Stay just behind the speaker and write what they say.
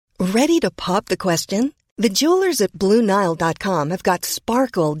Ready to pop the question? The jewelers at BlueNile.com have got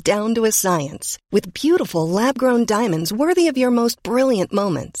sparkle down to a science with beautiful lab-grown diamonds worthy of your most brilliant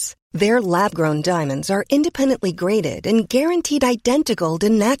moments. Their lab-grown diamonds are independently graded and guaranteed identical to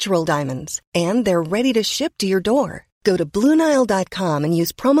natural diamonds, and they're ready to ship to your door. Go to BlueNile.com and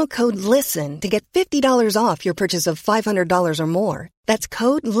use promo code LISTEN to get $50 off your purchase of $500 or more. That's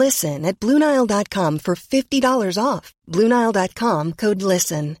code LISTEN at BlueNile.com for $50 off. BlueNile.com, code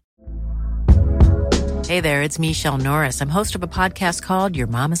LISTEN. Hey there, it's Michelle Norris. I'm host of a podcast called Your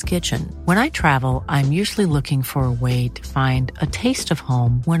Mama's Kitchen. When I travel, I'm usually looking for a way to find a taste of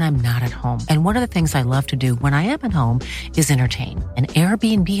home when I'm not at home. And one of the things I love to do when I am at home is entertain. And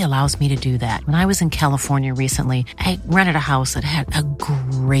Airbnb allows me to do that. When I was in California recently, I rented a house that had a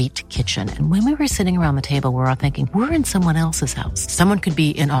great kitchen. And when we were sitting around the table, we were all thinking, we're in someone else's house. Someone could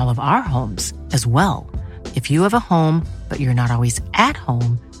be in all of our homes as well. If you have a home, but you're not always at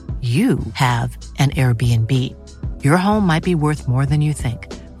home, you have an Airbnb. Your home might be worth more than you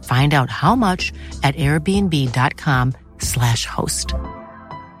think. Find out how much at airbnb.com/host.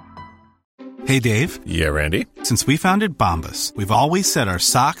 Hey, Dave. Yeah, Randy. Since we founded Bombas, we've always said our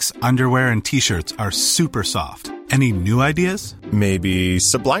socks, underwear, and T-shirts are super soft. Any new ideas? Maybe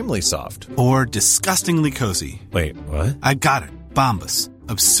sublimely soft. Or disgustingly cozy. Wait, what? I got it. Bombas.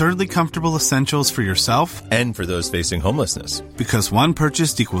 Absurdly comfortable essentials for yourself and for those facing homelessness. Because one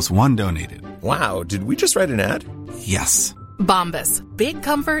purchased equals one donated. Wow, did we just write an ad? Yes. Bombas. Big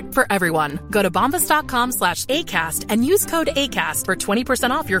comfort for everyone. Go to bombas.com/ACAST and use code ACAST for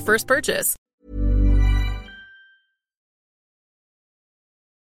 20% off your first purchase.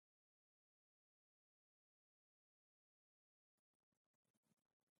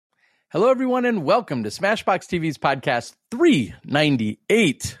 Hello, everyone, and welcome to Smashbox TV's podcast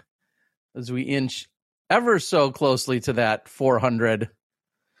 398, as we inch ever so closely to that 400,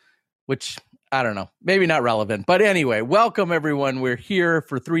 which, I don't know, maybe not relevant. But anyway, welcome, everyone. We're here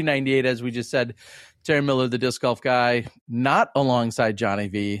for 398, as we just said. Terry Miller, the disc golf guy, not alongside Johnny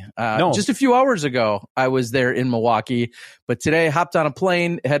V. No. Just a few hours ago, I was there in Milwaukee, but today hopped on a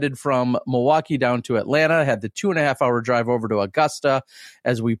plane, headed from Milwaukee down to Atlanta, had the 2.5-hour drive over to Augusta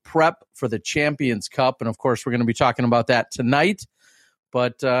as we prep for the Champions Cup. And of course, we're going to be talking about that tonight.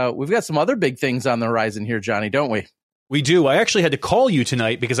 But we've got some other big things on the horizon here, Johnny, don't we? We do. I actually had to call you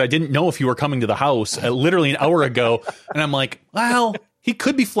tonight because I didn't know if you were coming to the house literally an hour ago. And I'm like, well, he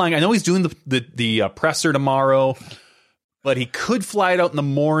could be flying. I know he's doing the presser tomorrow, but he could fly it out in the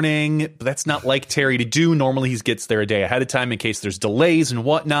morning. But that's not like Terry to do. Normally he gets there a day ahead of time in case there's delays and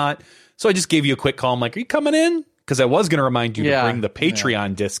whatnot. So I just gave you a quick call. I'm like, are you coming in? Because I was going to remind you to bring the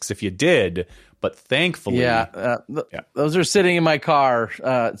Patreon discs if you did. But thankfully, those are sitting in my car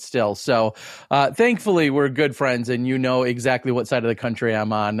still. So thankfully, we're good friends, and you know exactly what side of the country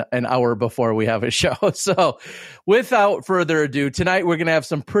I'm on an hour before we have a show. So without further ado, tonight we're going to have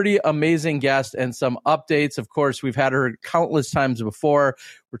some pretty amazing guests and some updates. Of course, we've had her countless times before.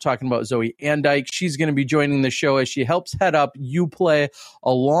 We're talking about Zoe Andyke. She's going to be joining the show as she helps head up UPlay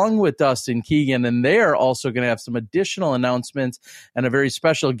along with Dustin Keegan. And they're also going to have some additional announcements and a very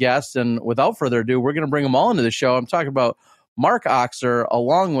special guest. And without further ado, we're going to bring them all into the show. I'm talking about Mark Oxer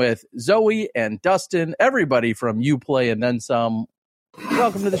along with Zoe and Dustin, everybody from UPlay and then some.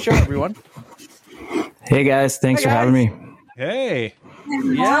 Welcome to the show, everyone. Hey, guys. Thanks for having me. Hey.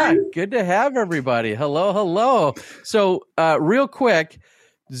 Yeah, good to have everybody. Hello. So real quick,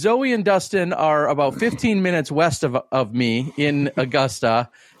 Zoe and Dustin are about 15 minutes west of me in Augusta.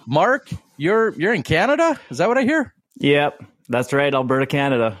 Mark, you're in Canada? Is that what I hear? Yep, that's right. Alberta,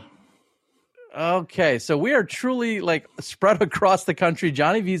 Canada. Okay, so we are truly like spread across the country.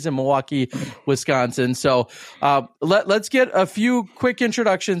 Johnny V's in Milwaukee, Wisconsin. So let's get a few quick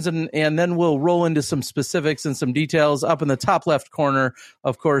introductions and then we'll roll into some specifics and some details. Up in the top left corner,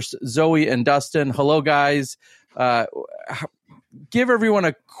 of course, Zoe and Dustin. Hello, guys. Give everyone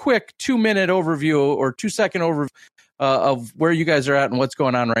a quick 2-minute overview or 2-second overview of where you guys are at and what's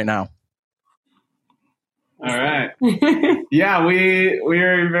going on right now. All right. Yeah,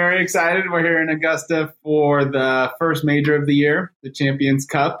 we're very excited. We're here in Augusta for the first major of the year, the Champions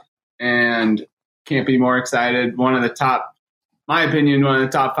Cup, and can't be more excited. One of the top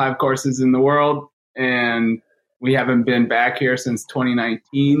 5 courses in the world, and we haven't been back here since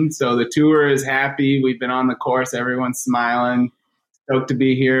 2019. So the tour is happy. We've been on the course. Everyone's smiling. Stoked to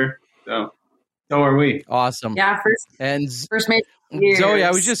be here. So are we. Awesome. Yeah, first major. Zoe,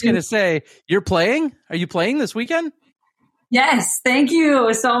 I was just going to say, you're playing? Are you playing this weekend? Yes, thank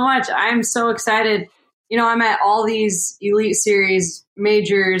you so much. I'm so excited. You know, I'm at all these Elite Series,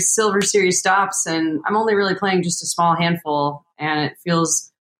 majors, Silver Series stops, and I'm only really playing just a small handful, and it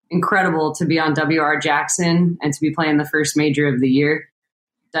feels incredible to be on WR Jackson and to be playing the first major of the year.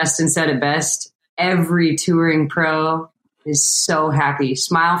 Dustin said it best. Every touring pro is so happy.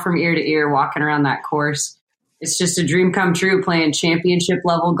 Smile from ear to ear walking around that course. It's just a dream come true playing championship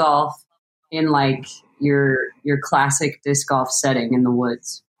level golf in like your classic disc golf setting in the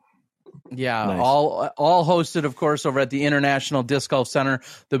woods. Yeah, Nice. all hosted, of course, over at the International Disc Golf Center.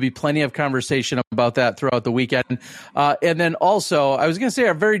 There'll be plenty of conversation about that throughout the weekend. And then also, I was going to say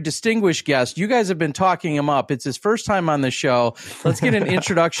our very distinguished guest, you guys have been talking him up. It's his first time on the show. Let's get an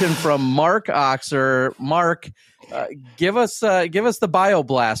introduction from Mark Oxer. Mark, give us the bio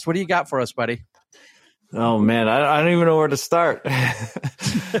blast. What do you got for us, buddy? Oh man, I don't even know where to start.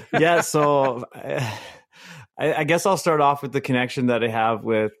 Yeah, so I guess I'll start off with the connection that I have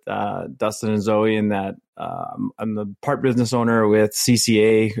with Dustin and Zoe, in that I'm the part business owner with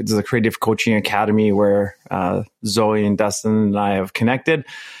CCA, which is a Creative Coaching Academy, where Zoe and Dustin and I have connected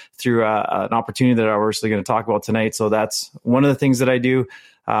through an opportunity that we're actually going to talk about tonight. So that's one of the things that I do.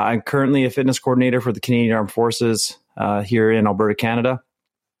 I'm currently a fitness coordinator for the Canadian Armed Forces here in Alberta, Canada,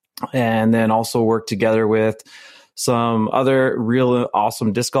 and then also work together with some other real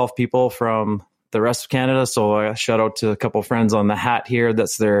awesome disc golf people from the rest of Canada. So I shout out to a couple of friends on the Hat here.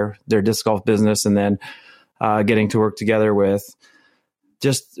 That's their disc golf business. And then getting to work together with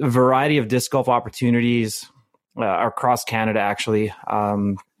just a variety of disc golf opportunities across Canada, actually.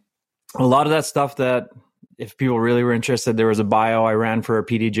 A lot of that stuff that if people really were interested, there was a bio. I ran for a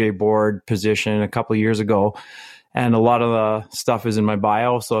PDJ board position a couple of years ago, and a lot of the stuff is in my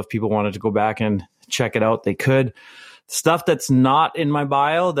bio. So if people wanted to go back and check it out, they could. Stuff that's not in my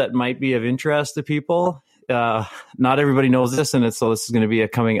bio that might be of interest to people. Not everybody knows this, and so this is going to be a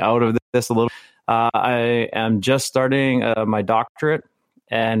coming out of this a little. I am just starting my doctorate,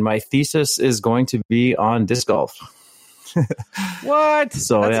 and my thesis is going to be on disc golf. What?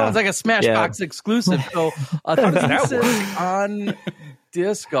 So that yeah. sounds like a Smashbox exclusive. So a thesis on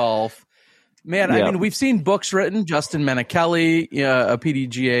disc golf. Man, I mean, we've seen books written. Justin Menichelli, a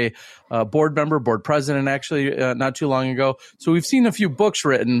PDGA board member, board president, actually, not too long ago. So we've seen a few books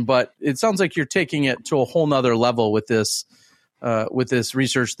written, but it sounds like you're taking it to a whole nother level with this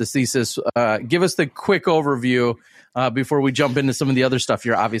research, this thesis. Give us the quick overview before we jump into some of the other stuff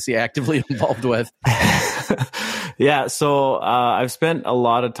you're obviously actively involved with. Yeah, so I've spent a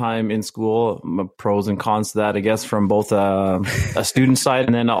lot of time in school, pros and cons to that, I guess, from both a student side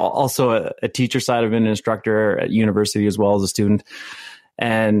and then also a teacher side. I've been an instructor at university as well as a student.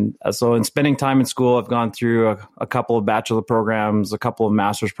 And so in spending time in school, I've gone through a couple of bachelor programs, a couple of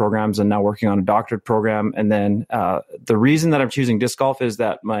master's programs, and now working on a doctorate program. And then the reason that I'm choosing disc golf is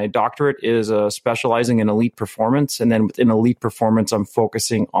that my doctorate is specializing in elite performance. And then within elite performance, I'm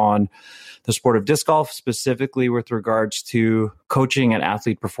focusing on the sport of disc golf, specifically with regards to coaching and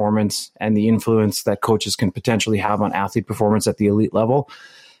athlete performance and the influence that coaches can potentially have on athlete performance at the elite level.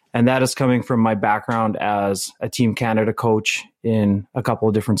 And that is coming from my background as a Team Canada coach in a couple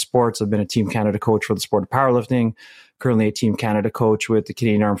of different sports. I've been a Team Canada coach for the sport of powerlifting, currently a Team Canada coach with the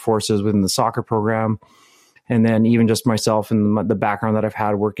Canadian Armed Forces within the soccer program. And then even just myself and the background that I've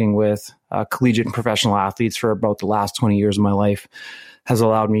had working with collegiate and professional athletes for about the last 20 years of my life has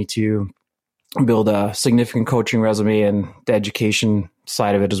allowed me to build a significant coaching resume and the education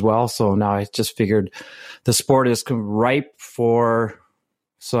side of it as well. So now I just figured the sport is ripe for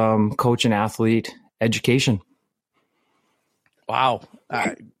some coach and athlete education. Wow.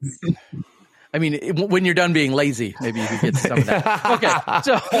 I mean, when you're done being lazy, maybe you could get some of that. Okay.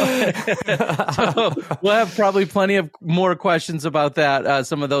 So we'll have probably plenty of more questions about that,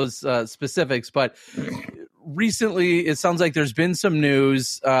 some of those specifics, but recently, it sounds like there's been some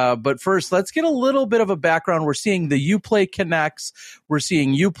news, but first, let's get a little bit of a background. We're seeing the UPlay Connects. We're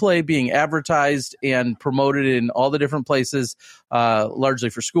seeing UPlay being advertised and promoted in all the different places, largely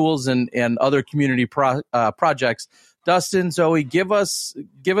for schools and other community projects. Dustin, Zoe, give us an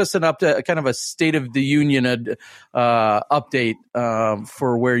update, kind of a state of the union update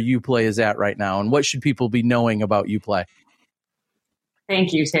for where UPlay is at right now, and what should people be knowing about UPlay?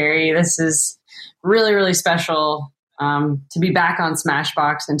 Thank you, Terry. This is really, really special to be back on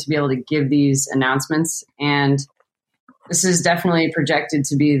Smashbox and to be able to give these announcements. And this is definitely projected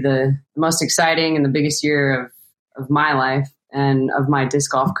to be the most exciting and the biggest year of my life and of my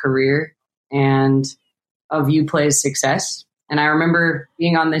disc golf career and of UPlay's success. And I remember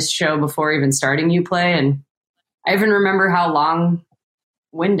being on this show before even starting UPlay, and I even remember how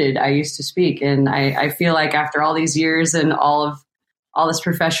long-winded I used to speak. And I feel like after all these years and all this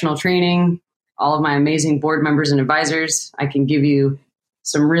professional training, all of my amazing board members and advisors, I can give you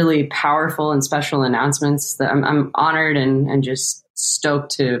some really powerful and special announcements that I'm honored and just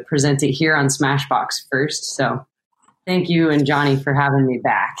stoked to present it here on Smashbox first. So thank you and Johnny for having me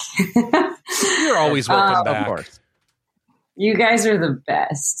back. You're always welcome back. Of course. You guys are the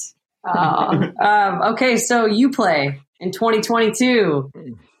best. Okay, so UPlay in 2022.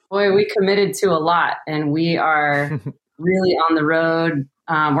 Boy, we committed to a lot, and we are really on the road.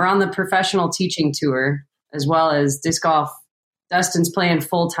 We're on the professional teaching tour, as well as disc golf. Dustin's playing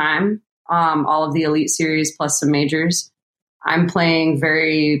full time, all of the Elite Series plus some majors. I'm playing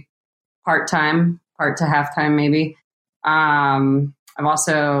very part-time, part to half-time maybe. I've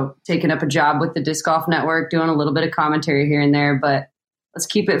also taken up a job with the Disc Golf Network, doing a little bit of commentary here and there, but let's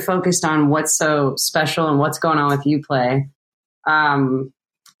keep it focused on what's so special and what's going on with UPlay.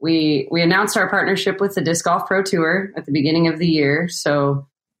 We announced our partnership with the Disc Golf Pro Tour at the beginning of the year. So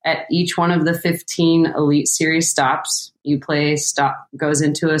at each one of the 15 Elite Series stops, UPlay goes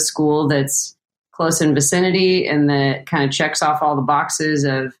into a school that's close in vicinity and that kind of checks off all the boxes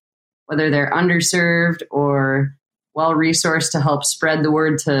of whether they're underserved or well-resourced to help spread the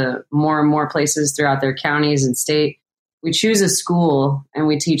word to more and more places throughout their counties and state. We choose a school and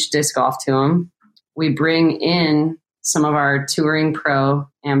we teach disc golf to them. We bring in some of our touring pro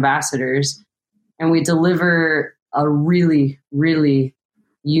ambassadors and we deliver a really, really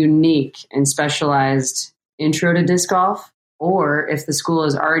unique and specialized intro to disc golf. Or if the school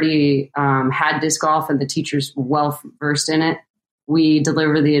has already had disc golf and the teacher's well versed in it, we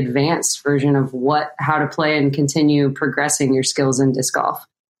deliver the advanced version of how to play and continue progressing your skills in disc golf.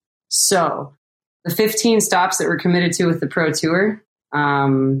 So the 15 stops that we're committed to with the Pro Tour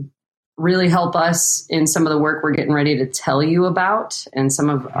really help us in some of the work we're getting ready to tell you about and some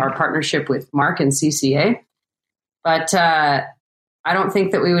of our partnership with Mark and CCA. But I don't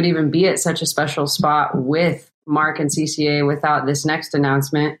think that we would even be at such a special spot with Mark and CCA without this next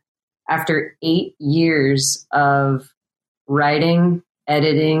announcement. After 8 years of writing,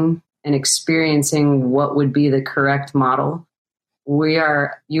 editing, and experiencing what would be the correct model,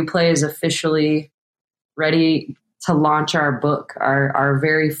 UPlay is officially ready to launch our book, our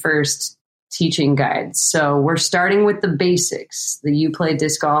very first teaching guide. So we're starting with the basics, the UPlay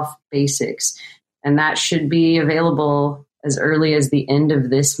Disc Golf basics, and that should be available as early as the end of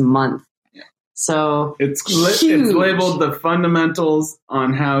this month. So it's labeled the fundamentals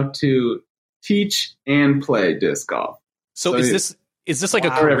on how to teach and play disc golf. So is this like a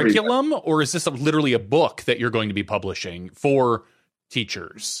curriculum, or is this literally a book that you're going to be publishing for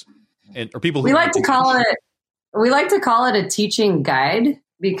teachers or people who we like to call it a teaching guide,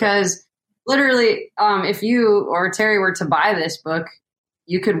 because literally if you or Terry were to buy this book,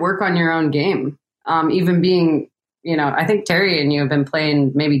 you could work on your own game. Even being, I think Terry and you have been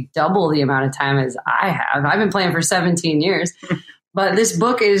playing maybe double the amount of time as I have. I've been playing for 17 years, but this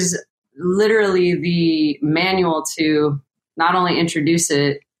book is literally the manual to not only introduce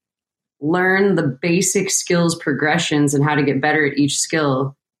it, learn the basic skills progressions and how to get better at each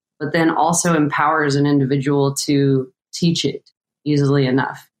skill, but then also empowers an individual to teach it easily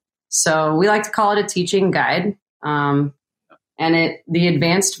enough. So we like to call it a teaching guide. And the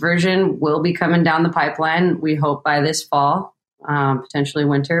advanced version will be coming down the pipeline, we hope, by this fall, potentially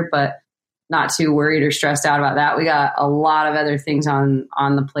winter, but not too worried or stressed out about that. We got a lot of other things on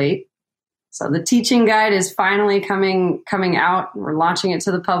the plate. So the teaching guide is finally coming out. We're launching it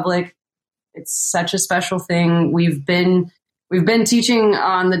to the public. It's such a special thing. We've been teaching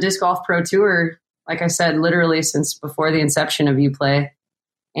on the Disc Golf Pro Tour, like I said, literally since before the inception of UPlay,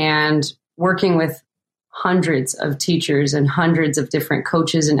 and working with hundreds of teachers and hundreds of different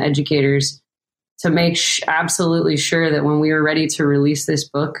coaches and educators to make absolutely sure that when we were ready to release this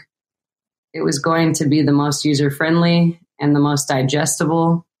book, it was going to be the most user-friendly and the most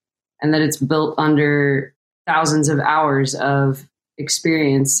digestible, and that it's built under thousands of hours of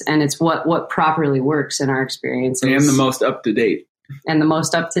experience, and it's what properly works in our experience. And the most up-to-date.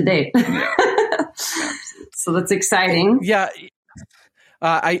 So that's exciting. Yeah.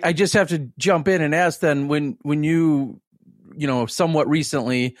 I just have to jump in and ask then, when you somewhat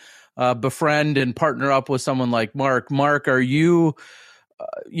recently befriend and partner up with someone like Mark, are you,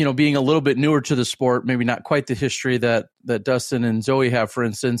 being a little bit newer to the sport, maybe not quite the history that Dustin and Zoe have, for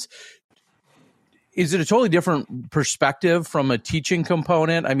instance, is it a totally different perspective from a teaching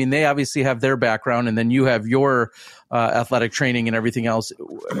component? I mean, they obviously have their background, and then you have your athletic training and everything else.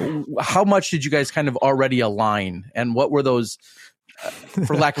 How much did you guys kind of already align, and what were those,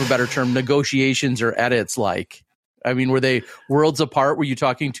 for lack of a better term, negotiations or edits like? I mean, were they worlds apart? Were you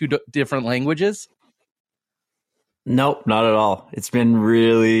talking two different languages? Nope, not at all. It's been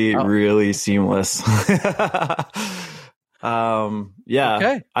really, really seamless. Yeah.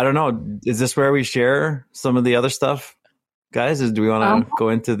 Okay. I don't know. Is this where we share some of the other stuff, guys? Do we want to go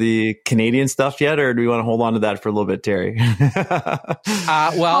into the Canadian stuff yet, or do we want to hold on to that for a little bit, Terry?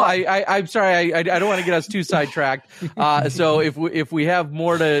 Well, I'm sorry. I don't want to get us too sidetracked. So if we have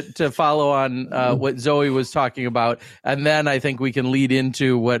more to follow on what Zoe was talking about, and then I think we can lead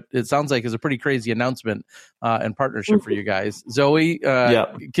into what it sounds like is a pretty crazy announcement and partnership for you guys. Zoe,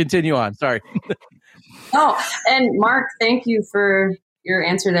 continue on. Sorry. Oh, and Mark, thank you for your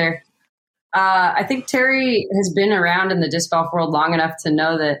answer there. I think Terry has been around in the disc golf world long enough to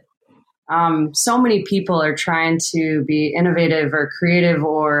know that so many people are trying to be innovative or creative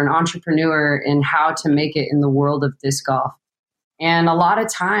or an entrepreneur in how to make it in the world of disc golf. And a lot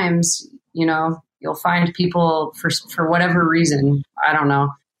of times, you'll find people for whatever reason, I don't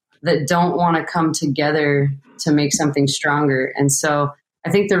know, that don't want to come together to make something stronger. And so I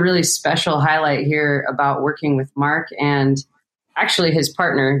think the really special highlight here about working with Mark and actually his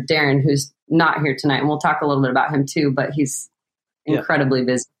partner, Darren, who's not here tonight, and we'll talk a little bit about him too, but he's incredibly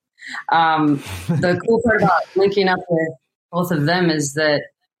busy. The cool part about linking up with both of them is that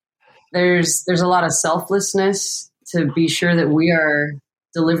there's a lot of selflessness to be sure that we are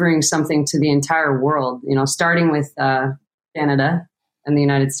delivering something to the entire world, starting with Canada and the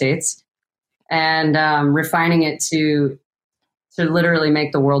United States, and refining it to literally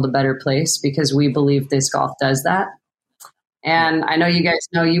make the world a better place, because we believe disc golf does that. And I know you guys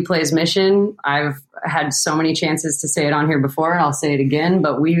know UPlay's mission. I've had so many chances to say it on here before, and I'll say it again,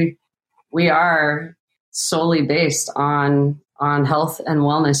 but we are solely based on health and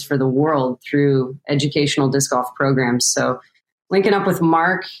wellness for the world through educational disc golf programs. So linking up with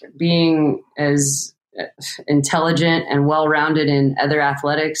Mark, being as intelligent and well-rounded in other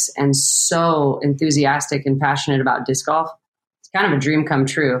athletics and so enthusiastic and passionate about disc golf, kind of a dream come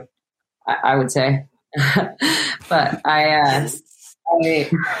true, I would say. But I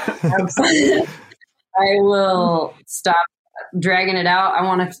will stop dragging it out. I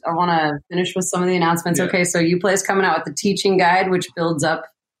want to finish with some of the announcements. Yeah. Okay, so UPlay is coming out with the teaching guide, which builds up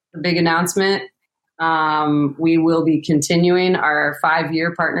the big announcement. We will be continuing our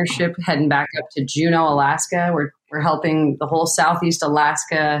 5-year partnership, heading back up to Juneau, Alaska. We're helping the whole Southeast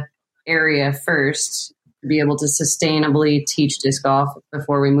Alaska area first to be able to sustainably teach disc golf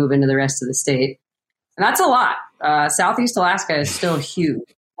before we move into the rest of the state. And that's a lot. Southeast Alaska is still huge.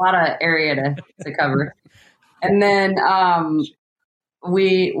 A lot of area to cover. And then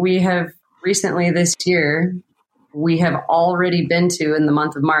we have recently this year, we have already been to, in the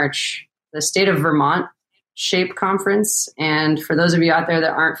month of March, the state of Vermont SHAPE conference. And for those of you out there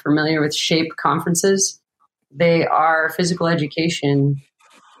that aren't familiar with SHAPE conferences, they are physical education.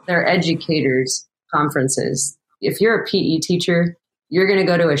 They're educators conferences. If you're a PE teacher, you're going to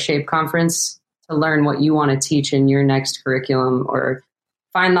go to a SHAPE conference to learn what you want to teach in your next curriculum, or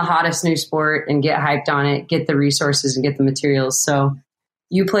find the hottest new sport and get hyped on it, get the resources and get the materials. So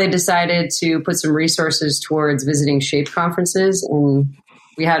UPlay decided to put some resources towards visiting SHAPE conferences, and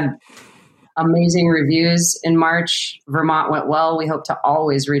we had amazing reviews in March. Vermont went well. We hope to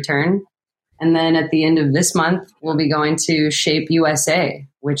always return. And then at the end of this month, we'll be going to SHAPE USA,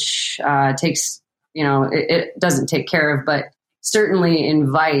 which takes, it doesn't take care of, but certainly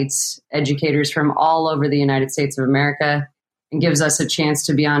invites educators from all over the United States of America and gives us a chance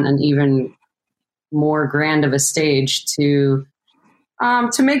to be on an even more grand of a stage to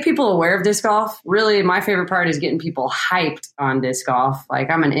make people aware of disc golf. Really, my favorite part is getting people hyped on disc golf.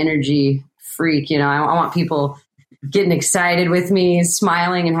 Like, I'm an energy freak, I want people getting excited with me,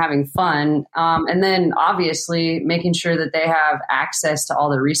 smiling and having fun. And then obviously making sure that they have access to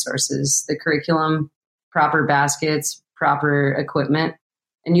all the resources, the curriculum, proper baskets, proper equipment.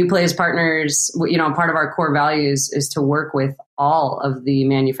 And UPlay as partners, part of our core values is to work with all of the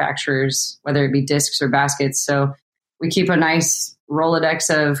manufacturers, whether it be discs or baskets. So we keep a nice Rolodex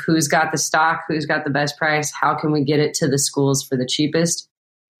of who's got the stock, who's got the best price, how can we get it to the schools for the cheapest.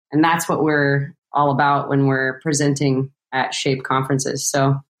 And that's what we're all about when we're presenting at SHAPE conferences.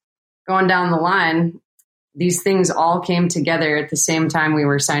 So going down the line, these things all came together at the same time we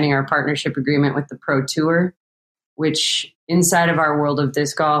were signing our partnership agreement with the Pro Tour, which inside of our world of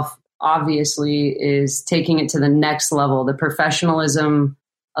disc golf obviously is taking it to the next level. The professionalism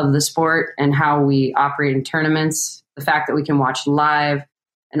of the sport and how we operate in tournaments, the fact that we can watch live,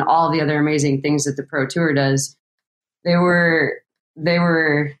 and all the other amazing things that the Pro Tour does. They were,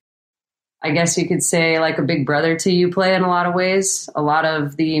 I guess you could say, like a big brother to UPlay in a lot of ways. A lot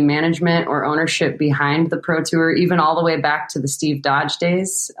of the management or ownership behind the Pro Tour, even all the way back to the Steve Dodge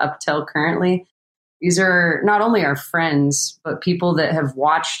days up till currently. These are not only our friends, but people that have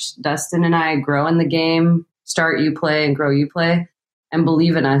watched Dustin and I grow in the game, start UPlay and grow UPlay and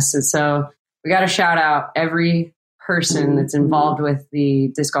believe in us. And so we got to shout out every person that's involved with the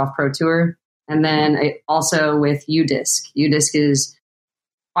Disc Golf Pro Tour. And then also with UDisc. UDisc is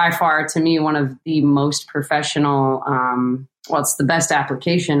by far, to me, one of the most professional, it's the best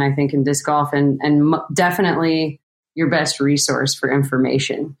application, I think, in disc golf and definitely your best resource for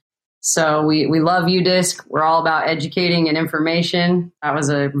information. So we love UDisc. We're all about educating and information. That was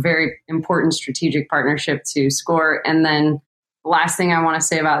a very important strategic partnership to score. And then the last thing I want to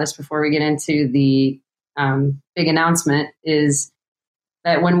say about this before we get into the big announcement is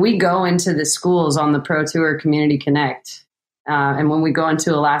that when we go into the schools on the Pro Tour Community Connect, and when we go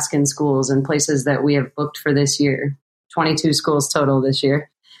into Alaskan schools and places that we have booked for this year, 22 schools total this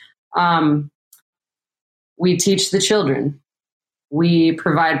year, we teach the children. We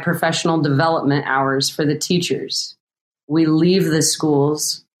provide professional development hours for the teachers. We leave the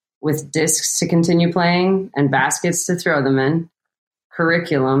schools with discs to continue playing and baskets to throw them in,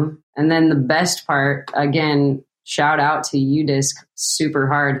 curriculum. And then the best part, again, shout out to UDisc super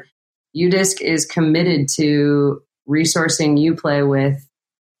hard. UDisc is committed to resourcing UPlay with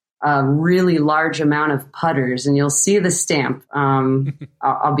a really large amount of putters, and you'll see the stamp.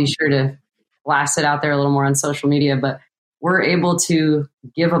 I'll be sure to blast it out there a little more on social media, but we're able to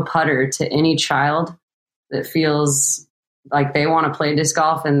give a putter to any child that feels like they want to play disc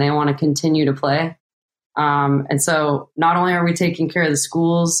golf and they want to continue to play. And so not only are we taking care of the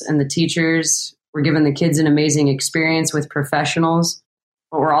schools and the teachers, we're giving the kids an amazing experience with professionals,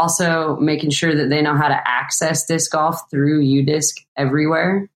 but we're also making sure that they know how to access disc golf through UDisc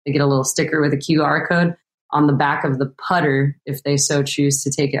everywhere. They get a little sticker with a QR code on the back of the putter if they so choose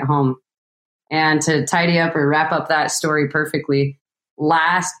to take it home. And to tidy up or wrap up that story perfectly,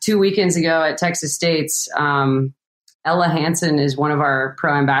 2 weekends ago at Texas State's, Ella Hansen is one of our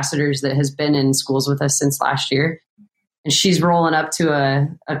pro ambassadors that has been in schools with us since last year. And she's rolling up to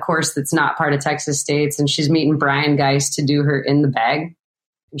a course that's not part of Texas State's, and she's meeting Brian Geist to do her in the bag.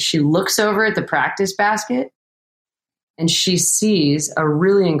 And she looks over at the practice basket and she sees a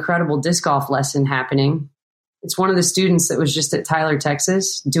really incredible disc golf lesson happening. It's one of the students that was just at Tyler,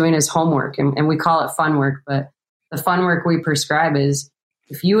 Texas, doing his homework. And we call it fun work, but the fun work we prescribe is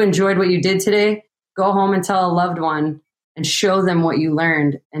if you enjoyed what you did today, go home and tell a loved one and show them what you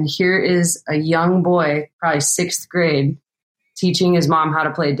learned. And here is a young boy, probably 6th grade, teaching his mom how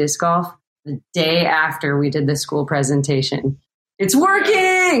to play disc golf the day after we did the school presentation. It's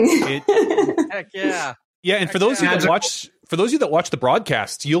working. Heck yeah. Yeah, and for those of you that watch the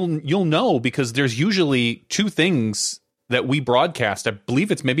broadcast, you'll know, because there's usually two things that we broadcast. I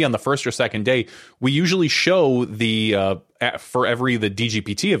believe it's maybe on the first or second day. We usually show the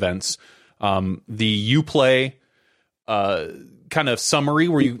DGPT events, the UPlay kind of summary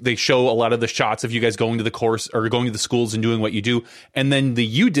where they show a lot of the shots of you guys going to the course or going to the schools and doing what you do, and then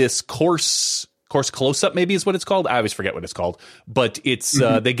the UDisc course close-up maybe is what it's called. I always forget what it's called, but it's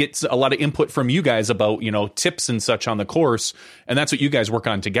they get a lot of input from you guys about, tips and such on the course, and that's what you guys work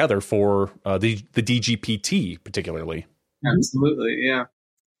on together for the DGPT particularly. Absolutely, yeah.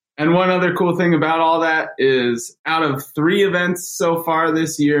 And one other cool thing about all that is out of 3 events so far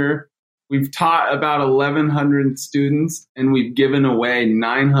this year, we've taught about 1,100 students, and we've given away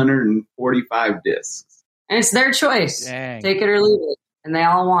 945 discs. And it's their choice. Dang. Take it or leave it, and they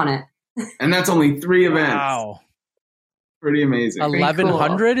all want it. And that's only 3 events. Wow. Pretty amazing.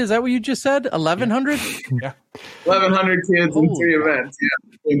 1,100? Is that what you just said? 1,100? Yeah. 1,100 kids in 3 events. Yeah,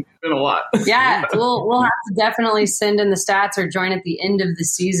 it's been a lot. Yeah, we'll have to definitely send in the stats or join at the end of the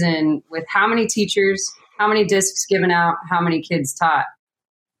season with how many teachers, how many discs given out, how many kids taught,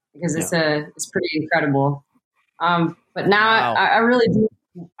 because it's pretty incredible. But now I really do.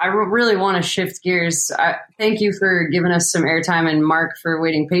 I really want to shift gears. Thank you for giving us some airtime, and Mark for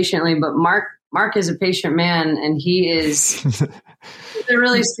waiting patiently. But Mark is a patient man, and he is a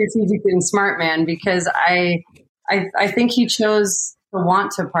really strategic and smart man, because I think he chose to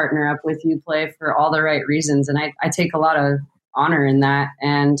want to partner up with UPlay for all the right reasons, and I take a lot of honor in that.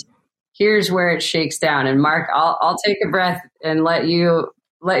 And here's where it shakes down. And Mark, I'll take a breath and let you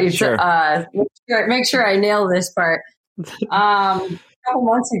Sure. Make sure I nail this part. A couple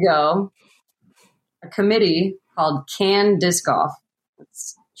months ago, a committee called CAN Disc Golf,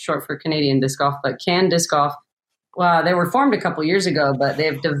 it's short for Canadian Disc Golf, but CAN Disc Golf, well, they were formed a couple years ago, but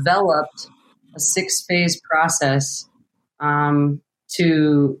they've developed a 6-phase process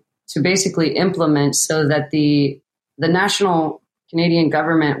to basically implement so that the national Canadian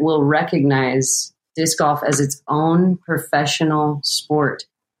government will recognize disc golf as its own professional sport.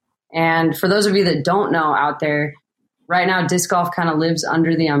 And for those of you that don't know out there, right now disc golf kind of lives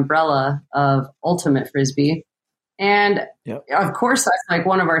under the umbrella of Ultimate Frisbee. And of course, that's like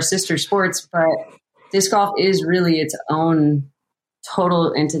one of our sister sports, but disc golf is really its own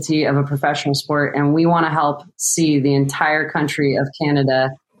total entity of a professional sport. And we want to help see the entire country of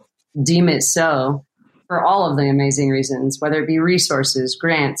Canada deem it so for all of the amazing reasons, whether it be resources,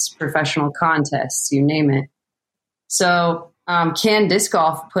 grants, professional contests, you name it. So Can Disc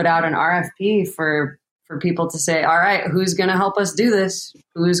Golf put out an RFP for people to say, all right, who's going to help us do this?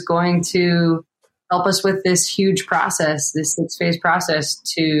 Who's going to help us with this huge process, this 6-phase process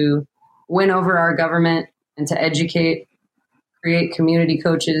to win over our government and to educate, create community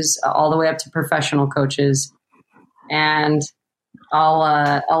coaches all the way up to professional coaches. And I'll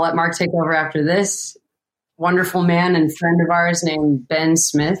let Mark take over after this. Wonderful man and friend of ours named Ben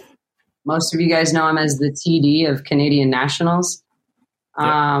Smith. Most of you guys know him as the TD of Canadian Nationals.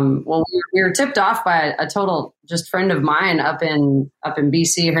 Well, we were tipped off by a total just friend of mine up in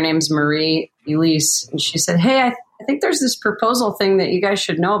BC. Her name's Marie Elise, and she said, "Hey, I think there's this proposal thing that you guys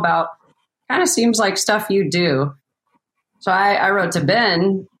should know about. Kind of seems like stuff you do." So I wrote to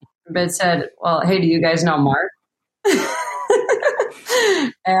Ben. Ben said, "Well, hey, do you guys know Mark?"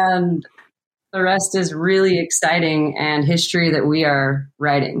 And the rest is really exciting and history that we are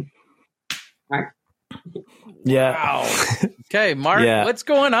writing. Mark. Yeah. Wow. Okay, Mark, Yeah. what's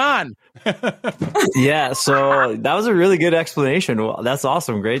going on? Yeah, so that was a really good explanation. Well, that's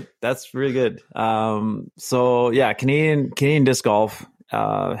awesome. Great. That's really good. So yeah, Canadian Disc Golf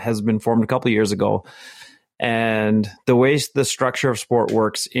has been formed a couple of years ago. And the way the structure of sport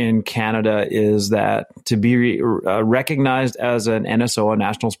works in Canada is that to be recognized as an NSO, a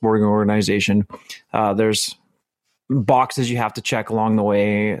national sporting organization, there's boxes you have to check along the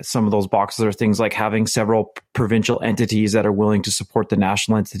way. Some of those boxes are things like having several provincial entities that are willing to support the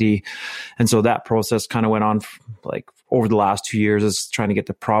national entity. And so that process kind of went on like over the last 2 years, is trying to get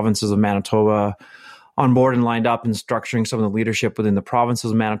the provinces of Manitoba on board and lined up and structuring some of the leadership within the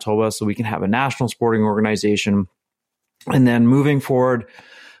provinces of Manitoba so we can have a national sporting organization. And then moving forward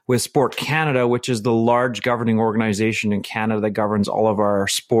with Sport Canada, which is the large governing organization in Canada that governs all of our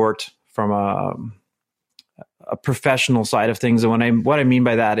sport from a professional side of things. And what I mean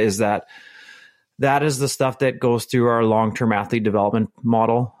by that is that is the stuff that goes through our long-term athlete development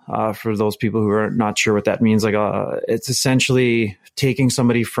model. For those people who are not sure what that means, it's essentially taking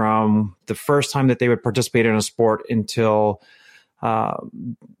somebody from the first time that they would participate in a sport until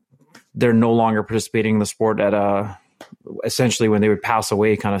they're no longer participating in the sport at essentially when they would pass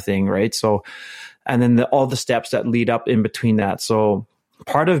away, kind of thing, right? So, and then all the steps that lead up in between that. So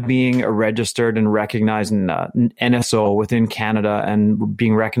part of being a registered and recognized NSO within Canada and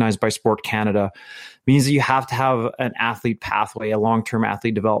being recognized by Sport Canada means that you have to have an athlete pathway, a long-term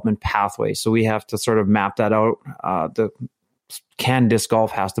athlete development pathway. So we have to sort of map that out. The Can Disc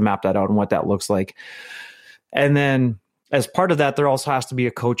Golf has to map that out and what that looks like. And then as part of that, there also has to be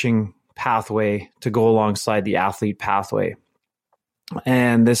a coaching pathway to go alongside the athlete pathway.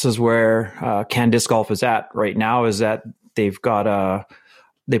 And this is where Can Disc Golf is at right now, is that they've got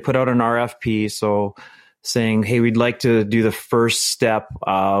they put out an RFP, so saying, hey, we'd like to do the first step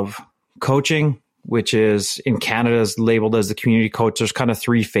of coaching, which is in Canada is labeled as the community coach. There's kind of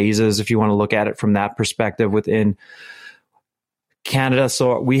 3 phases if you want to look at it from that perspective within Canada.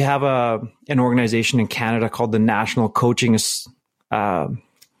 So we have an organization in Canada called the National Coaching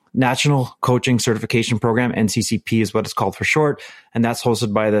Certification Program, NCCP is what it's called for short, and that's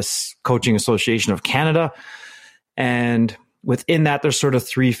hosted by this Coaching Association of Canada. And within that, there's sort of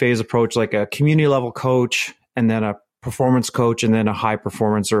 3-phase approach, like a community level coach, and then a performance coach, and then a high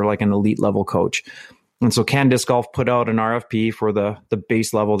performance or like an elite level coach. And so Can Disc Golf put out an RFP for the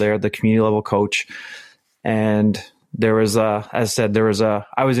base level there, the community level coach. And there was as I said,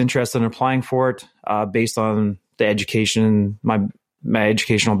 I was interested in applying for it based on the education, my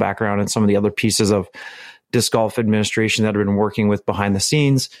educational background, and some of the other pieces of disc golf administration that I've been working with behind the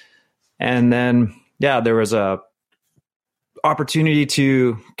scenes. And then, there was a opportunity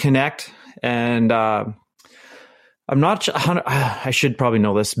to connect, and I'm not sure, I should probably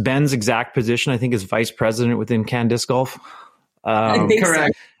know this. Ben's exact position, I think, is vice president within Can Disc Golf. I think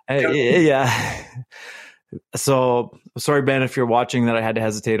correct. Yeah. So sorry, Ben, if you're watching, that I had to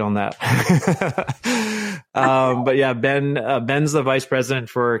hesitate on that. But yeah, Ben's the vice president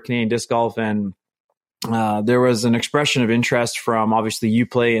for Canadian Disc Golf, and there was an expression of interest from obviously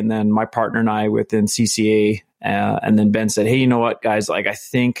UPlay and then my partner and I within CCA. And then Ben said, hey, you know what, guys, like, I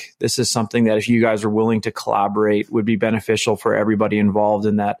think this is something that if you guys are willing to collaborate would be beneficial for everybody involved,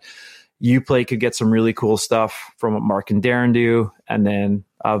 in that UPlay could get some really cool stuff from what Mark and Darren do. And then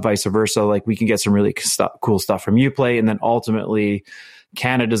vice versa. Like we can get some really cool stuff from UPlay, and then ultimately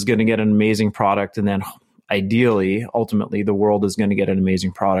Canada's going to get an amazing product, and then ideally, ultimately, the world is going to get an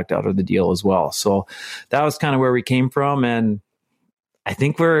amazing product out of the deal as well. So that was kind of where we came from, and I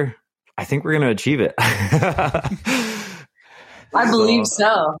think we're going to achieve it. I believe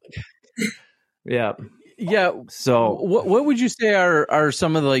so. Yeah. Yeah. So what would you say are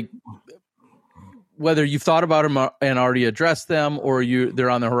some of the, like, whether you've thought about them and already addressed them, or they're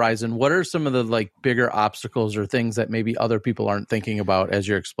on the horizon, what are some of the like bigger obstacles or things that maybe other people aren't thinking about as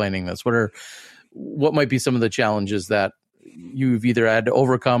you're explaining this? What might be some of the challenges that you've either had to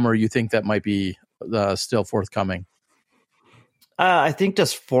overcome or you think that might be still forthcoming? I think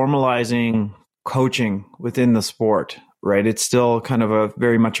just formalizing coaching within the sport, right? It's still kind of a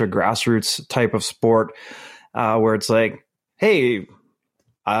very much a grassroots type of sport where it's like, hey,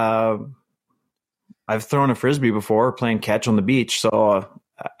 I've thrown a Frisbee before playing catch on the beach, so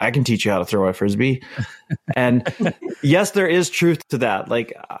I can teach you how to throw a Frisbee. And yes, there is truth to that.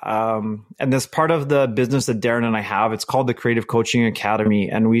 Like, and this part of the business that Darren and I have, it's called the Creative Coaching Academy.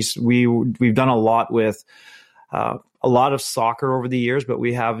 And we've done a lot with a lot of soccer over the years, but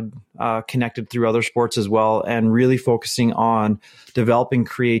we have connected through other sports as well, and really focusing on developing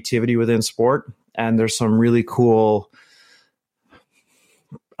creativity within sport. And there's some really cool,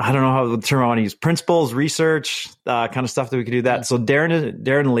 I don't know how the term I want to use, principles, research, kind of stuff that we could do that. Yeah. So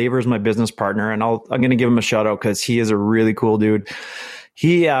Darren Laver is my business partner, and I'm going to give him a shout out because he is a really cool dude.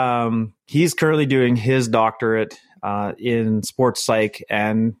 He's currently doing his doctorate in sports psych,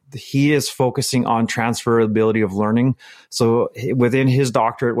 and he is focusing on transferability of learning. So within his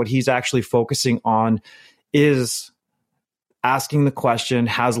doctorate, what he's actually focusing on is asking the question,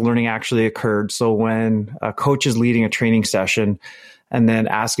 has learning actually occurred? So when a coach is leading a training session, and then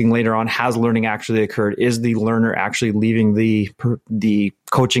asking later on, has learning actually occurred? Is the learner actually leaving the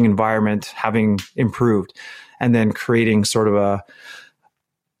coaching environment having improved? And then creating sort of a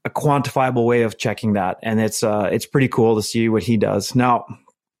quantifiable way of checking that. And it's pretty cool to see what he does. Now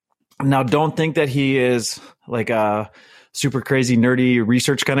don't think that he is like a super crazy, nerdy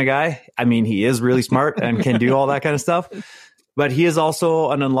research kind of guy. I mean, he is really smart and can do all that kind of stuff. But he is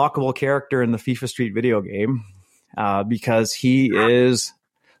also an unlockable character in the FIFA Street video game. Because he is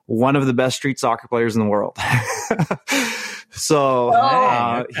one of the best street soccer players in the world.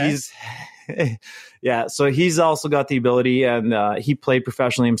 So he's also got the ability, and he played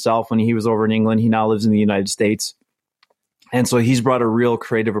professionally himself when he was over in England. He now lives in the United States. And so he's brought a real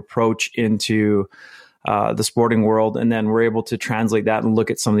creative approach into the sporting world. And then we're able to translate that and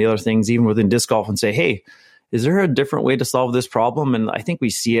look at some of the other things, even within disc golf, and say, hey, is there a different way to solve this problem? And I think we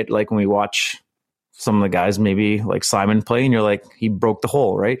see it like when we watch some of the guys, maybe like Simon play, and you're like, he broke the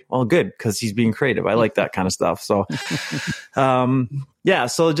hole, right? Well, good, because he's being creative. I like that kind of stuff. So,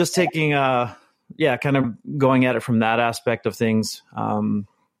 so just taking, kind of going at it from that aspect of things, and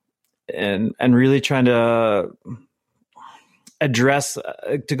really trying to address,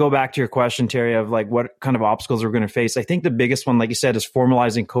 to go back to your question, Terry, of like what kind of obstacles we're going to face. I think the biggest one, like you said, is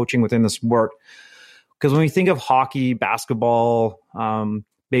formalizing coaching within the sport. Because when we think of hockey, basketball,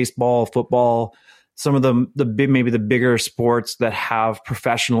 baseball, football, some of maybe the bigger sports that have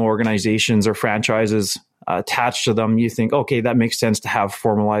professional organizations or franchises attached to them, you think, okay, that makes sense to have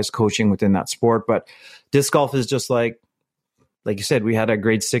formalized coaching within that sport. But disc golf is just like you said, we had a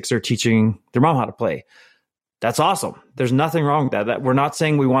grade 6er teaching their mom how to play. That's awesome. There's nothing wrong with that. We're not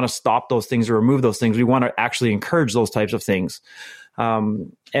saying we want to stop those things or remove those things. We want to actually encourage those types of things.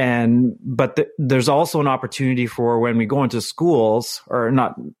 But there's also an opportunity for when we go into schools, or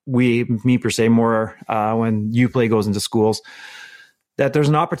not me per se, more when UPlay goes into schools, that there's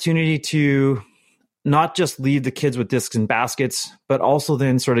an opportunity to not just leave the kids with discs and baskets, but also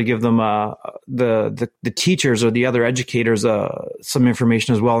then sort of give them the teachers or the other educators some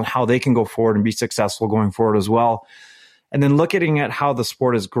information as well on how they can go forward and be successful going forward as well. And then looking at how the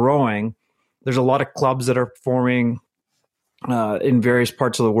sport is growing, there's a lot of clubs that are forming in various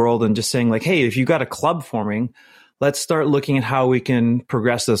parts of the world, and just saying like, hey, if you got a club forming, let's start looking at how we can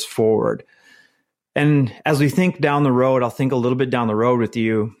progress this forward. And as we think down the road, I'll think a little bit down the road with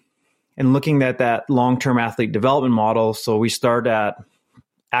you and looking at that long-term athlete development model. So we start at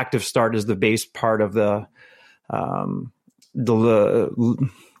active start as the base part of the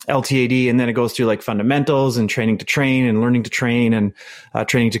LTAD, and then it goes through like fundamentals and training to train and learning to train and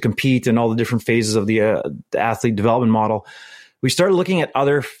training to compete and all the different phases of the athlete development model. We start looking at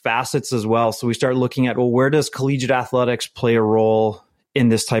other facets as well. So we start looking at, well, where does collegiate athletics play a role in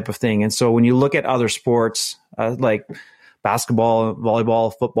this type of thing? And so when you look at other sports like basketball,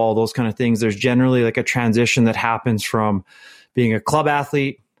 volleyball, football, those kind of things, there's generally like a transition that happens from being a club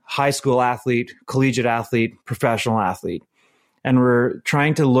athlete, high school athlete, collegiate athlete, professional athlete. And we're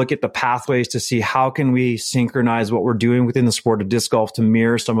trying to look at the pathways to see how can we synchronize what we're doing within the sport of disc golf to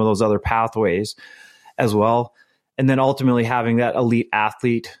mirror some of those other pathways as well. And then ultimately having that elite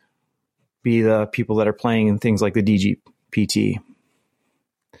athlete be the people that are playing in things like the DGPT.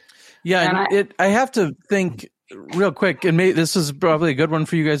 Yeah, and I have to think real quick, and this is probably a good one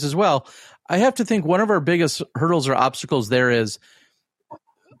for you guys as well. I have to think one of our biggest hurdles or obstacles there is,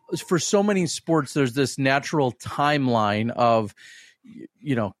 for so many sports, there's this natural timeline of,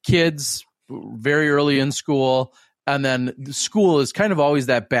 kids very early in school, and then the school is kind of always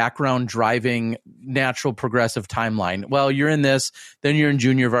that background driving natural progressive timeline. Well, you're in this, then you're in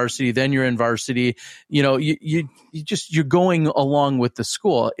junior varsity, then you're in varsity. You're going along with the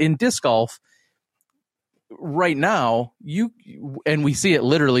school. In disc golf right now, and we see it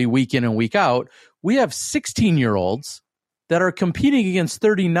literally week in and week out, we have 16-year-olds that are competing against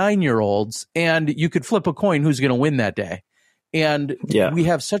 39-year-olds, and you could flip a coin who's going to win that day. And we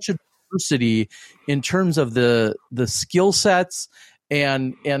have such a diversity in terms of the skill sets,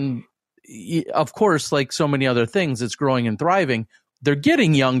 and of course, like so many other things, it's growing and thriving. They're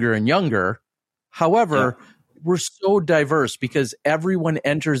getting younger and younger. However, we're so diverse because everyone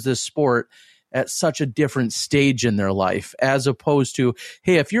enters this sport at such a different stage in their life, as opposed to,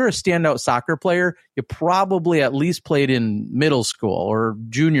 hey, if you're a standout soccer player, you probably at least played in middle school or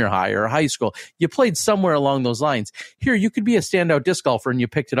junior high or high school. You played somewhere along those lines. Here, you could be a standout disc golfer and you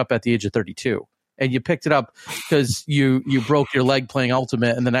picked it up at the age of 32. And you picked it up because you broke your leg playing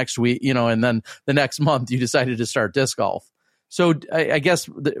Ultimate, and the next week, and then the next month you decided to start disc golf. So I guess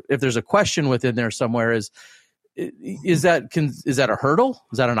if there's a question within there somewhere is that a hurdle?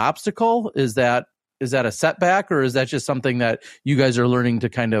 Is that an obstacle? Is that a setback, or is that just something that you guys are learning to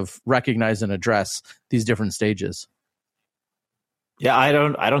kind of recognize and address these different stages? Yeah, I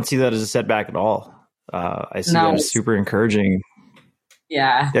don't see that as a setback at all. I see that as super encouraging.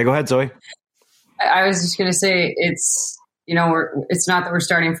 Yeah. Yeah, go ahead, Zoe. I was just going to say it's not that we're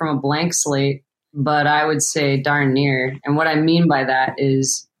starting from a blank slate, but I would say darn near. And what I mean by that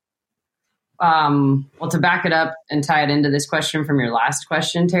is, to back it up and tie it into this question from your last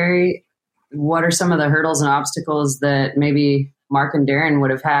question, Terry, what are some of the hurdles and obstacles that maybe Mark and Darren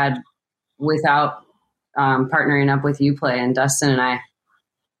would have had without partnering up with UPlay? And Dustin and I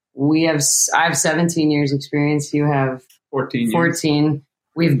have 17 years experience. You have 14.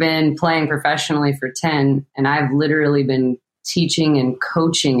 We've been playing professionally for 10, and I've literally been teaching and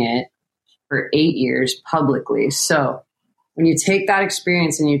coaching it for 8 years publicly. So when you take that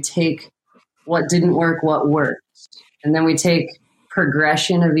experience and you take what didn't work, what worked, and then we take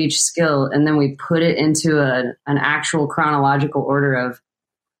progression of each skill, and then we put it into an actual chronological order of,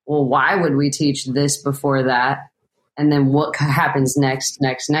 well, why would we teach this before that? And then what happens next?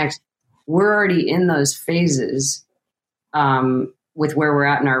 We're already in those phases with where we're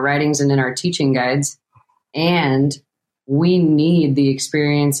at in our writings and in our teaching guides. And we need the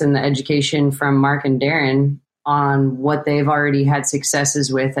experience and the education from Mark and Darren on what they've already had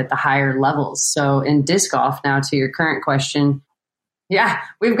successes with at the higher levels. So in disc golf, now to your current question,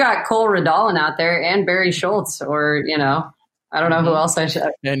 we've got Cole Radallen out there and Barry Schultz, or, I don't know who else I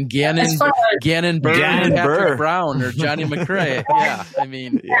should. And Gannon Burr, and Patrick Brown, or Johnny McRae. Yeah, I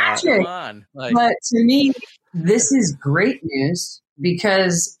mean, come on. But to me, this is great news,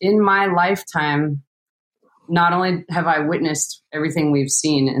 because in my lifetime, not only have I witnessed everything we've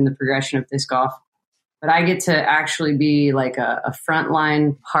seen in the progression of disc golf, but I get to actually be like a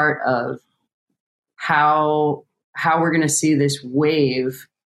frontline part of how we're going to see this wave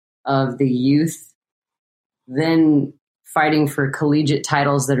of the youth then fighting for collegiate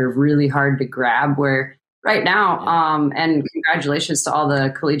titles that are really hard to grab, where right now, and congratulations to all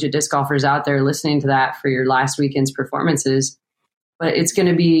the collegiate disc golfers out there listening to that for your last weekend's performances. But it's going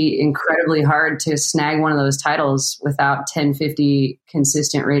to be incredibly hard to snag one of those titles without 1050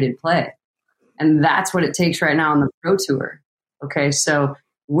 consistent rated play. And that's what it takes right now on the Pro Tour. Okay, so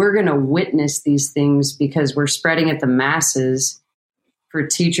we're going to witness these things because we're spreading it the masses for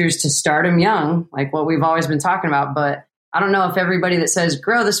teachers to start them young, like what we've always been talking about. But I don't know if everybody that says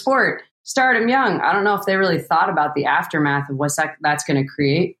grow the sport, start them young, I don't know if they really thought about the aftermath of what that's going to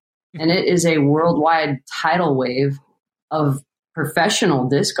create. And it is a worldwide tidal wave of professional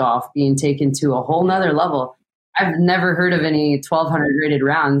disc golf being taken to a whole nother level. I've never heard of any 1,200 rated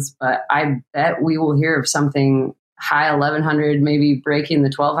rounds, but I bet we will hear of something high 1,100, maybe breaking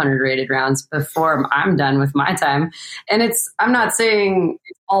the 1,200 rated rounds before I'm done with my time. And I'm not saying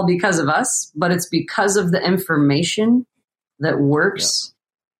it's all because of us, but it's because of the information that works.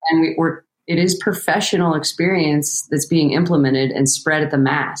 Yeah. And it is professional experience that's being implemented and spread at the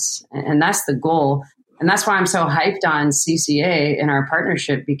mass. And that's the goal. And that's why I'm so hyped on CCA and our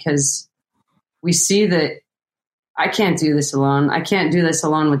partnership, because we see that I can't do this alone. I can't do this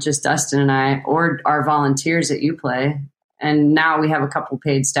alone with just Dustin and I or our volunteers at UPlay. And now we have a couple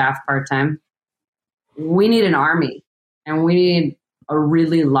paid staff part-time. We need an army, and we need a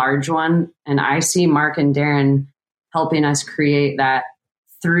really large one. And I see Mark and Darren helping us create that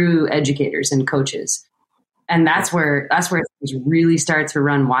through educators and coaches. And that's where things really start to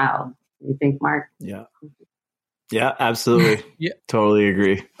run wild. You think, Mark? Yeah. Yeah, absolutely. Yeah. Totally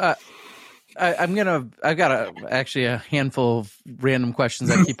agree. I've got a handful of random questions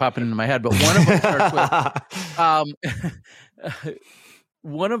that keep popping into my head, but one of them starts with,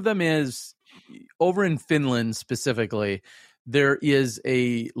 one of them is over in Finland specifically, there is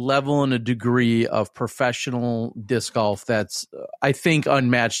a level and a degree of professional disc golf that's, I think,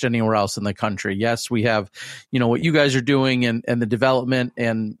 unmatched anywhere else in the country. Yes, we have, what you guys are doing and the development,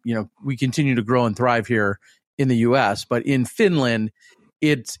 and, we continue to grow and thrive here in the US, but in Finland,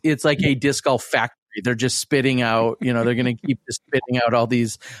 it's like a disc golf factory. They're just spitting out, they're going to keep just spitting out all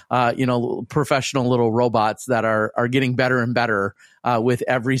these, professional little robots that are getting better and better with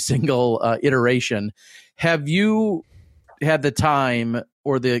every single iteration. Have you had the time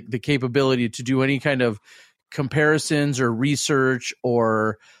or the capability to do any kind of comparisons or research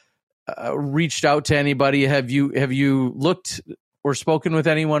or reached out to anybody? Have you looked or spoken with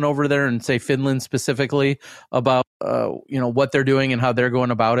anyone over there in, say, Finland specifically about what they're doing and how they're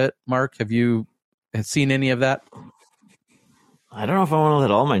going about it? Mark, have you seen any of that? I don't know if I want to let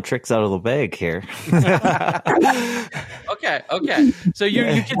all my tricks out of the bag here. Okay. So you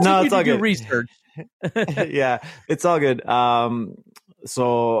continue to do research. Yeah, it's all good.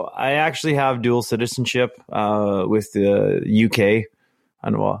 So I actually have dual citizenship with the UK.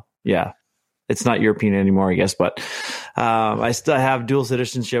 It's not European anymore, I guess, but I still have dual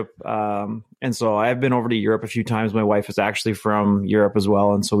citizenship. And so I've been over to Europe a few times. My wife is actually from Europe as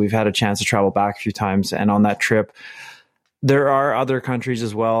well. And so we've had a chance to travel back a few times. And on that trip, there are other countries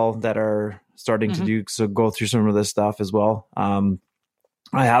as well that are starting to go through some of this stuff as well.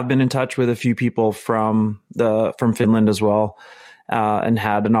 I have been in touch with a few people from Finland as well, and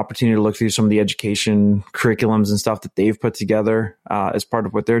had an opportunity to look through some of the education curriculums and stuff that they've put together as part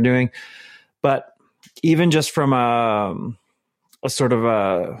of what they're doing. But even just from a sort of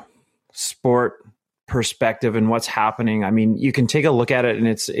a sport perspective and what's happening, I mean, you can take a look at it and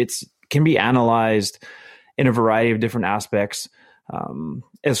it's can be analyzed in a variety of different aspects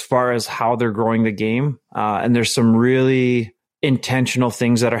as far as how they're growing the game. And there's some really intentional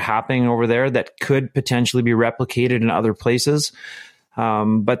things that are happening over there that could potentially be replicated in other places.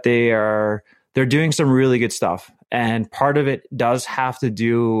 But they're doing some really good stuff. And part of it does have to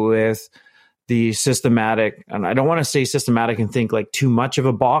do with the systematic, and I don't want to say systematic and think like too much of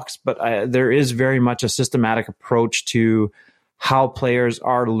a box, but there is very much a systematic approach to how players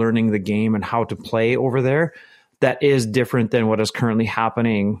are learning the game and how to play over there that is different than what is currently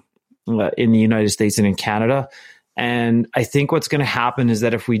happening in the United States and in Canada. And I think what's going to happen is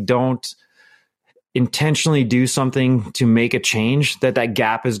that if we don't intentionally do something to make a change, that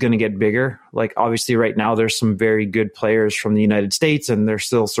gap is going to get bigger. Like obviously right now there's some very good players from the United States and they're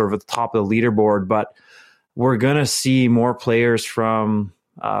still sort of at the top of the leaderboard, but we're going to see more players from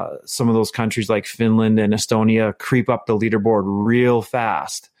some of those countries like Finland and Estonia creep up the leaderboard real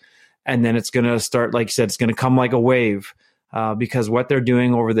fast. And then it's going to start, like you said, it's going to come like a wave. Because what they're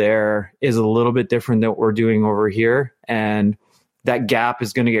doing over there is a little bit different than what we're doing over here. And that gap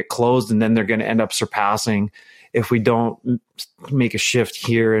is going to get closed, and then they're going to end up surpassing if we don't make a shift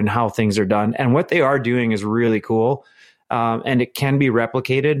here in how things are done. And what they are doing is really cool. And it can be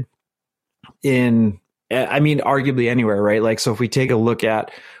replicated in, I mean, arguably anywhere, right? Like, so if we take a look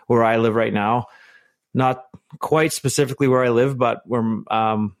at where I live right now, not quite specifically where I live, but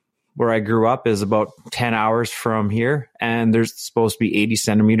where I grew up is about 10 hours from here, and there's supposed to be 80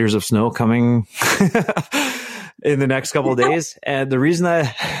 centimeters of snow coming in the next couple of days. And the reason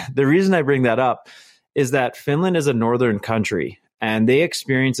I bring that up is that Finland is a northern country, and they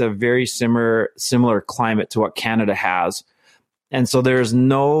experience a very similar climate to what Canada has. And so there's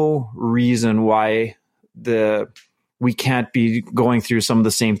no reason why we can't be going through some of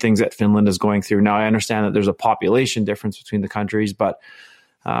the same things that Finland is going through. Now, I understand that there's a population difference between the countries, but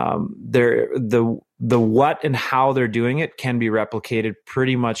the what and how they're doing it can be replicated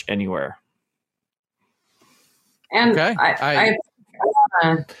pretty much anywhere. And okay. I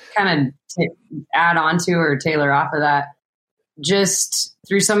want to kind of add on to or tailor off of that, just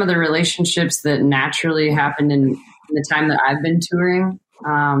through some of the relationships that naturally happened in the time that I've been touring.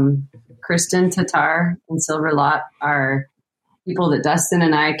 Kristen Tatar and Silver Lot are people that Dustin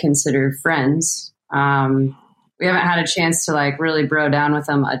and I consider friends. We haven't had a chance to like really bro down with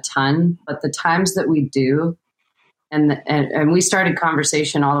them a ton, but the times that we do, and we started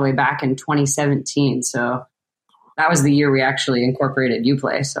conversation all the way back in 2017. So that was the year we actually incorporated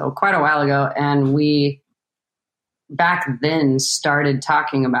Uplay. So quite a while ago. And we back then started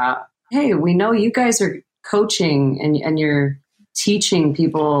talking about, hey, we know you guys are coaching and you're teaching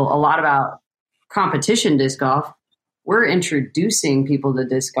people a lot about competition disc golf. We're introducing people to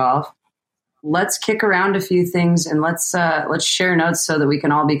disc golf. Let's kick around a few things and let's share notes so that we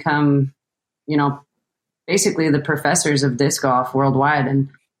can all become, basically the professors of disc golf worldwide. And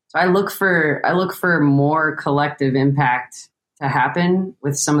so I look for more collective impact to happen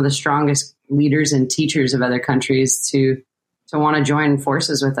with some of the strongest leaders and teachers of other countries to want to join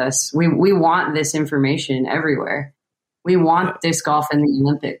forces with us. We want this information everywhere. We want disc golf in the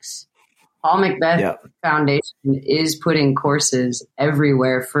Olympics. Paul Macbeth Foundation is putting courses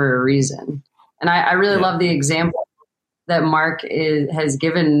everywhere for a reason. And I really love the example that Mark has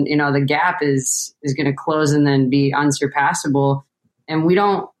given. The gap is going to close and then be unsurpassable. And we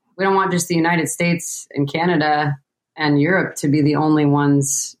don't want just the United States and Canada and Europe to be the only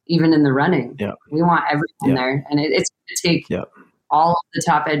ones even in the running. Yeah. We want everyone there. And it's going to take all of the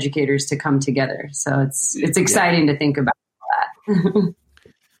top educators to come together. So it's exciting to think about that.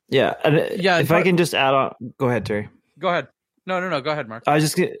 If I can just add on, go ahead, Terry. Go ahead. No. Go ahead, Mark. I was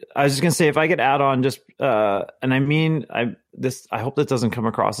just gonna say, if I could add on, just and I mean, I hope that doesn't come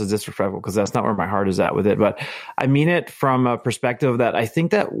across as disrespectful because that's not where my heart is at with it. But I mean it from a perspective that I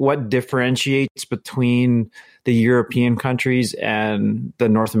think that what differentiates between the European countries and the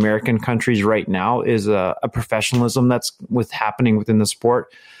North American countries right now is a professionalism that's happening within the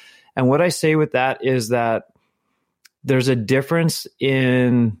sport. And what I say with that is that there's a difference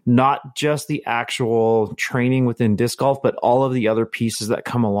in not just the actual training within disc golf, but all of the other pieces that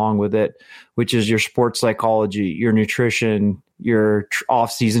come along with it, which is your sports psychology, your nutrition, your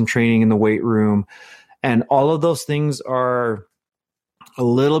off-season training in the weight room. And all of those things are a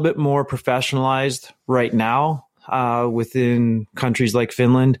little bit more professionalized right now within countries like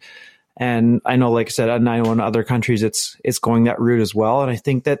Finland. And I know, like I said, I know in other countries, it's going that route as well. And I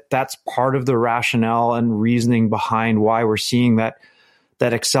think that that's part of the rationale and reasoning behind why we're seeing that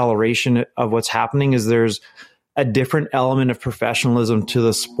acceleration of what's happening is there's a different element of professionalism to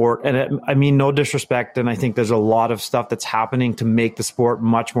the sport. And I mean, no disrespect. And I think there's a lot of stuff that's happening to make the sport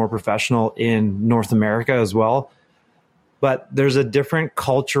much more professional in North America as well. But there's a different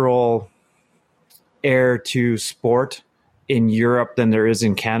cultural air to sport in Europe than there is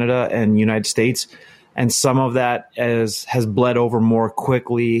in Canada and United States. And some of that has bled over more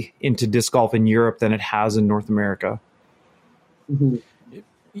quickly into disc golf in Europe than it has in North America. Mm-hmm.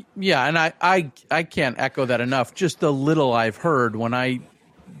 Yeah, and I can't echo that enough. Just the little I've heard when I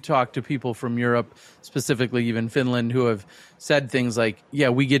talk to people from Europe, specifically even Finland, who have said things like, yeah,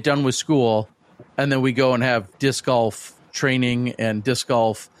 we get done with school and then we go and have disc golf training and disc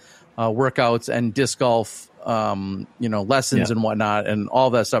golf workouts and disc golf lessons and whatnot and all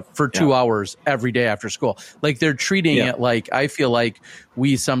that stuff for 2 hours every day after school. Like they're treating it like I feel like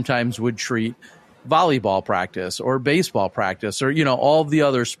we sometimes would treat volleyball practice or baseball practice or, all the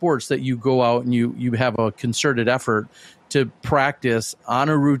other sports that you go out and you have a concerted effort to practice on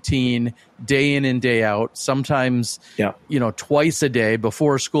a routine day in and day out, sometimes, twice a day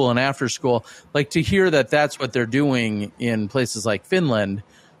before school and after school. Like to hear that that's what they're doing in places like Finland,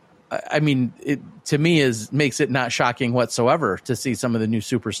 I mean, it to me makes it not shocking whatsoever to see some of the new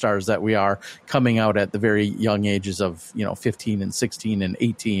superstars that we are coming out at the very young ages of 15 and 16 and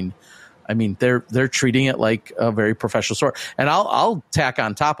 18. I mean, they're treating it like a very professional sport. And I'll tack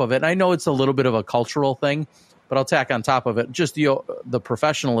on top of it. And I know it's a little bit of a cultural thing, but I'll tack on top of it just the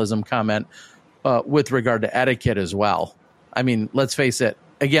professionalism comment with regard to etiquette as well. I mean, let's face it.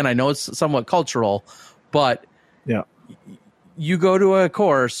 Again, I know it's somewhat cultural, but you go to a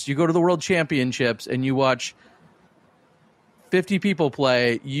course, you go to the World Championships, and you watch 50 people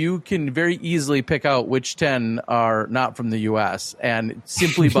play, you can very easily pick out which 10 are not from the U.S. and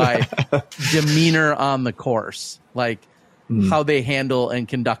simply by demeanor on the course, like how they handle and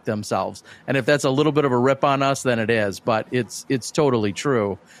conduct themselves. And if that's a little bit of a rip on us, then it is, but it's totally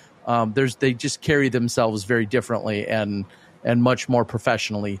true. They just carry themselves very differently and much more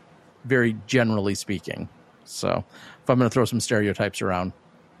professionally, very generally speaking. So if I'm going to throw some stereotypes around.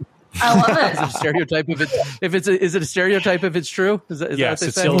 I love it. Is it a stereotype is it a stereotype if it's true? Is that what they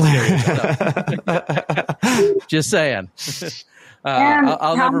say? Still a stereotype. Just saying.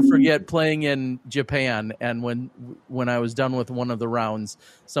 I'll never forget playing in Japan, and when I was done with one of the rounds,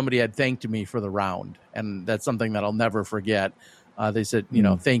 somebody had thanked me for the round, and that's something that I'll never forget. They said,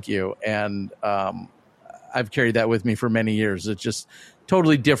 thank you, and I've carried that with me for many years. It's just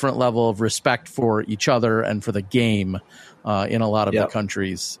totally different level of respect for each other and for the game in a lot of the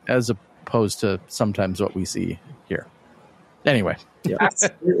countries, as opposed to sometimes what we see here. Anyway,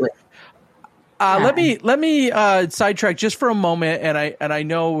 absolutely. Let me sidetrack just for a moment, and I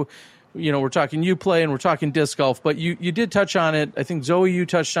know, we're talking Uplay and we're talking disc golf, but you did touch on it. I think Zoe, you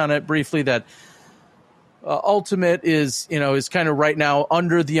touched on it briefly, that Ultimate is kind of right now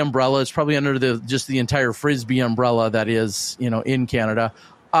under the umbrella. It's probably under the entire Frisbee umbrella that is in Canada.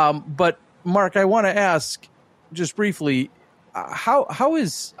 But Mark, I want to ask just briefly,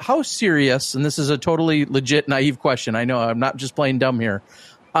 how serious, and this is a totally legit naive question, I know I'm not just playing dumb here,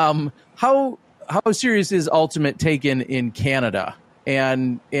 how serious is Ultimate taken in Canada,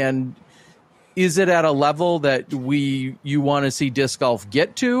 and is it at a level that you want to see disc golf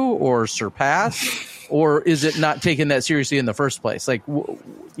get to or surpass, or is it not taken that seriously in the first place? Like,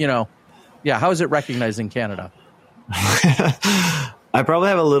 how is it recognized in Canada? I probably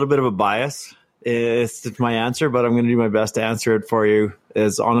have a little bit of a bias. It's my answer, but I'm going to do my best to answer it for you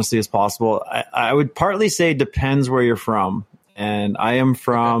as honestly as possible. I would partly say depends where you're from. And I am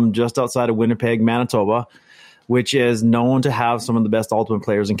from just outside of Winnipeg, Manitoba, which is known to have some of the best Ultimate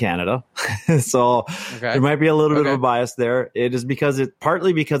players in Canada. So there might be a little bit of a bias there. It is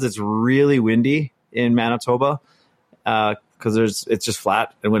partly because it's really windy in Manitoba, because it's just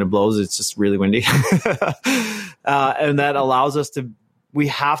flat, and when it blows, it's just really windy. And that allows us we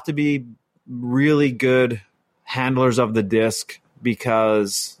have to be really good handlers of the disc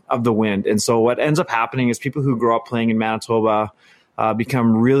because of the wind. And so what ends up happening is people who grow up playing in Manitoba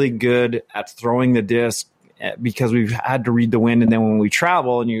become really good at throwing the disc because we've had to read the wind. And then when we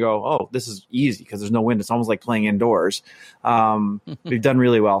travel and you go, oh, this is easy because there's no wind. It's almost like playing indoors. We've done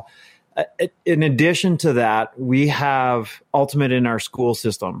really well. In addition to that, we have Ultimate in our school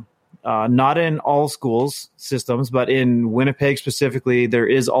system. Not in all schools systems, but in Winnipeg specifically, there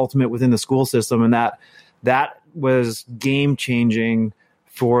is Ultimate within the school system. And that was game changing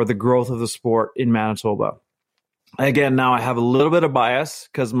for the growth of the sport in Manitoba. Again, now I have a little bit of bias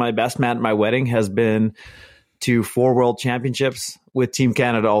because my best man at my wedding has been to 4 world championships with Team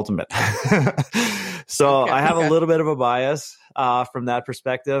Canada Ultimate. So I have a little bit of a bias from that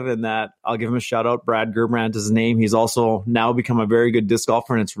perspective, and that I'll give him a shout out. Brad Gerbrandt is his name. He's also now become a very good disc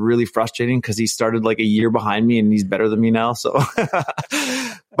golfer, and it's really frustrating because he started like a year behind me and he's better than me now. So,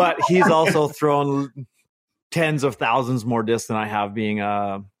 but he's also thrown tens of thousands more discs than I have, being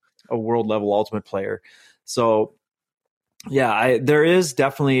a world level Ultimate player. So yeah, there is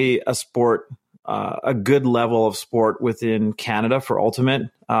definitely a sport, a good level of sport within Canada for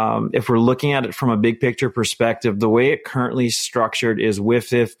Ultimate. If we're looking at it from a big picture perspective, the way it currently structured is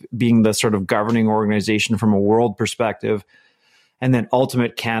WIFIF being the sort of governing organization from a world perspective. And then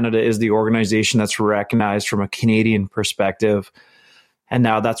Ultimate Canada is the organization that's recognized from a Canadian perspective. And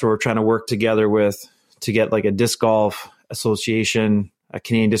now that's where we're trying to work together with to get like a disc golf association, a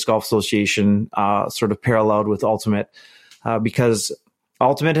Canadian Disc Golf Association, sort of paralleled with Ultimate, because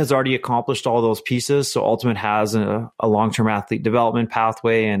Ultimate has already accomplished all those pieces. So Ultimate has a long-term athlete development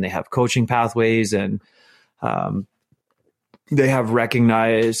pathway, and they have coaching pathways, and they have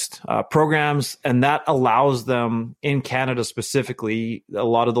recognized programs, and that allows them in Canada specifically. A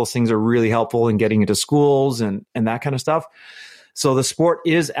lot of those things are really helpful in getting into schools and that kind of stuff. So the sport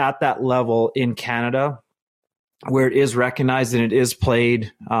is at that level in Canada where it is recognized and it is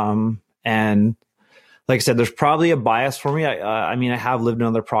played. And like I said, there's probably a bias for me. I mean, I have lived in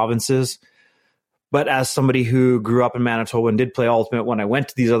other provinces, but as somebody who grew up in Manitoba and did play Ultimate, when I went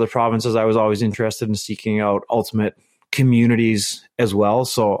to these other provinces, I was always interested in seeking out Ultimate communities as well.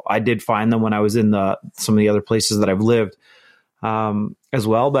 So I did find them when I was in some of the other places that I've lived as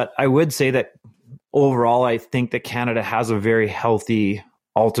well. But I would say that overall, I think that Canada has a very healthy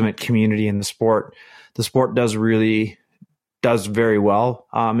Ultimate community in the sport. The sport does very well.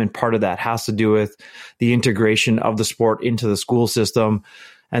 And part of that has to do with the integration of the sport into the school system,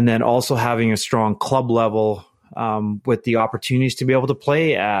 and then also having a strong club level with the opportunities to be able to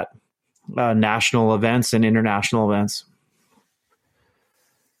play at national events and international events.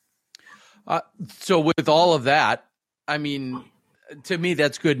 So with all of that, I mean, to me,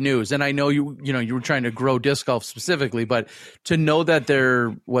 that's good news. And I know you were trying to grow disc golf specifically, but to know that they're,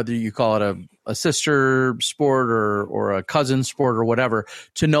 whether you call it a sister sport or a cousin sport or whatever,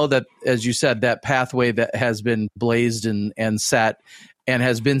 to know that, as you said, that pathway that has been blazed and set and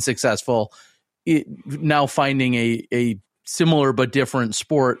has been successful, now finding a similar but different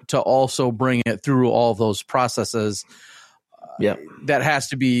sport to also bring it through all those processes. That has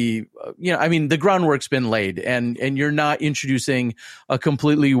to be, I mean, the groundwork's been laid, and you're not introducing a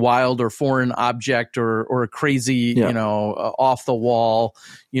completely wild or foreign object or a crazy, off the wall,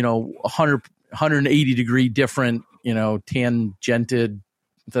 180 degree different, tangented,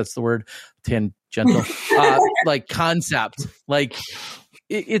 if that's the word, tangential, like concept. Like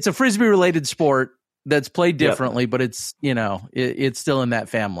it's a Frisbee related sport that's played differently, but it's, it's still in that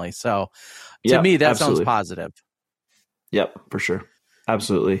family. So to me, that sounds positive. Yep, for sure.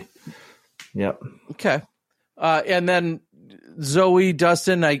 Absolutely. Yep. Okay. And then Zoe,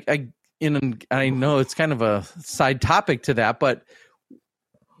 Dustin, I know it's kind of a side topic to that, but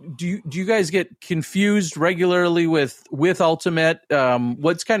do you guys get confused regularly with Ultimate?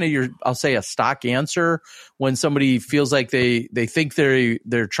 What's kind of your, I'll say, a stock answer when somebody feels like they think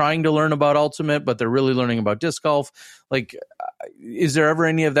they're trying to learn about Ultimate, but they're really learning about disc golf? Like, is there ever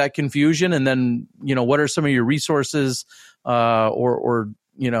any of that confusion? And then, what are some of your resources, or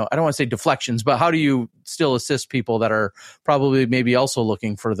I don't want to say deflections, but how do you still assist people that are probably maybe also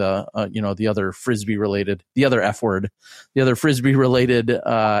looking for the, the other Frisbee related, the other F word, the other Frisbee related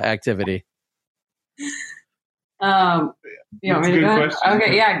activity? You want me to go ahead?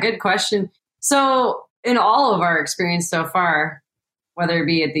 Okay. Yeah. Good question. So in all of our experience so far, whether it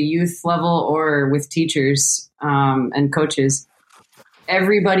be at the youth level or with teachers, and coaches,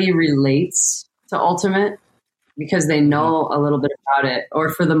 everybody relates to Ultimate because they know a little bit about it, or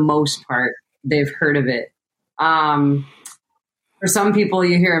for the most part, they've heard of it. For some people,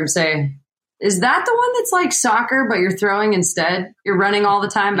 you hear them say, is that the one that's like soccer, but you're throwing instead? You're running all the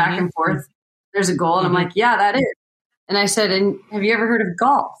time back and forth. There's a goal. And I'm like, yeah, that is. And I said, and have you ever heard of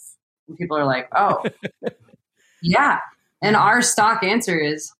golf? And people are like, oh, yeah. And our stock answer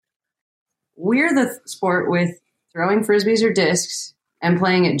is, we're the sport with throwing Frisbees or discs and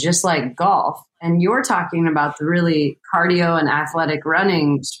playing it just like golf. And you're talking about the really cardio and athletic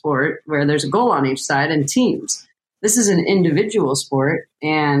running sport where there's a goal on each side and teams. This is an individual sport.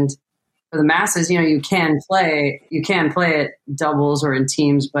 And for the masses, you can play it doubles or in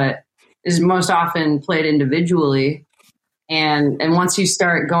teams, but is most often played individually. And once you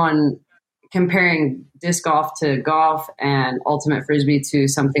start comparing disc golf to golf and Ultimate Frisbee to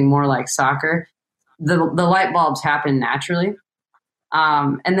something more like soccer, the light bulbs happen naturally.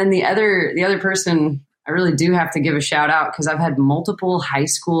 And then the other person I really do have to give a shout out, because I've had multiple high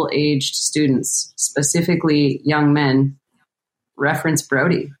school aged students, specifically young men, reference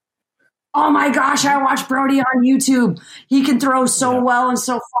Brody. Oh my gosh, I watched Brody on YouTube. He can throw so well and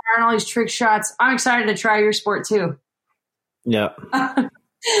so far and all these trick shots. I'm excited to try your sport too. Yeah.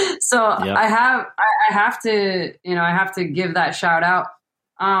 So I have to give that shout out.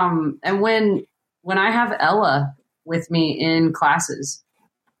 And when I have Ella with me in classes,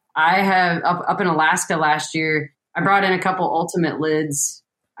 I have up in Alaska last year, I brought in a couple Ultimate lids.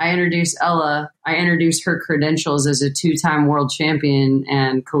 I introduced Ella. I introduced her credentials as a 2-time world champion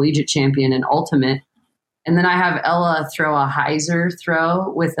and collegiate champion in Ultimate. And then I have Ella throw a hyzer throw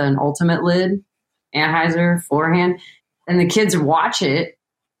with an Ultimate lid, Anheuser forehand. And the kids watch it.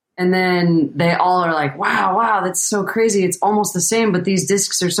 And then they all are like, wow, that's so crazy. It's almost the same, but these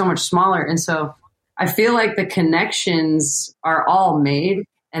discs are so much smaller. And so I feel like the connections are all made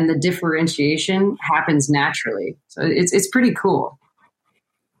and the differentiation happens naturally. So it's pretty cool.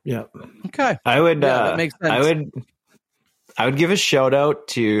 Yeah. Okay. I would, that makes sense. I would give a shout out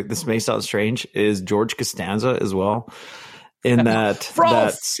to, this may sound strange, is George Costanza as well. In that,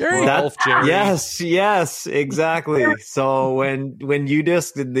 yes, exactly. So when you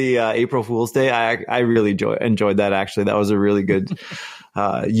disc did the April Fool's Day, I really enjoyed that. Actually, that was a really good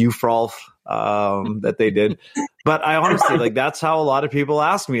Frolf that they did. But I honestly that's how a lot of people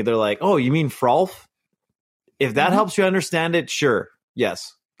ask me. They're like, "Oh, you mean Frolf? If that helps you understand it, sure,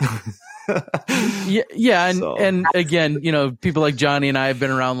 yes." And again, people like Johnny and I have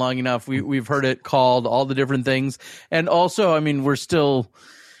been around long enough. We've heard it called all the different things, and also, I mean, we're still,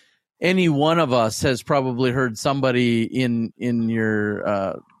 any one of us has probably heard somebody in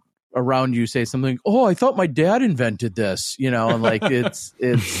your around you say something. Oh, I thought my dad invented this. And like it's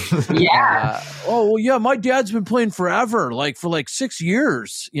yeah. Oh well, yeah, my dad's been playing forever, like for 6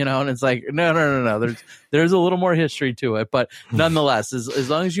 years. And it's like no. There's a little more history to it, but nonetheless, as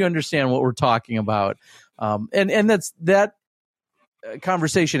long as you understand what we're talking about, and that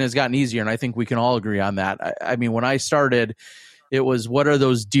conversation has gotten easier, and I think we can all agree on that. I mean, when I started, it was, what are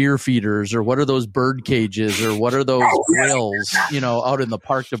those deer feeders, or what are those bird cages, or what are those grills, out in the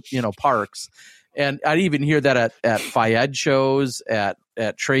park, parks. And I'd even hear that at FIED shows, at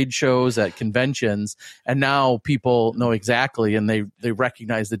trade shows, at conventions. And now people know exactly, and they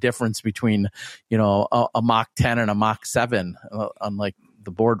recognize the difference between, a Mach 10 and a Mach 7, unlike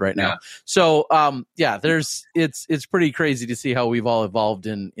the board right now. Yeah. So, it's pretty crazy to see how we've all evolved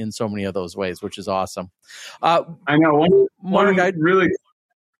in so many of those ways, which is awesome. I know one really.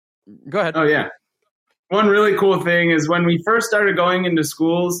 Go ahead. Oh yeah. One really cool thing is when we first started going into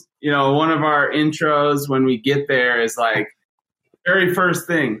schools, one of our intros when we get there is like, very first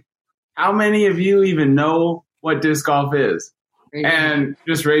thing, how many of you even know what disc golf is? And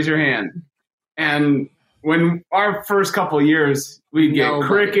just raise your hand. And when our first couple of years, we'd get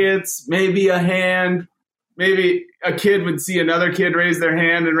crickets, maybe a hand, maybe a kid would see another kid raise their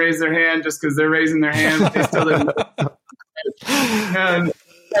hand just because they're raising their hand. They still didn't.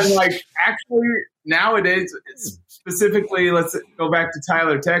 And like actually nowadays, specifically, let's go back to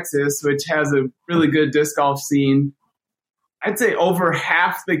Tyler, Texas, which has a really good disc golf scene. I'd say over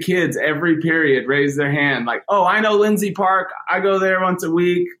half the kids every period raise their hand. Like, oh, I know Lindsay Park. I go there once a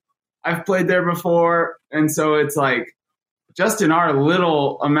week. I've played there before. And so it's like just in our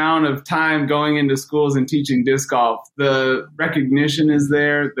little amount of time going into schools and teaching disc golf, the recognition is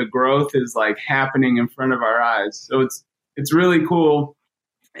there. The growth is like happening in front of our eyes. So it's really cool.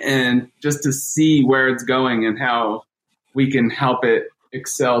 And just to see where it's going and how we can help it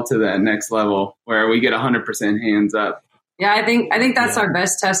excel to that next level where we get 100% hands up. Yeah, I think that's our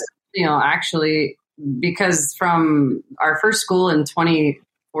best test, actually, because from our first school in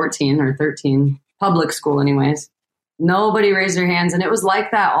 2014 or 13, public school anyways, nobody raised their hands. And it was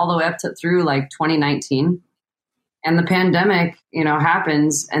like that all the way up through like 2019. And the pandemic,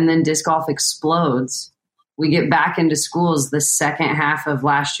 happens and then disc golf explodes. We get back into schools the second half of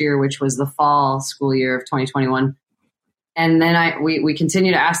last year, which was the fall school year of 2021. And then we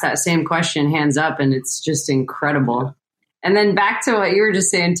continue to ask that same question, hands up, and it's just incredible. And then back to what you were just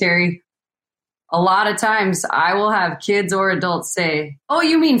saying, Terry, a lot of times I will have kids or adults say, oh,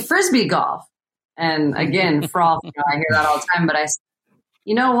 you mean Frisbee golf? And again, I hear that all the time, but I say,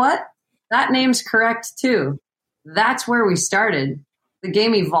 you know what? That name's correct too. That's where we started. The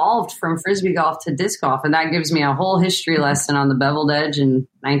game evolved from Frisbee golf to disc golf, and that gives me a whole history lesson on the beveled edge in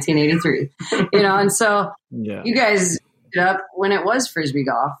 1983. And so you guys it up when it was Frisbee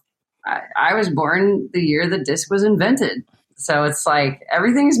golf. I was born the year the disc was invented. So it's like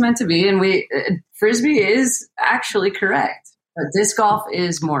everything's meant to be. And Frisbee is actually correct, but disc golf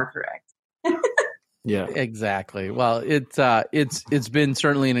is more correct. Yeah, exactly. Well, it's been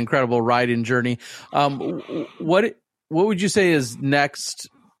certainly an incredible ride and journey. What would you say is next,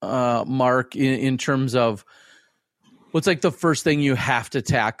 Mark, in terms of what's like the first thing you have to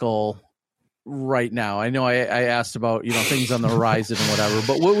tackle right now? I know I asked about things on the horizon and whatever,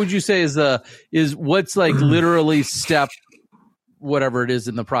 but what would you say is what's like literally step whatever it is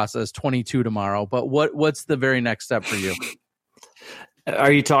in the process 22 tomorrow? But what's the very next step for you?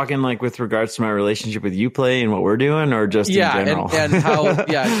 Are you talking like with regards to my relationship with UPlay and what we're doing, or just in general? and how?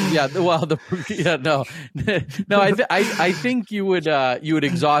 Well, no. I think you would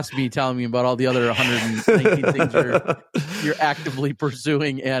exhaust me telling me about all the other 119 things you're actively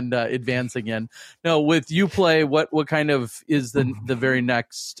pursuing and advancing in. No, with UPlay, what kind of is the very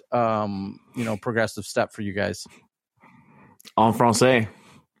next progressive step for you guys? En français.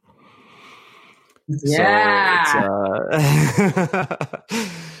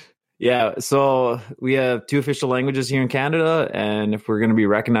 Yeah. So we have 2 official languages here in Canada, and if we're going to be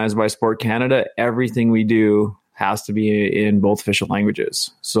recognized by Sport Canada, everything we do has to be in both official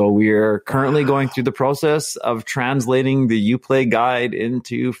languages. So we are currently going through the process of translating the UPlay guide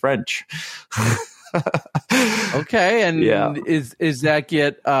into French. Okay, and is that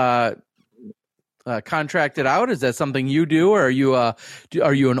get contracted out? Is that something you do, or are you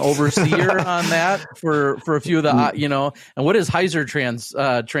an overseer on that for a few of the and what does Heiser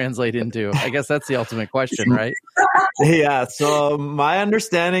translate into? I guess that's the ultimate question, right? Yeah, so my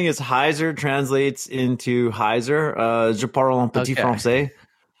understanding is Heiser translates into Heiser. Je parle un petit français.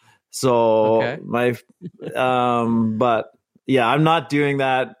 So but yeah, I'm not doing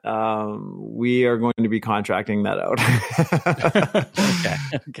that. We are going to be contracting that out.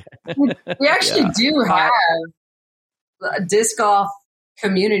 Okay. We actually do have disc golf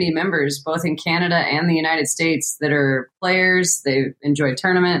community members, both in Canada and the United States, that are players. They enjoy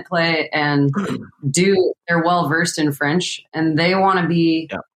tournament play and they're well versed in French, and they want to be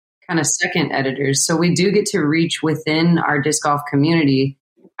kind of second editors. So we do get to reach within our disc golf community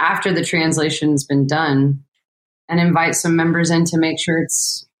after the translation's been done and invite some members in to make sure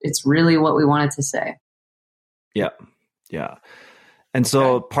it's really what we want it to say. Yeah. And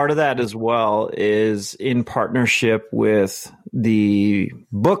so part of that as well is in partnership with the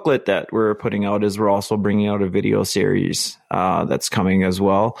booklet that we're putting out is we're also bringing out a video series that's coming as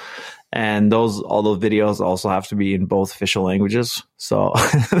well. And all those videos also have to be in both official languages. So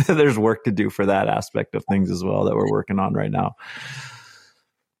there's work to do for that aspect of things as well that we're working on right now.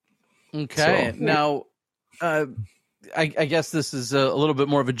 Okay. So, now, I guess this is a little bit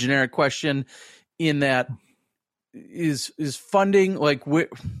more of a generic question in that is funding, like,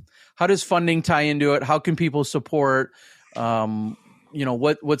 how does funding tie into it? How can people support? What's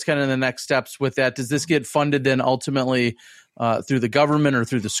kind of the next steps with that? Does this get funded then ultimately through the government or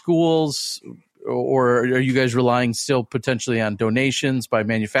through the schools, or are you guys relying still potentially on donations by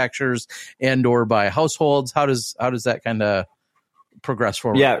manufacturers and or by households? How does that kind of progress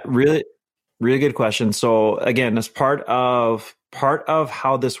forward? Yeah, really, really good question. So again, as part of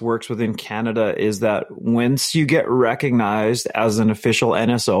how this works within Canada is that once you get recognized as an official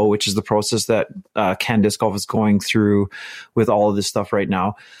NSO, which is the process that Can Disc Golf is going through with all of this stuff right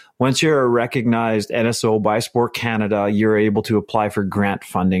now, once you're a recognized NSO by Sport Canada, you're able to apply for grant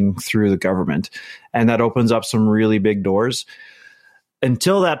funding through the government. And that opens up some really big doors.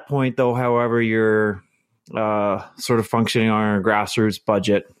 Until that point, though, however, you're sort of functioning on a grassroots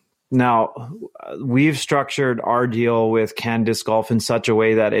budget. Now, we've structured our deal with Can Disc Golf in such a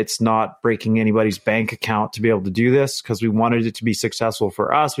way that it's not breaking anybody's bank account to be able to do this, because we wanted it to be successful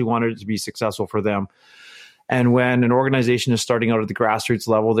for us. We wanted it to be successful for them. And when an organization is starting out at the grassroots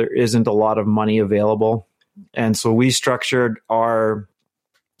level, there isn't a lot of money available. And so we structured our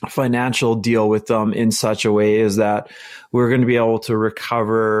financial deal with them in such a way is that we're going to be able to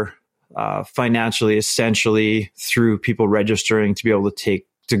recover financially, essentially through people registering to be able to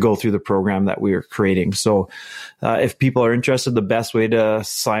go through the program that we are creating. So if people are interested, the best way to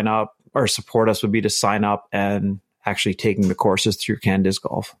sign up or support us would be to sign up and actually taking the courses through Can Disc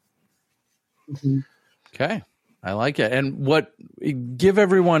Golf. Mm-hmm. Okay. I like it. And give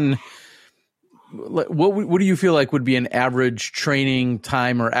everyone, what do you feel like would be an average training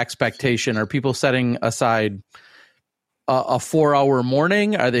time or expectation? Are people setting aside a 4-hour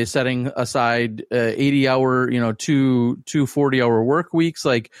morning? Are they setting aside 80-hour, two 40-hour work weeks?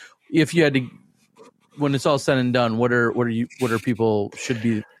 Like, if you had to, when it's all said and done, what are people should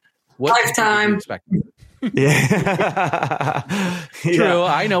be? Lifetime. Yeah. True. Yeah.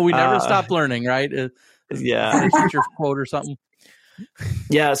 I know we never stop learning, right? Yeah. Teacher quote or something.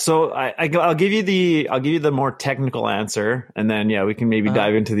 Yeah, so I'll give you the more technical answer, and then we can maybe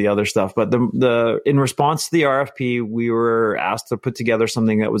dive into the other stuff. But the in response to the RFP, we were asked to put together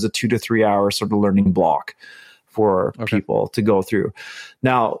something that was a 2 to 3 hour sort of learning block for people to go through.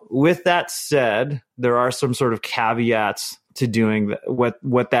 Now, with that said, there are some sort of caveats to doing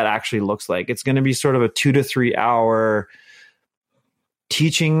what that actually looks like. It's going to be sort of a 2 to 3 hour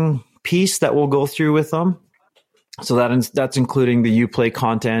teaching piece that we'll go through with them. So that's including the Uplay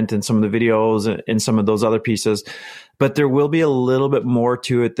content and some of the videos and some of those other pieces. But there will be a little bit more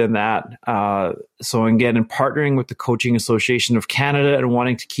to it than that. So again, in partnering with the Coaching Association of Canada and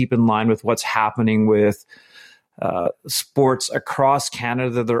wanting to keep in line with what's happening with sports across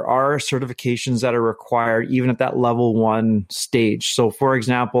Canada, there are certifications that are required even at that level 1 stage. So for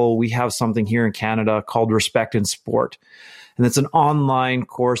example, we have something here in Canada called Respect in Sport. And it's an online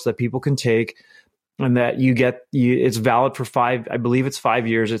course that people can take, and that it's valid for 5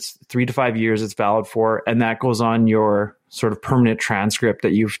 years. It's 3 to 5 years it's valid for. And that goes on your sort of permanent transcript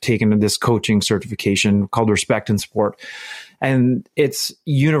that you've taken to this coaching certification called Respect in Sport. And it's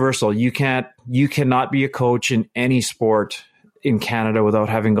universal. You cannot be a coach in any sport in Canada without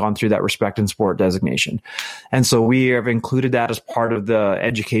having gone through that Respect in Sport designation. And so we have included that as part of the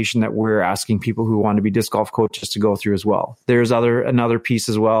education that we're asking people who want to be disc golf coaches to go through as well. There's another piece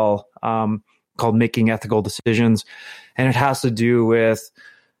as well, called Making Ethical Decisions. And it has to do with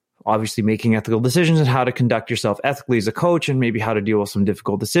obviously making ethical decisions and how to conduct yourself ethically as a coach, and maybe how to deal with some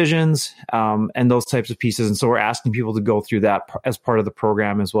difficult decisions, and those types of pieces. And so we're asking people to go through that as part of the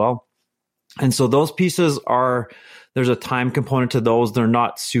program as well. And so those pieces there's a time component to those. They're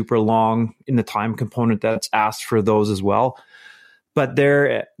not super long in the time component that's asked for those as well, but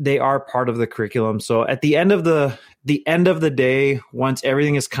they are part of the curriculum. So at the end of the day, once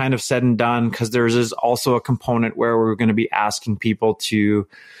everything is kind of said and done, because there is also a component where we're going to be asking people to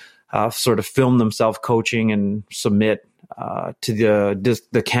sort of film themselves coaching and submit to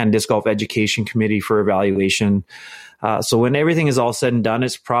the Can Disc Golf Education Committee for evaluation. So when everything is all said and done,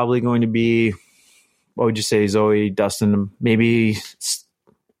 it's probably going to be, what would you say, Zoe, Dustin, maybe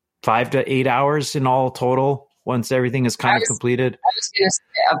 5 to 8 hours in all total once everything is kind of completed? I was going to say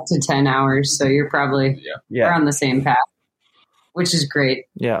up to 10 hours. So you're probably we're on the same path. which is great.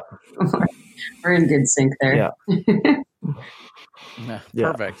 Yeah. We're in good sync there. Yeah.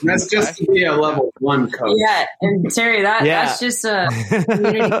 Yeah. Perfect. That's just to be a level 1 coach. Yeah, and Terry, that's just a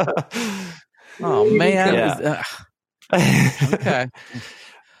community. Oh man. Yeah. Okay.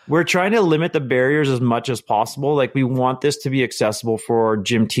 We're trying to limit the barriers as much as possible. Like, we want this to be accessible for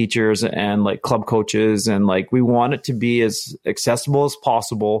gym teachers and like club coaches, and like we want it to be as accessible as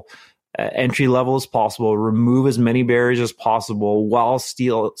possible, entry level as possible, remove as many barriers as possible while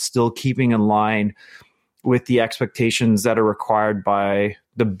still keeping in line with the expectations that are required by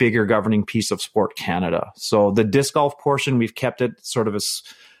the bigger governing piece of Sport Canada. So the disc golf portion, we've kept it sort of as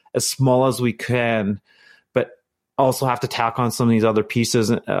small as we can, but also have to tack on some of these other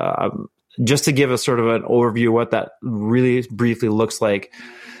pieces. Just to give us sort of an overview of what that really briefly looks like,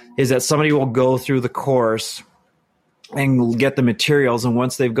 is that somebody will go through the course and get the materials. And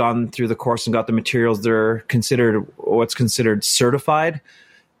once they've gone through the course and got the materials, they're what's considered certified,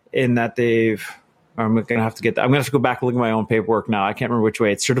 in that I'm going to have to go back and look at my own paperwork now. I can't remember which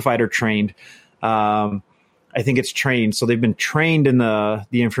way it's certified or trained. I think it's trained. So they've been trained in the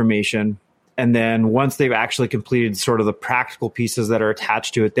information. And then once they've actually completed sort of the practical pieces that are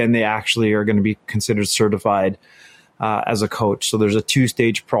attached to it, then they actually are going to be considered certified as a coach. So there's a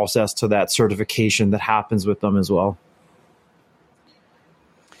 2-stage process to that certification that happens with them as well.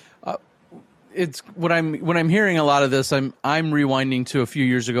 It's when I'm hearing a lot of this, I'm rewinding to a few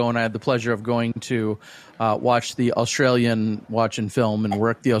years ago, and I had the pleasure of going to watch the Australian watch and film and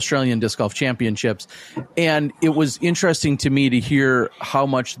work the Australian Disc Golf Championships, and it was interesting to me to hear how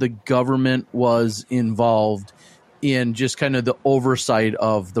much the government was involved in just kind of the oversight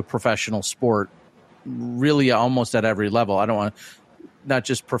of the professional sport, really almost at every level. I don't want not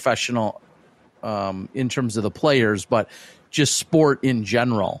just professional in terms of the players, but just sport in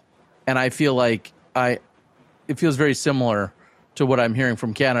general. And I feel like it feels very similar to what I'm hearing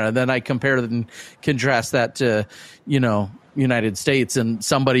from Canada. Then I compare and contrast that to, United States, and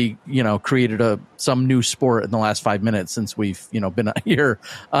somebody, created some new sport in the last 5 minutes since we've, been here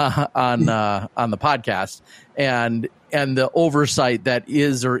on the podcast, and the oversight that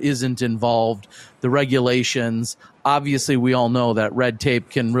is or isn't involved, the regulations. Obviously, we all know that red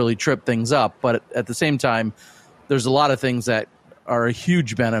tape can really trip things up, but at the same time, there's a lot of things that are a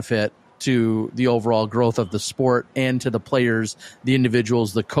huge benefit to the overall growth of the sport and to the players, the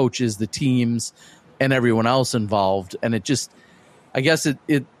individuals, the coaches, the teams, and everyone else involved. And it just, I guess it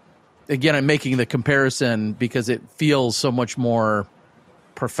again, I'm making the comparison because it feels so much more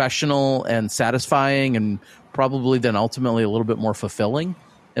professional and satisfying, and probably then ultimately a little bit more fulfilling.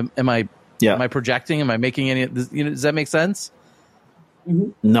 Am I projecting? Am I making any, does that make sense?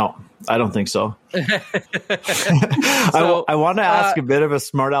 No, I don't think so. I want to ask a bit of a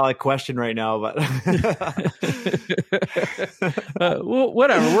smart aleck question right now, but well,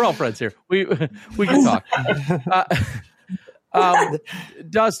 whatever. We're all friends here. We can talk.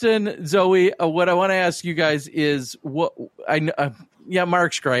 Dustin, Zoe, what I want to ask you guys is what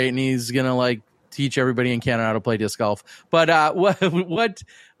Mark's great, and he's gonna teach everybody in Canada how to play disc golf. But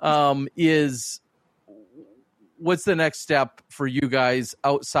what's the next step for you guys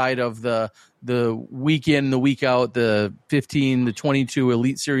outside of the week in, the week out, the 15, the 22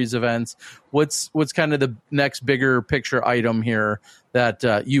 Elite Series events? What's kind of the next bigger picture item here that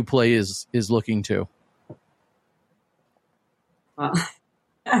UPlay is looking to?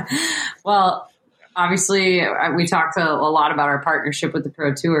 Well, obviously, we talked a lot about our partnership with the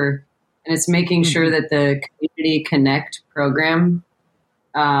Pro Tour, and it's making sure that the Community Connect program,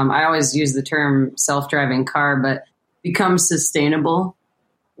 I always use the term self-driving car, but becomes sustainable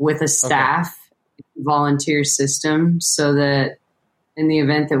with a staff volunteer system, so that in the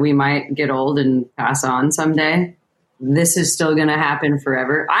event that we might get old and pass on someday, this is still going to happen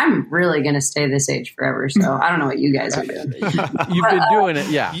forever. I'm really going to stay this age forever. So I don't know what you guys are doing. You've been doing it.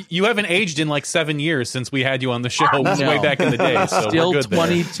 Yeah. You haven't aged in 7 years since we had you on the show way back in the day. So still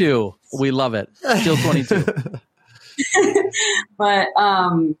 22. There. We love it. Still 22. But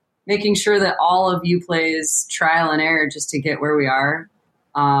making sure that all of UPlay's trial and error just to get where we are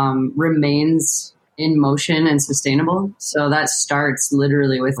remains in motion and sustainable. So that starts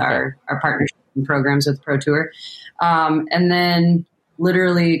literally with our partnership and programs with Pro Tour. And then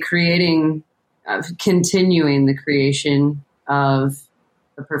literally continuing the creation of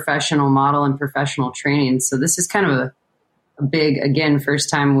the professional model and professional training. So this is kind of a big, again, first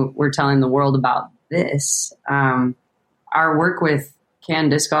time we're telling the world about this. Our work with Can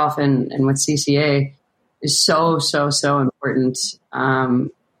Disc Golf and with CCA is so important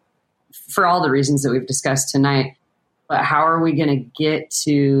for all the reasons that we've discussed tonight. but how are we going to get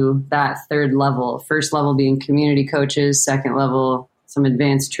to that third level? First level being community coaches, second level, some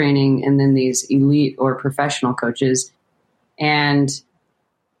advanced training, and then these elite or professional coaches. And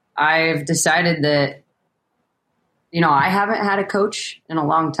I've decided that, I haven't had a coach in a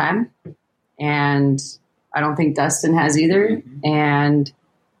long time, and I don't think Dustin has either. And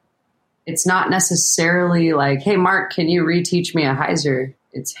it's not necessarily like, hey, Mark, can you reteach me a hyzer?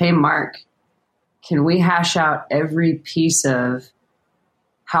 It's, hey, Mark, can we hash out every piece of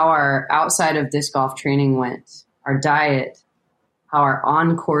how our outside of disc golf training went, our diet, how our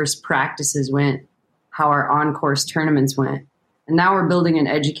on-course practices went, how our on-course tournaments went. And now we're building an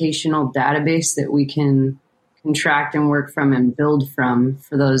educational database that we can contract and work from and build from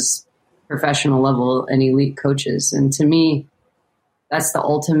for those professional level and elite coaches. And to me, that's the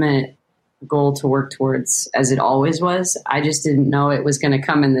ultimate goal to work towards, as it always was. I just didn't know it was going to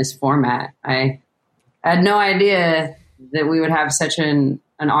come in this format. I had no idea that we would have such an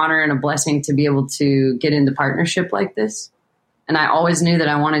honor and a blessing to be able to get into partnership like this. And I always knew that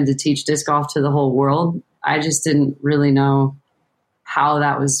I wanted to teach disc golf to the whole world. I just didn't really know how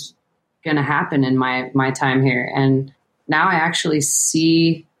that was going to happen in my time here. And now I actually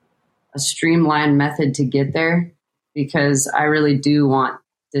see a streamlined method to get there, because I really do want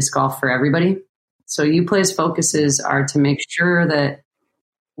disc golf for everybody. So UPlay's focuses are to make sure that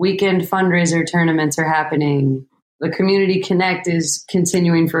weekend fundraiser tournaments are happening. The Community Connect is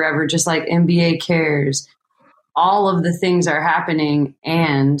continuing forever, just like NBA Cares. All of the things are happening,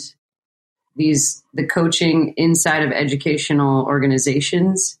 and the coaching inside of educational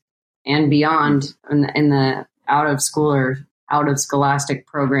organizations and beyond in the out of school or out of scholastic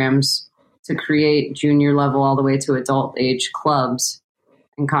programs to create junior level all the way to adult age clubs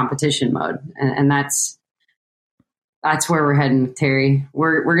in competition mode. And that's where we're heading, Terry.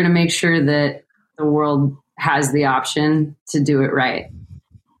 We're going to make sure that the world has the option to do it right.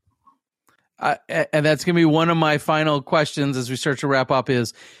 And that's going to be one of my final questions as we start to wrap up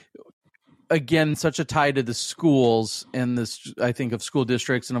is, again, such a tie to the schools and this, I think, of school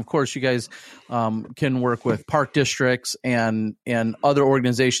districts. And of course, you guys can work with park districts and other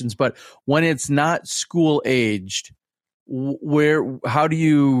organizations. But when it's not school aged, where do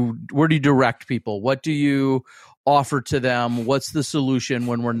you direct people? What do you offer to them? What's the solution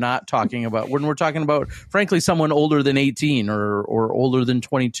when we're talking about, frankly, someone older than 18 or older than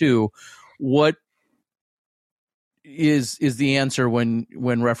 22? What is the answer when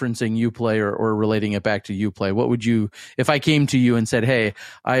referencing UPlay or relating it back to UPlay? What would you, if I came to you and said, hey,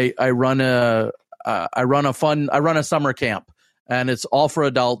 I run a summer camp and it's all for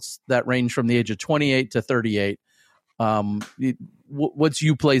adults that range from the age of 28 to 38. What's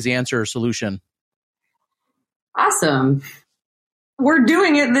UPlay's answer or solution? Awesome. We're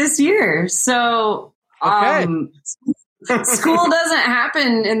doing it this year. So, okay. School doesn't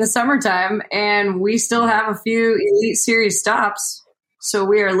happen in the summertime, and we still have a few Elite Series stops. So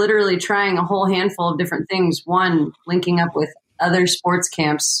we are literally trying a whole handful of different things. One, linking up with other sports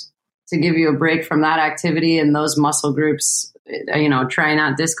camps to give you a break from that activity and those muscle groups, trying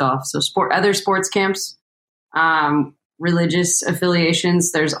out disc golf. So other sports camps, religious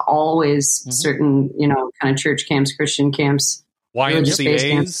affiliations, there's always certain, kind of church camps, Christian camps,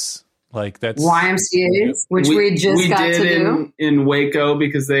 YMCAs. Like that's YMCAs, which we got to do in Waco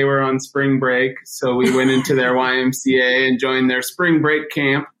because they were on spring break. So we went into their YMCA and joined their spring break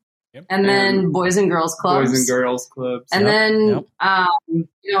camp. Yep. And then Boys and Girls Clubs. And then,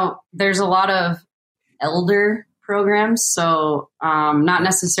 there's a lot of elder programs. So not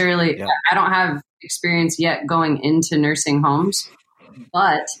necessarily, I don't have experience yet going into nursing homes,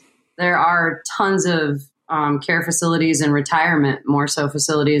 but there are tons of care facilities and retirement, more so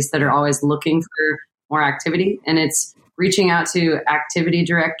facilities that are always looking for more activity. And it's reaching out to activity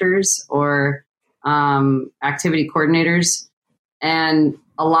directors or activity coordinators. And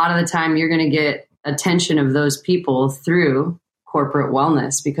a lot of the time you're going to get attention of those people through corporate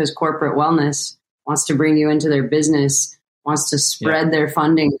wellness, because corporate wellness wants to bring you into their business, wants to spread their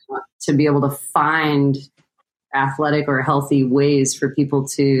funding to be able to find athletic or healthy ways for people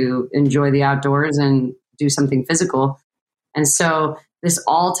to enjoy the outdoors and do something physical. And so this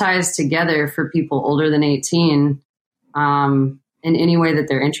all ties together for people older than 18 in any way that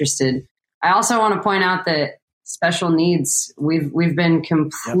they're interested. I also want to point out that special needs, we've been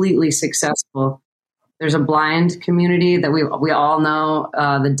completely successful. There's a blind community that we all know.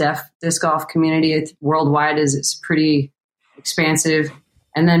 The deaf disc golf community worldwide is pretty expansive.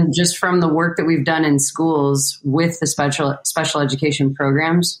 And then just from the work that we've done in schools with the special education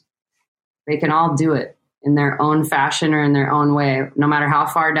programs, they can all do it in their own fashion or in their own way, no matter how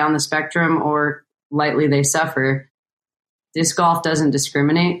far down the spectrum or lightly they suffer. disc golf doesn't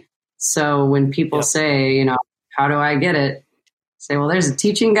discriminate. So when people say, you know, how do I get it? Say, well, there's a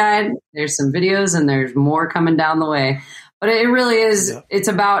teaching guide, there's some videos, and there's more coming down the way. But it really is, it's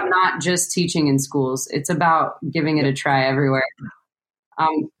about not just teaching in schools. It's about giving it a try everywhere.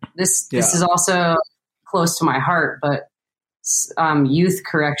 This is also close to my heart, but youth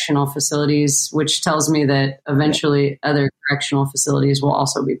correctional facilities, which tells me that eventually other correctional facilities will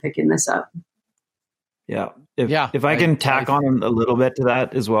also be picking this up. Yeah. If I can tack on a little bit to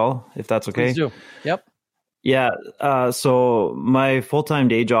that as well, if that's okay. Please do. Yep. Yeah. So my full-time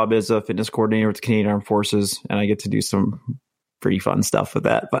day job is a fitness coordinator with the Canadian Armed Forces, and I get to do some pretty fun stuff with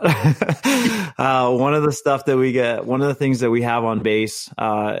that. But one of the things that we have on base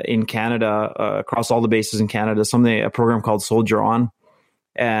in Canada, across all the bases in Canada, a program called Soldier On.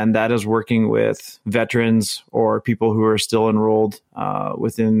 And that is working with veterans or people who are still enrolled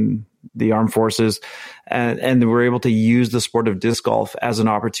within the armed forces. And we're able to use the sport of disc golf as an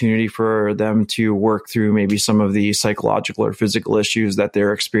opportunity for them to work through maybe some of the psychological or physical issues that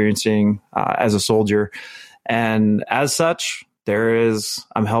they're experiencing as a soldier. And as such,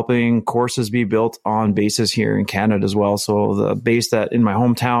 I'm helping courses be built on bases here in Canada as well. So the base that in my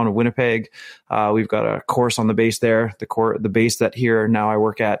hometown of Winnipeg, we've got a course on the base there. The base that here now I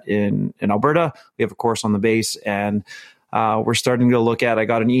work at in Alberta, we have a course on the base, and we're starting to look at. I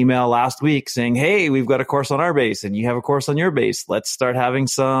got an email last week saying, "Hey, we've got a course on our base, and you have a course on your base. Let's start having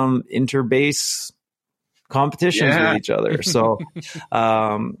some inter-base competitions with each other." So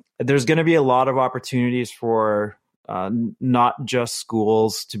there's going to be a lot of opportunities for not just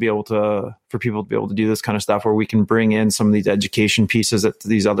schools for people to be able to do this kind of stuff, where we can bring in some of these education pieces at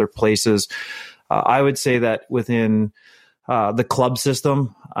these other places. I would say that within the club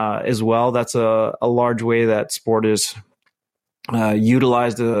system as well, that's a large way that sport is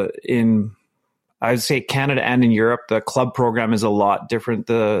utilized in, I would say, Canada and in Europe. The club program is a lot different.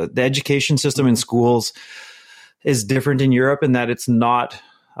 The education system in schools is different in Europe in that it's not,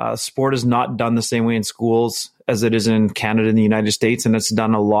 sport is not done the same way in schools as it is in Canada and the United States. And it's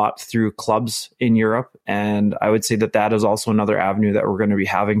done a lot through clubs in Europe. And I would say that is also another avenue that we're going to be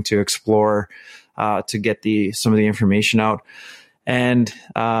having to explore to get some of the information out. And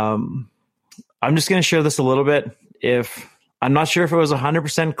I'm just going to share this a little bit. I'm not sure if it was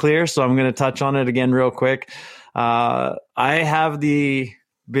 100% clear, so I'm going to touch on it again real quick. I have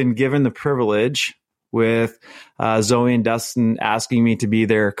been given the privilege with Zoe and Dustin asking me to be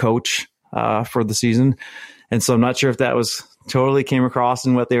their coach for the season. And so I'm not sure if that was totally came across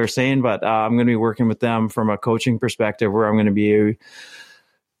in what they were saying, but I'm going to be working with them from a coaching perspective, where I'm going to be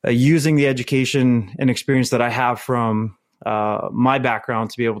using the education and experience that I have from my background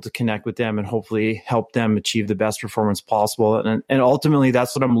to be able to connect with them and hopefully help them achieve the best performance possible. And ultimately,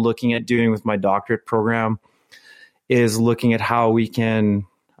 that's what I'm looking at doing with my doctorate program, is looking at how we can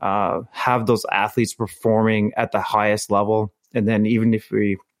have those athletes performing at the highest level. And then even if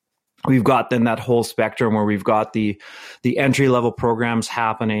we've got then that whole spectrum where we've got the entry level programs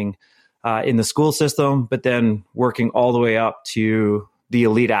happening in the school system, but then working all the way up to the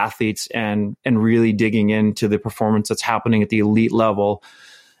elite athletes and really digging into the performance that's happening at the elite level.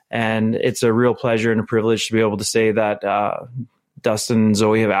 And it's a real pleasure and a privilege to be able to say that Dustin and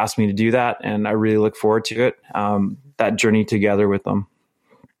Zoe have asked me to do that. And I really look forward to it, that journey together with them.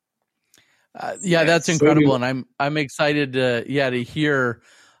 That's incredible. And I'm excited to hear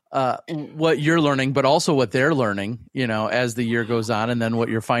what you're learning, but also what they're learning, as the year goes on, and then what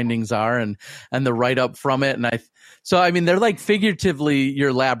your findings are and the write up from it. And they're like figuratively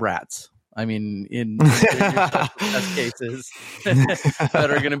your lab rats. I mean, in your test cases that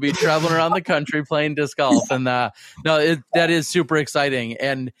are going to be traveling around the country playing disc golf. And that is super exciting.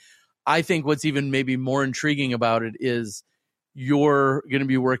 And I think what's even maybe more intriguing about it is you're going to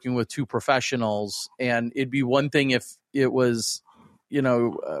be working with two professionals, and it'd be one thing if it was,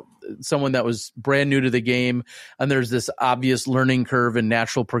 someone that was brand new to the game and there's this obvious learning curve and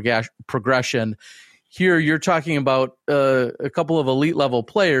natural progression. Here, you're talking about a couple of elite level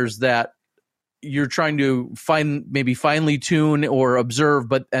players that you're trying to finely tune or observe,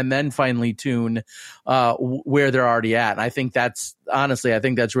 and then finely tune where they're already at. And I think that's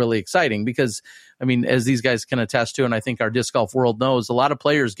really exciting because, as these guys can attest to, and I think our disc golf world knows, a lot of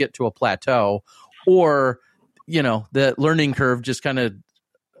players get to a plateau, or the learning curve just kind of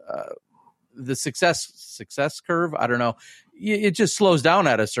the success curve. I don't know. It just slows down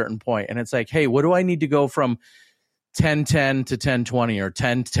at a certain point, and it's like, hey, what do I need to go from 10-10 to 10-20 or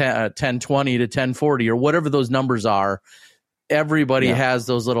 10-20 to 10-40 or whatever those numbers are? Everybody has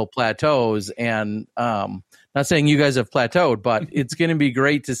those little plateaus, and not saying you guys have plateaued, but it's going to be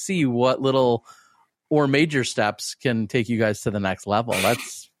great to see what little or major steps can take you guys to the next level.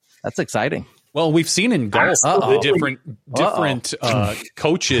 That's exciting. Well, we've seen in golf the different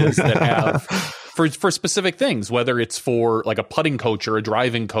coaches that have for specific things, whether it's for like a putting coach or a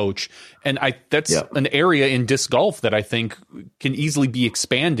driving coach. And that's an area in disc golf that I think can easily be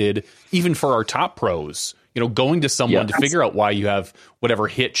expanded even for our top pros. Going to someone to figure out why you have whatever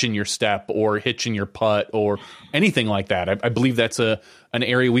hitch in your step or hitch in your putt or anything like that. I believe that's an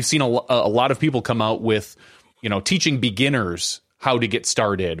area we've seen a lot of people come out with, teaching beginners how to get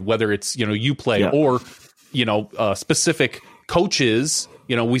started, whether it's, Uplay or, specific coaches.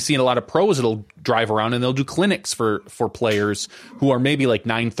 We've seen a lot of pros that'll drive around and they'll do clinics for players who are maybe like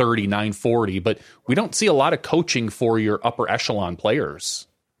 930, 940, but we don't see a lot of coaching for your upper echelon players.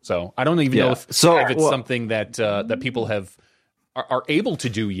 So I don't even know if it's something that that people are able to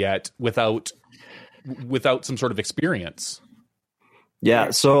do yet without some sort of experience. Yeah.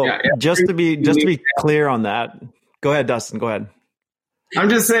 So just to be clear on that, go ahead, Dustin. Go ahead. I'm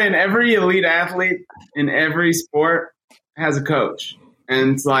just saying, every elite athlete in every sport has a coach,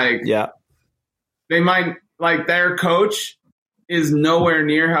 and it's like, they might their coach is nowhere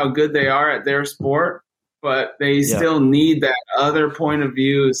near how good they are at their sport, but they still need that other point of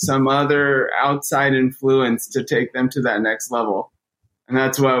view, some other outside influence to take them to that next level. And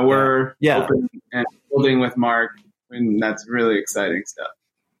that's what we're hoping and building with Mark. And that's really exciting stuff.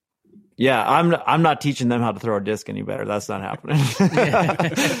 Yeah, I'm not teaching them how to throw a disc any better. That's not happening.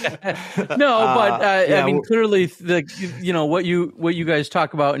 No, but I mean, clearly, what you guys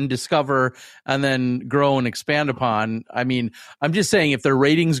talk about and discover, and then grow and expand upon. I mean, I'm just saying, if their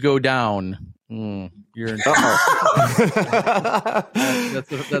ratings go down, you're in trouble.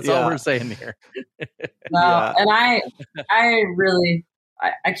 That's all we're saying here. No, and I really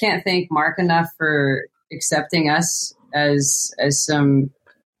can't thank Mark enough for accepting us as some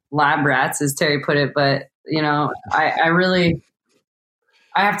lab rats, as Terry put it. But I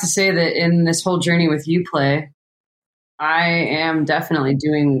have to say that in this whole journey with Uplay, I am definitely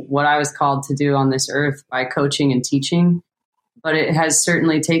doing what I was called to do on this earth by coaching and teaching. But it has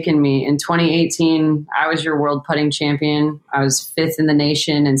certainly taken me. In 2018, I was your world putting champion. I was 5th in the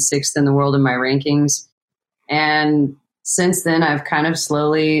nation and 6th in the world in my rankings. And since then, I've kind of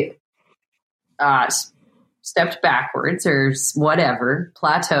slowly stepped backwards, or whatever,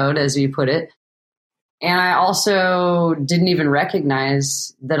 plateaued, as you put it. And I also didn't even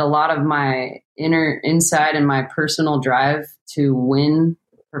recognize that a lot of my inside and my personal drive to win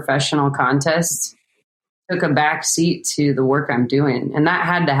professional contests took a back seat to the work I'm doing. And that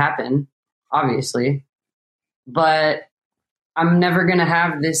had to happen, obviously. But I'm never going to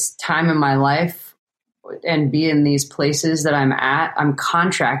have this time in my life and be in these places that I'm at. I'm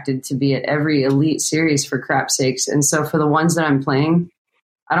contracted to be at every elite series, for crap's sakes. And so for the ones that I'm playing,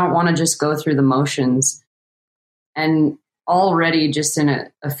 I don't want to just go through the motions. And already just in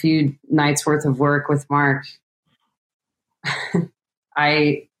a few nights worth of work with Mark,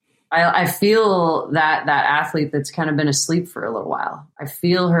 I feel that athlete that's kind of been asleep for a little while. I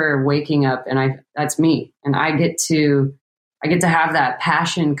feel her waking up, and that's me. And I get to have that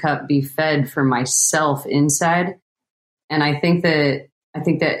passion cup be fed for myself inside. And I think that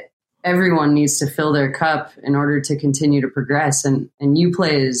everyone needs to fill their cup in order to continue to progress. And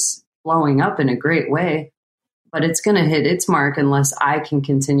Uplay is blowing up in a great way, but it's going to hit its mark unless I can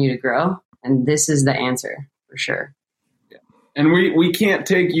continue to grow. And this is the answer for sure. Yeah. And we can't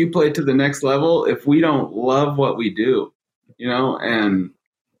take Uplay to the next level if we don't love what we do, and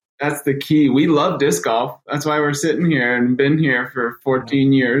that's the key. We love disc golf. That's why we're sitting here and been here for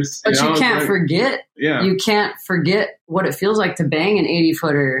 14 years. But you can't forget. Yeah. You can't forget what it feels like to bang an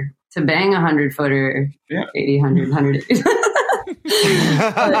 80-footer, to bang a 100-footer, 80, 100, 100.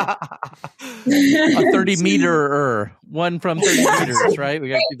 A 30-meter, one from 30 meters, right? We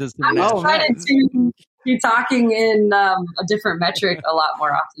got to keep this. I'm trying to be talking in a different metric a lot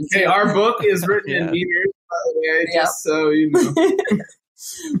more often. Hey, our book is written in meters, by the way, just so you know.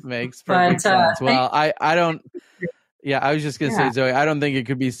 Makes perfect sense. Well, I don't. Yeah, I was just gonna say, Zoe, I don't think it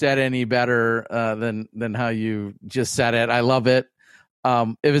could be said any better than how you just said it. I love it.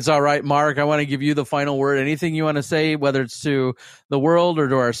 If it's all right, Mark, I want to give you the final word. Anything you want to say, whether it's to the world or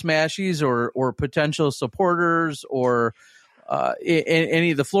to our Smashies or potential supporters or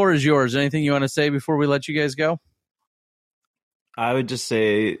any. The floor is yours. Anything you want to say before we let you guys go? I would just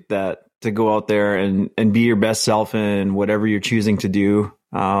say that to go out there and be your best self in whatever you're choosing to do.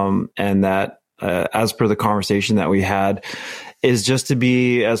 And that, as per the conversation that we had, is just to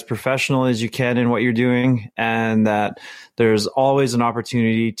be as professional as you can in what you're doing. And that there's always an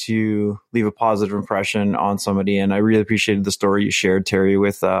opportunity to leave a positive impression on somebody. And I really appreciated the story you shared, Terry,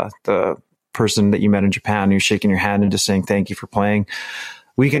 with the person that you met in Japan who's shaking your hand and just saying thank you for playing.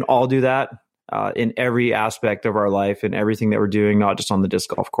 We can all do that in every aspect of our life and everything that we're doing, not just on the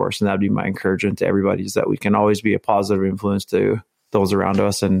disc golf course. And that'd be my encouragement to everybody, is that we can always be a positive influence to those around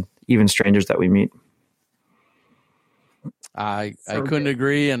us and even strangers that we meet. I couldn't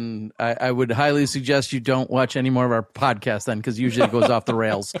agree, and I would highly suggest you don't watch any more of our podcast then, because usually it goes off the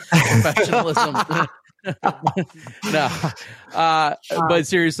rails. Professionalism. No, but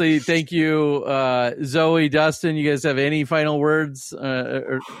seriously, thank you, Zoe, Dustin. You guys have any final words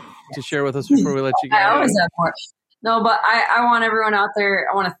to share with us before we let you go? I always have more. No, but I want everyone out there.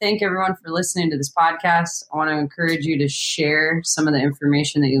 I want to thank everyone for listening to this podcast. I want to encourage you to share some of the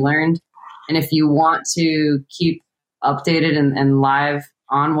information that you learned, and if you want to keep updated and live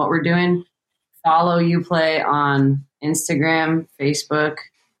on what we're doing, follow UPlay on Instagram, Facebook.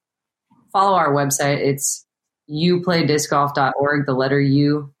 Follow our website. It's uplaydiscgolf.org, the letter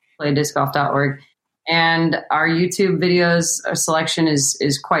U, playdiscgolf.org. And our YouTube videos, our selection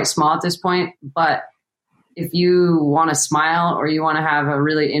is quite small at this point. But if you want to smile or you want to have a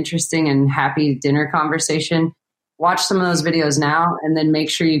really interesting and happy dinner conversation, watch some of those videos now and then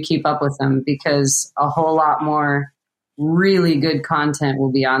make sure you keep up with them, because a whole lot more really good content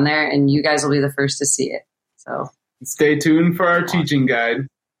will be on there and you guys will be the first to see it. So stay tuned for our teaching guide.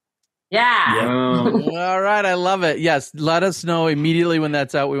 Yeah. All right. I love it. Yes. Let us know immediately when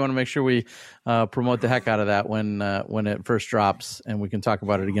that's out. We want to make sure we promote the heck out of that when it first drops, and we can talk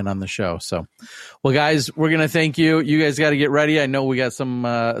about it again on the show. So, well, guys, we're going to thank you. You guys got to get ready. I know we got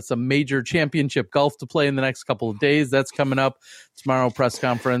some major championship golf to play in the next couple of days. That's coming up tomorrow, press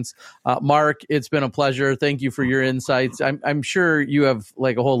conference. Mark, it's been a pleasure. Thank you for your insights. I'm sure you have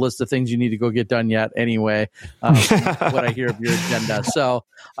like a whole list of things you need to go get done yet anyway, what I hear of your agenda. So,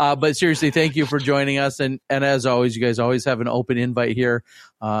 but seriously, thank you for joining us. And as always, you guys always have an open invite here.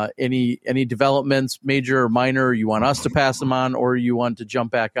 Any developments, major or minor, you want us to pass them on, or you want to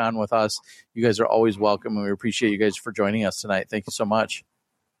jump back on with us, you guys are always welcome, and we appreciate you guys for joining us tonight. Thank you so much.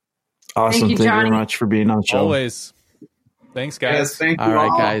 Awesome. Thank you very much for being on the show. Always. Thanks, guys. Yes, thank you all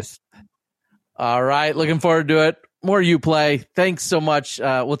right, guys. All right. Looking forward to it. More UPlay. Thanks so much.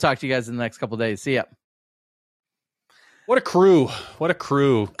 We'll talk to you guys in the next couple of days. See ya. What a crew. What a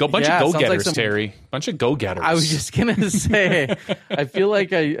crew. Bunch of go-getters, like Terry. Bunch of go-getters. I was just going to say, I feel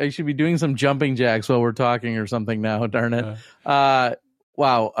like I should be doing some jumping jacks while we're talking or something now. Darn it.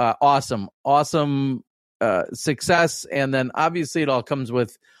 Wow. Awesome. Awesome success. And then obviously it all comes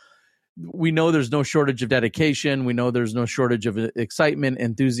with, we know there's no shortage of dedication. We know there's no shortage of excitement,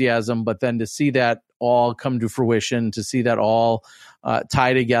 enthusiasm, but then to see that all come to fruition, to see that all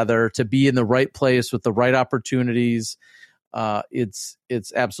tie together, to be in the right place with the right opportunities, it's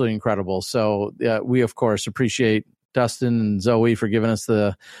absolutely incredible. So we, of course, appreciate Dustin and Zoe for giving us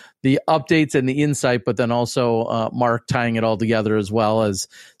the updates and the insight, but then also Mark tying it all together, as well as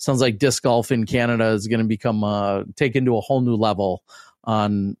sounds like disc golf in Canada is going to become taken to a whole new level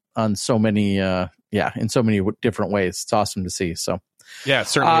on so many in so many different ways. It's awesome to see. So yeah, it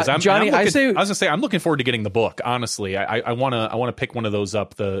certainly is. Johnny, I was gonna say I'm looking forward to getting the book. Honestly, I want to pick one of those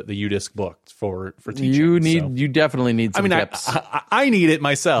up, the UDisc book for teaching. You definitely need some tips. I need it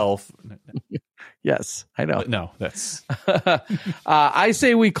myself. Yes, I know. But no, that's. I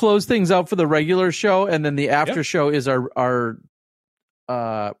say we close things out for the regular show, and then the after show is our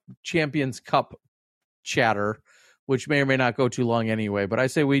Champions Cup chatter, which may or may not go too long anyway. But I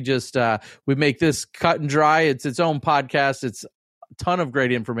say we just we make this cut and dry. It's its own podcast. It's a ton of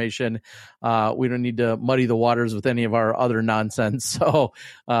great information. We don't need to muddy the waters with any of our other nonsense. So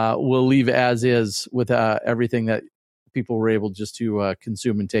we'll leave as is with everything that people were able just to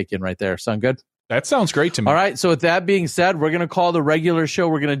consume and take in right there. Sound good? That sounds great to me. All right. So with that being said, we're going to call the regular show.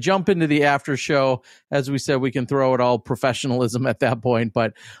 We're going to jump into the after show. As we said, we can throw it all professionalism at that point,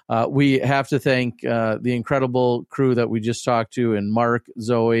 but we have to thank the incredible crew that we just talked to, and Mark,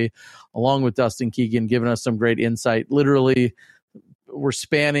 Zoe, along with Dustin Keegan, giving us some great insight. Literally, we're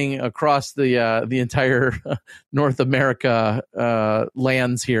spanning across the entire North America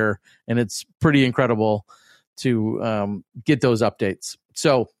lands here, and it's pretty incredible to get those updates.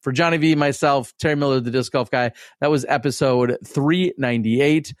 So for Johnny V, myself, Terry Miller, the Disc Golf Guy, that was episode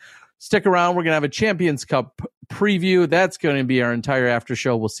 398. Stick around. We're going to have a Champions Cup preview. That's going to be our entire after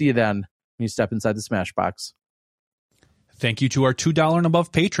show. We'll see you then when you step inside the Smashbox. Thank you to our $2 and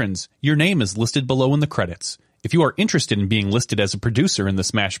above patrons. Your name is listed below in the credits. If you are interested in being listed as a producer in the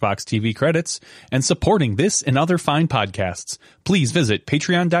Smashbox TV credits and supporting this and other fine podcasts, please visit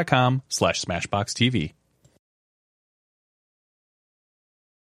patreon.com/SmashboxTV.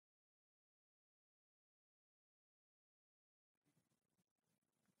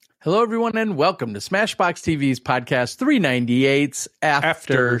 Hello, everyone, and welcome to Smashbox TV's podcast 398's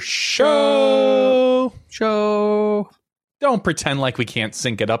After Show. Don't pretend like we can't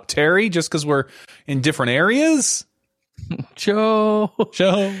sync it up, Terry, just because we're in different areas. Show.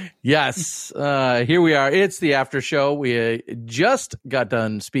 Yes, here we are. It's the After Show. We just got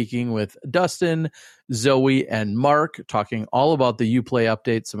done speaking with Dustin, Zoe, and Mark, talking all about the Uplay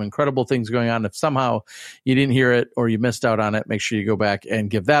update. Some incredible things going on. If somehow you didn't hear it or you missed out on it, make sure you go back and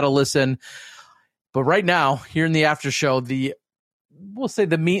give that a listen. But right now, here in the After Show, we'll say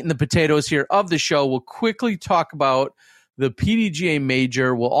the meat and the potatoes here of the show. We'll quickly talk about the PDGA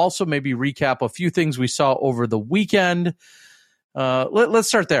Major. We'll also maybe recap a few things we saw over the weekend. Let's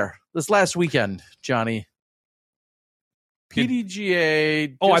start there. This last weekend, Johnny.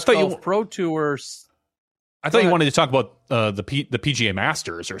 PDGA Pro Tour. I thought you wanted to talk about the PGA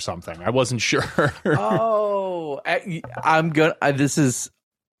Masters or something. I wasn't sure. I'm good. This is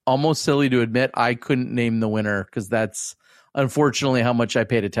almost silly to admit. I couldn't name the winner because that's unfortunately how much I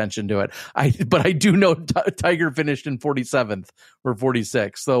paid attention to it. But I do know Tiger finished in 47th or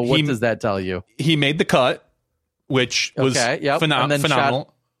 46th. So what does that tell you? He made the cut, which was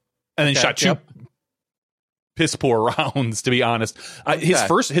phenomenal. And then shot two piss poor rounds, to be honest. His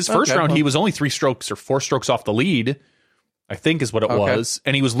first round, he was only 3 strokes or 4 strokes off the lead, I think is what it was.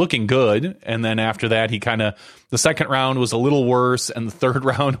 And he was looking good. And then after that, the second round was a little worse. And the third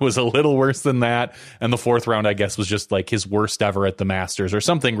round was a little worse than that. And the fourth round, I guess, was just like his worst ever at the Masters or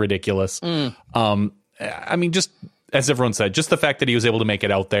something ridiculous. I mean, just as everyone said, just the fact that he was able to make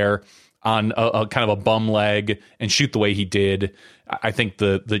it out there on a kind of a bum leg and shoot the way he did. I think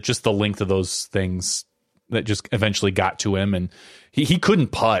just the length of those things that just eventually got to him, and he couldn't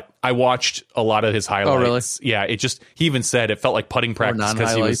putt. I watched a lot of his highlights. Oh, really? Yeah, he even said it felt like putting practice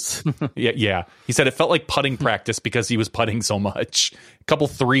because he was. Yeah. He said it felt like putting practice because he was putting so much. A couple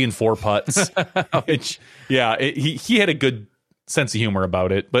 3 and 4 putts. He had a good sense of humor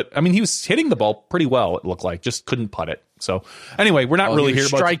about it, but I mean, he was hitting the ball pretty well. It looked like, just couldn't putt it. So anyway, we're not really here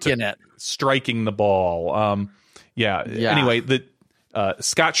about striking the ball. Anyway,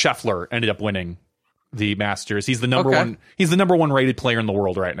 Scott Scheffler ended up winning the Masters. He's the number one. He's the number 1 rated player in the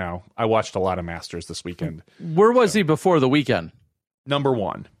world right now. I watched a lot of Masters this weekend. Where was he before the weekend? Number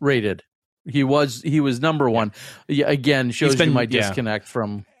 1 rated. He was number 1. Yeah, again, shows you my disconnect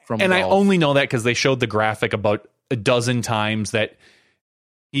from. And golf. I only know that because they showed the graphic about a dozen times that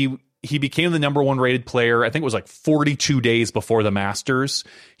he became the number 1 rated player. I think it was like 42 days before the Masters.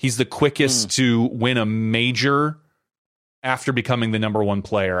 He's the quickest to win a major after becoming the number 1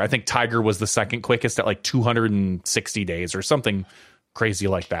 player. I think Tiger was the second quickest at like 260 days or something crazy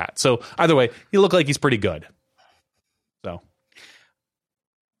like that. So either way, he looked like he's pretty good. So,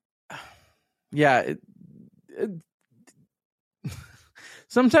 yeah.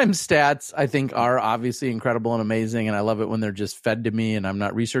 Sometimes stats, I think, are obviously incredible and amazing, and I love it when they're just fed to me and I'm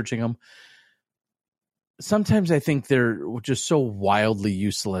not researching them. Sometimes I think they're just so wildly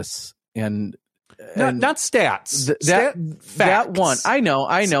useless and not stats. That one, I know,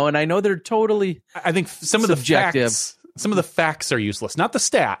 and I know they're totally. I think some subjective. Some of the facts are useless, not the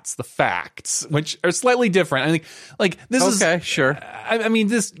stats. The facts, which are slightly different. I think, like this is okay. Sure. I mean,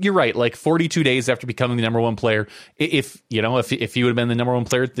 this. You're right. Like 42 days after becoming the number 1 player, if he would have been the number 1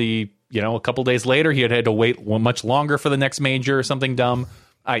 player, a couple days later, he had to wait much longer for the next major or something dumb.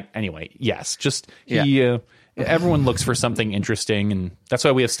 Yes, everyone looks for something interesting, and that's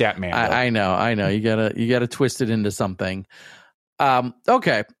why we have Statman. I know. You gotta twist it into something.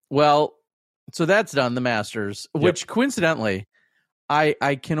 Okay. Well, so that's done. The Masters, which coincidentally,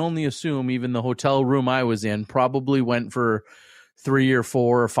 I can only assume even the hotel room I was in probably went for $300 or $400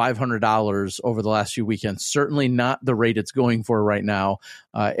 or $500 over the last few weekends. Certainly not the rate it's going for right now,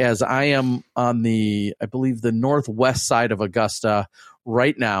 as I am on I believe the northwest side of Augusta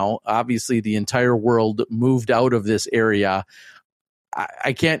right now. Obviously, the entire world moved out of this area.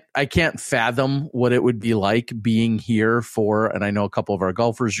 I can't fathom what it would be like being here and I know a couple of our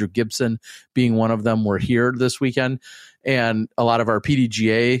golfers, Drew Gibson being one of them, were here this weekend, and a lot of our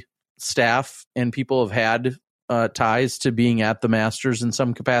PDGA staff and people have had ties to being at the Masters in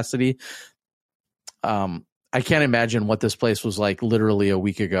some capacity. I can't imagine what this place was like literally a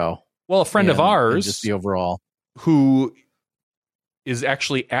week ago. Well, a friend of ours, just the overall, who is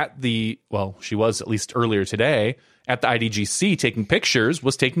actually she was at least earlier today at the IDGC taking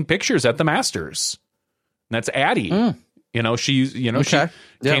pictures at the Masters. And that's Addie. She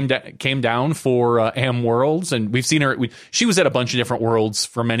came down for Am Worlds, and we've seen her. She was at a bunch of different worlds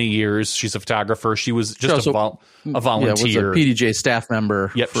for many years. She's a photographer. She was just a volunteer. Was a PDGA staff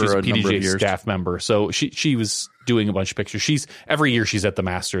member. Yep, she's a PDGA staff member. So she was doing a bunch of pictures. Every year she's at the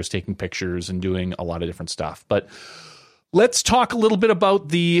Masters taking pictures and doing a lot of different stuff. But let's talk a little bit about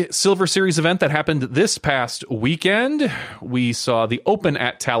the Silver Series event that happened this past weekend. We saw the Open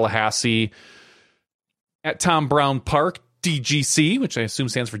at Tallahassee at Tom Brown Park, DGC, which I assume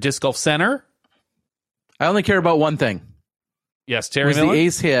stands for Disc Golf Center. I only care about one thing. Yes, Terry Was Miller? the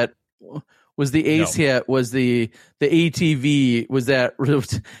ace hit? Was the ace hit? Was the ATV? Was that?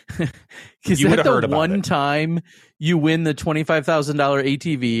 Is You would that have heard the about one it. time you win the $25,000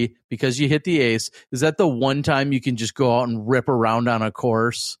 ATV because you hit the ace? Is that the one time you can just go out and rip around on a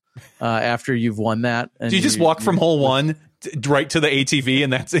course after you've won that? And Do you just walk from hole one right to the ATV,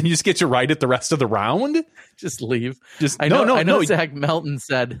 and you just get to ride it the rest of the round? Just leave. Just I know. no. Zach Melton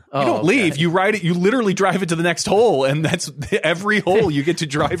said, You don't leave. You ride it. You literally drive it to the next hole, and that's every hole you get to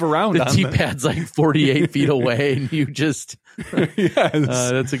drive around. The on tee pad's like 48 feet away, and you just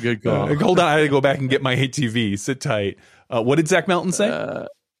yes, that's a good call. Hold on, I got to go back and get my ATV. Sit tight. What did Zach Melton say?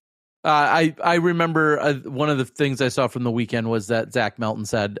 I remember one of the things I saw from the weekend was that Zach Melton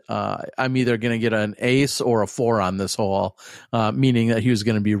said, I'm either going to get an ace or a 4 on this hole, meaning that he was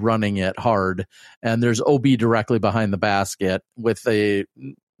going to be running it hard. And there's OB directly behind the basket with a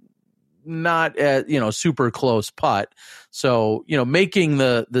not super close putt. So, making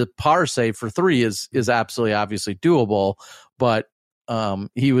the par save for 3 is absolutely obviously doable, but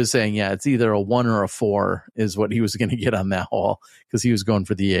he was saying, it's either a 1 or a 4 is what he was going to get on that hole because he was going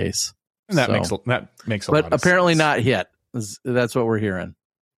for the ace. And that makes a lot of sense. But apparently not hit. That's what we're hearing.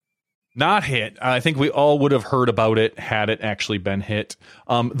 Not hit. I think we all would have heard about it had it actually been hit.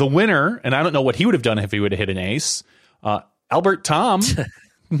 The winner, and I don't know what he would have done if he would have hit an ace. Albert Tom,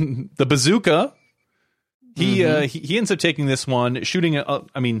 the bazooka. He ends up taking this one, shooting.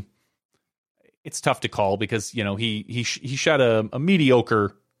 It's tough to call because he shot a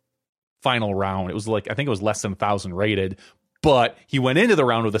mediocre final round. It was I think it was less than 1,000 rated, but he went into the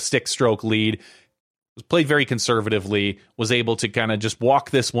round with a 6-stroke lead. Was played very conservatively. Was able to kind of just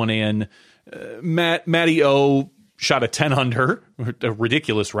walk this one in. Matty O shot a 10 under, a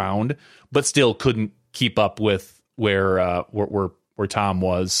ridiculous round, but still couldn't keep up with where Tom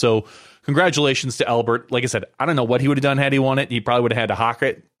was. So congratulations to Albert. Like I said, I don't know what he would have done had he won it. He probably would have had to hawk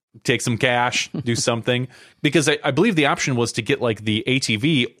it, take some cash, do something, because I believe the option was to get the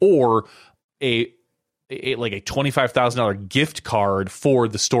ATV or a $25,000 gift card for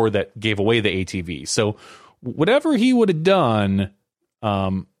the store that gave away the ATV. So whatever he would have done,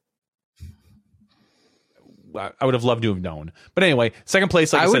 I would have loved to have known. But anyway, second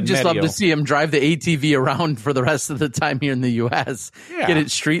place, like I said, would just Matty love O. to see him drive the ATV around for the rest of the time here in the U.S. Yeah. Get it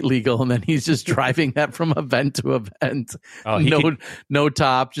street legal, and then he's just driving that from event to event. No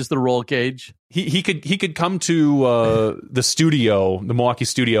top, just the roll cage. He could come to the studio, the Milwaukee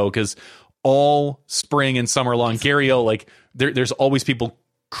studio, because all spring and summer long, Gary O, there's always people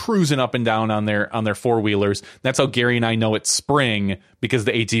cruising up and down on their four-wheelers. That's how Gary and I know it's spring, because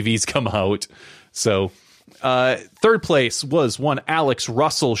the ATVs come out. So third place was one Alex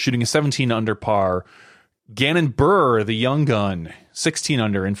Russell shooting a 17 under par. Gannon Burr, the young gun, 16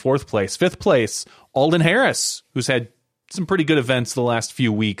 under in fourth place. Fifth place, Alden Harris, who's had some pretty good events the last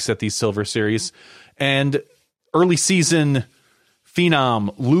few weeks at these Silver Series. And early season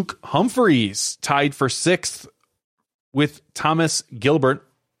phenom Luke Humphreys tied for sixth with Thomas Gilbert,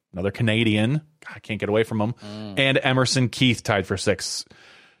 another Canadian. I can't get away from him. And Emerson Keith tied for sixth.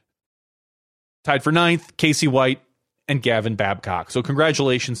 Tied for ninth, Casey White and Gavin Babcock. So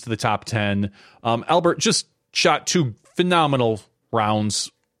congratulations to the top 10. Albert just shot two phenomenal rounds,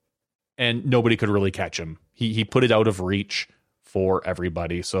 and nobody could really catch him. He put it out of reach for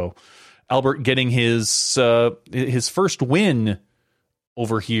everybody. So Albert getting his first win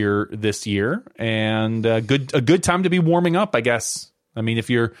over here this year, and a good time to be warming up, I guess. I mean,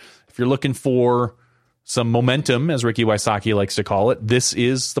 if you're looking for some momentum, as Ricky Wysocki likes to call it, this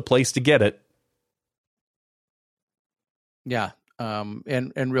is the place to get it. Yeah.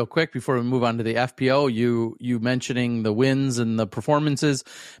 And real quick before we move on to the FPO, you mentioning the wins and the performances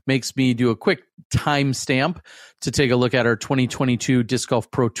makes me do a quick timestamp to take a look at our 2022 Disc Golf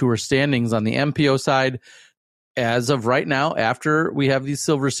Pro Tour standings on the MPO side. As of right now, after we have these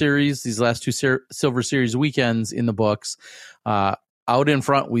Silver Series, these last two Silver Series weekends in the books, out in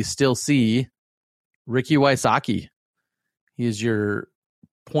front we still see Ricky Wysocki. He is your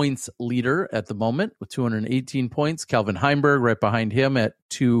points leader at the moment with 218 points. Calvin Heimberg right behind him at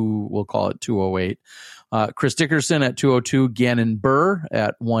we'll call it 208. Chris Dickerson at 202, Gannon Burr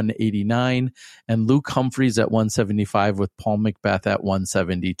at 189, and Luke Humphreys at 175 with Paul McBeth at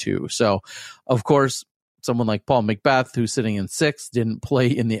 172. So, of course, someone like Paul McBeth, who's sitting in sixth, didn't play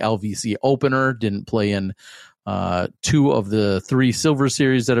in the LVC opener, didn't play in 2 of the 3 Silver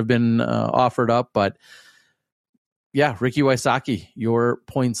Series that have been offered up. But yeah, Ricky Wysocki, your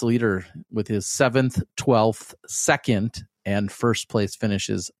points leader with his 7th, 12th, 2nd, and 1st place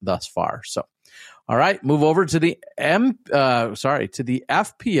finishes thus far. So, all right, move over to the FPO.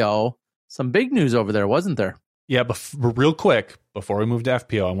 Some big news over there, wasn't there? Yeah, but real quick, before we move to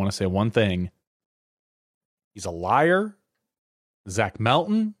FPO, I want to say one thing. He's a liar. Zach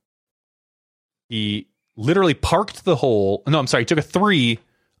Melton. He literally parked the hole. No, I'm sorry. He took a 3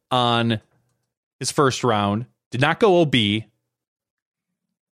 on his first round. Did not go OB. And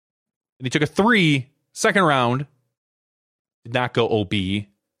he took a 3 second round. Did not go OB. And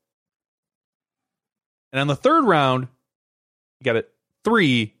on the third round, he got a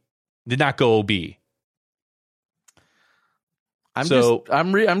 3. Did not go OB.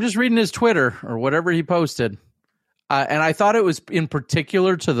 I'm just reading his Twitter or whatever he posted. And I thought it was in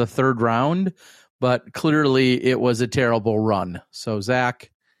particular to the third round, but clearly it was a terrible run. So,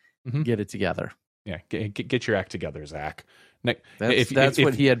 Zach, get it together. Yeah, get your act together, Zach. That's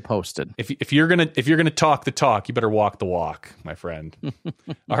what he had posted. If you're gonna talk the talk, you better walk the walk, my friend.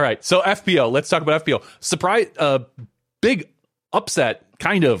 All right, so FPO. Let's talk about FPO. Surprise, big upset,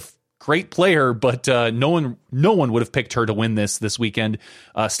 kind of great player, but no one would have picked her to win this weekend.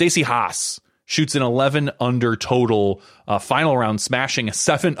 Stacey Haas shoots an 11 under total, final round smashing a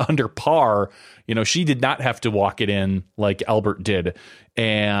 7 under par. You know, she did not have to walk it in like Albert did,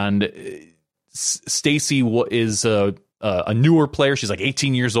 and Stacey is a newer player. She's like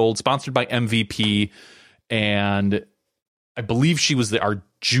 18 years old, sponsored by MVP, and I believe she was our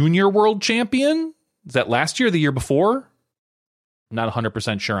junior world champion. Is that last year or the year before? I'm not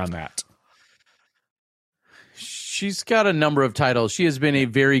 100% sure on that. She's got a number of titles. She has been a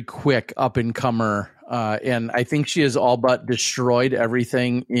very quick up-and-comer, and I think she has all but destroyed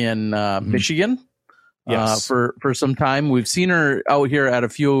everything in Michigan. Yes. For some time. We've seen her out here at a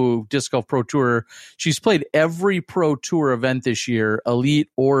few Disc Golf Pro Tour. She's played every Pro Tour event this year, Elite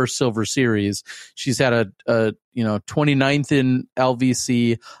or Silver Series. She's had a 29th in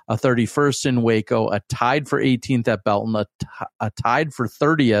LVC, a 31st in Waco, a tied for 18th at Belton, a tied for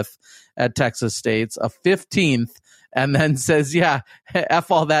 30th at Texas State's, a 15th, and then says, yeah, F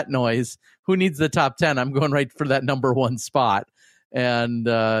all that noise. Who needs the top 10? I'm going right for that number 1 spot. And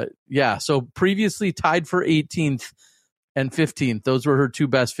so previously tied for 18th and 15th. Those were her 2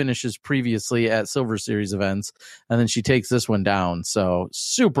 best finishes previously at Silver Series events. And then she takes this one down. So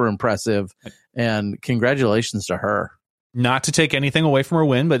super impressive. And congratulations to her. Not to take anything away from her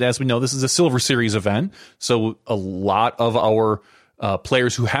win, but as we know, this is a Silver Series event. So a lot of our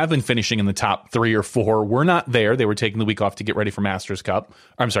players who have been finishing in the top 3 or 4 were not there. They were taking the week off to get ready for Champions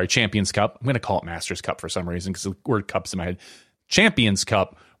Cup. I'm going to call it Masters Cup for some reason because the word cup's in my head. Champions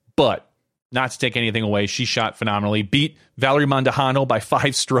Cup, but not to take anything away, she shot phenomenally. Beat Valerie Mondahano by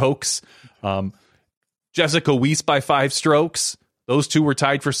 5 strokes. Jessica Weiss by 5 strokes. Those 2 were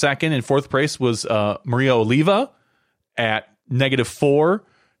tied for second, and 4th place was Maria Oliva at -4.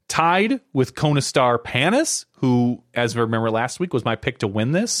 Tied with Kona Star Panis, who, as we remember last week, was my pick to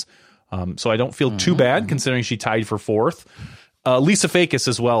win this. So I don't feel too bad considering she tied for 4th. Lisa Fakis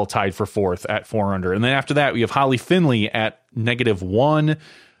as well tied for 4th at 4 under. And then after that, we have Holly Finley at -1.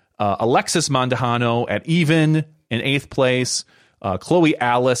 Alexis Mondahano at even in 8th place. Chloe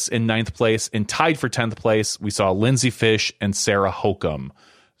Alice in 9th place. And tied for 10th place, we saw Lindsay Fish and Sarah Hokum.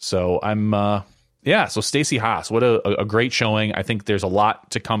 So so Stacey Haas, what a great showing. I think there's a lot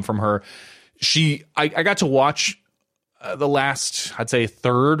to come from her. I got to watch the last, I'd say,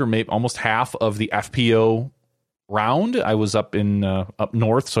 third or maybe almost half of the FPO round. I was up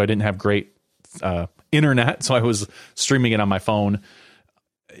north, so I didn't have great internet, so I was streaming it on my phone,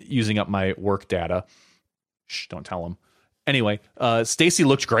 using up my work data. Shh, don't tell them. Anyway, Stacey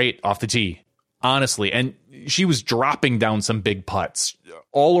looked great off the tee, honestly, and she was dropping down some big putts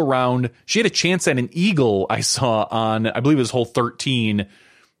all around. She had a chance at an eagle I saw on, I believe it was hole 13,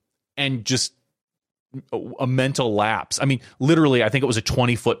 and just a mental lapse. I mean, literally, I think it was a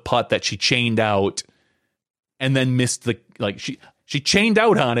 20-foot putt that she chained out and then missed she chained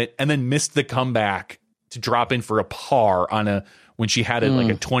out on it and then missed the comeback to drop in for a par when she had like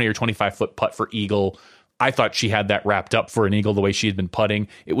a 20 or 25-foot putt for eagle. I thought she had that wrapped up for an eagle the way she had been putting.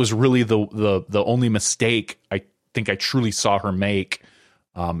 It was really the only mistake I think I truly saw her make.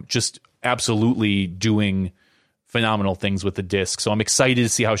 Just absolutely doing phenomenal things with the disc. So I'm excited to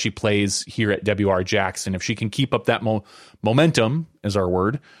see how she plays here at WR Jackson. If she can keep up that momentum, is our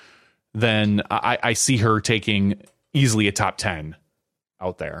word, then I see her taking easily a top 10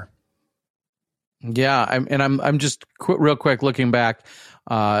 out there. Yeah, I'm just real quick looking back.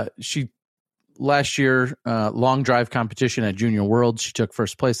 She last year, long drive competition at Junior Worlds. She took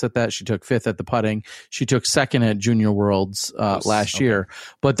first place at that. She took fifth at the putting. She took second at Junior Worlds last year.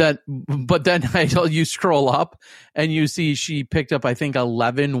 But then you scroll up and you see she picked up, I think,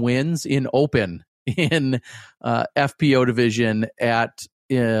 11 wins in Open in FPO division at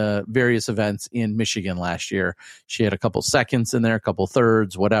various events in Michigan last year. She had a couple seconds in there, a couple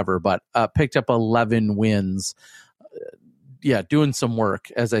thirds, whatever, but picked up 11 wins. Doing some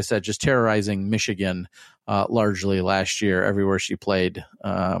work, as I said, just terrorizing Michigan largely last year. Everywhere she played,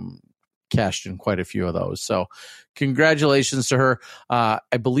 cashed in quite a few of those. So congratulations to her.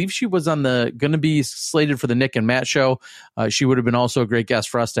 I believe she was going to be slated for the Nick and Matt show. She would have been also a great guest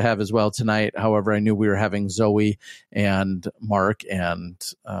for us to have as well tonight. However, I knew we were having Zoe and Mark and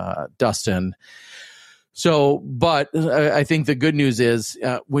Dustin. So, but I think the good news is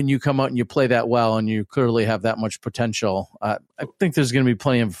when you come out and you play that well and you clearly have that much potential, I think there's going to be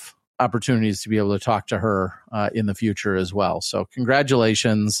plenty of opportunities to be able to talk to her in the future as well. So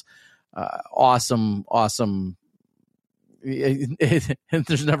congratulations. Awesome.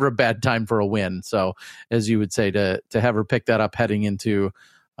 There's never a bad time for a win. So as you would say, to have her pick that up heading into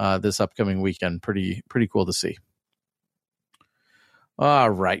this upcoming weekend, pretty cool to see. All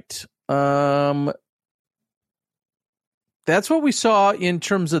right. That's what we saw in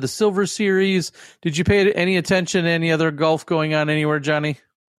terms of the Silver Series. Did you pay any attention to any other golf going on anywhere, Johnny?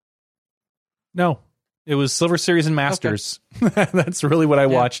 No, it was Silver Series and Masters. Okay. That's really what I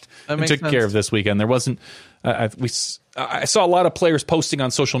watched and took care of this weekend. There wasn't. I saw a lot of players posting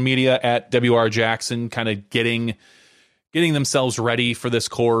on social media at WR Jackson, kind of getting themselves ready for this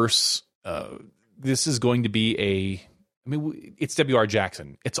course. This is going to be it's WR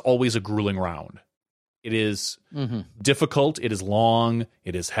Jackson. It's always a grueling round. It is difficult. It is long.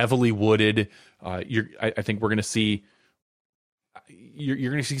 It is heavily wooded. I think we're going to see.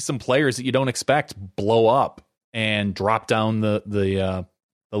 You're going to see some players that you don't expect blow up and drop down the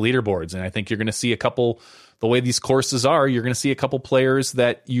leaderboards, and I think you're going to see a couple. The way these courses are, you're going to see a couple players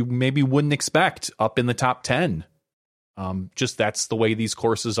that you maybe wouldn't expect up in the top 10. Just that's the way these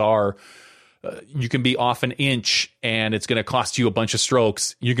courses are. You can be off an inch, and it's going to cost you a bunch of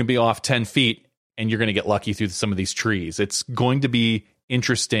strokes. You can be off 10 feet. And you're going to get lucky through some of these trees. It's going to be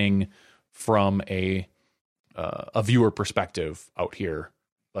interesting from a viewer perspective out here.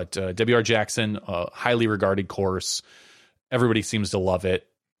 But WR Jackson, a highly regarded course. Everybody seems to love it.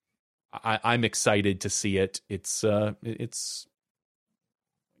 I'm excited to see it. It's going to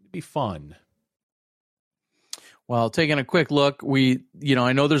be fun. Well, taking a quick look, I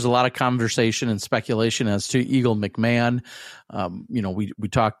know there's a lot of conversation and speculation as to Eagle McMahon. We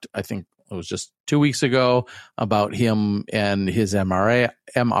talked, I think, it was just 2 weeks ago about him and his MRI.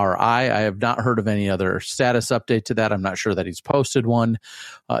 I have not heard of any other status update to that. I'm not sure that he's posted one.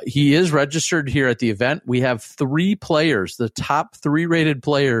 He is registered here at the event. We have 3 players, the top 3 rated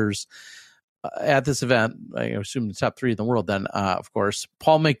players at this event. I assume the top 3 in the world then, of course.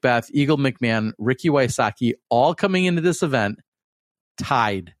 Paul McBeth, Eagle McMahon, Ricky Wysocki, all coming into this event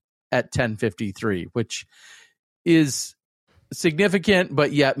tied at 1053, which is significant,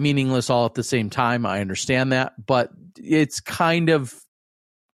 but yet meaningless all at the same time. I understand that, but it's kind of,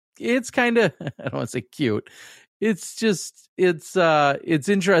 I don't want to say cute. It's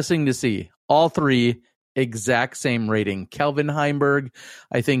interesting to see all 3 exact same rating. Kelvin Heimberg,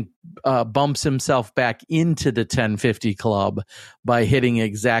 I think, bumps himself back into the 1050 club by hitting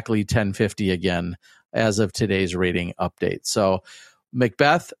exactly 1050 again as of today's rating update. So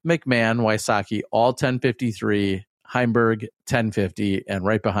McBeth, McMahon, Wysocki, all 1053, Heimberg 1050, and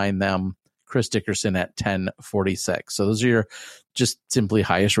right behind them, Chris Dickerson at 1046. So those are your just simply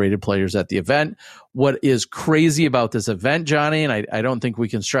highest rated players at the event. What is crazy about this event, Johnny, and I don't think we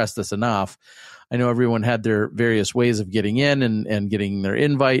can stress this enough. I know everyone had their various ways of getting in and getting their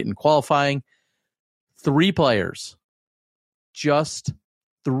invite and qualifying. 3 players, just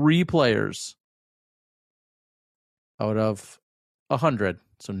 3 players out of 100.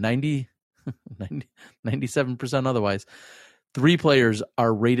 So 97% otherwise. 3 players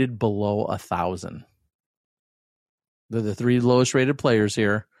are rated below 1,000. They're the 3 lowest rated players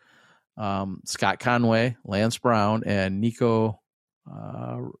here. Scott Conway, Lance Brown, and Nico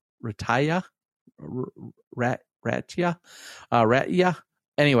Ratia.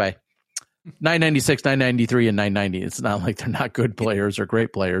 Anyway, 996, 993, and 990. It's not like they're not good players or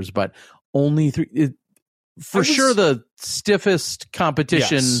great players, but only 3. Sure, the stiffest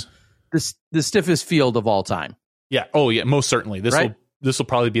competition, yes. The stiffest field of all time. Yeah. Oh, yeah. Most certainly. This will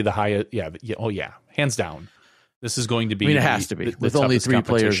probably be the highest. Yeah. Oh, yeah. Hands down. This is going to be. I mean, it has to be with only 3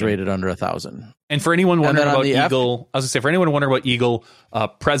 players rated under 1,000. And for anyone wondering about Eagle, I was going to say, for anyone wondering about Eagle,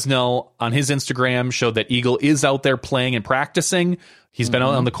 Presnell on his Instagram showed that Eagle is out there playing and practicing. He's been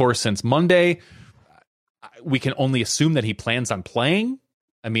out on the course since Monday. We can only assume that he plans on playing.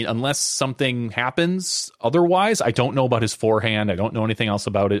 I mean, unless something happens otherwise, I don't know about his forehand. I don't know anything else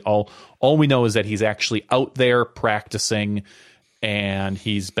about it. All we know is that he's actually out there practicing, and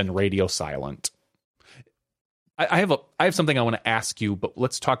he's been radio silent. I have something I want to ask you, but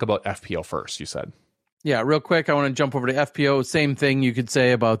let's talk about FPO first. You said, yeah, real quick. I want to jump over to FPO. Same thing you could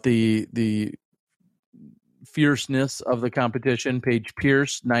say about the fierceness of the competition. Paige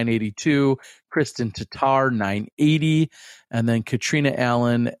Pierce 982, Kristen Tatar 980, and then Katrina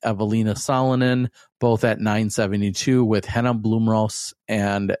Allen, Evelina Salonen both at 972, with Henna Blumros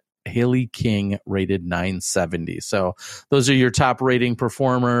and Haley King rated 970. So those are your top rating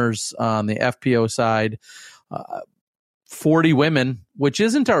performers on the FPO side. 40 women, which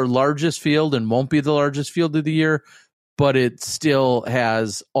isn't our largest field and won't be the largest field of the year, but it still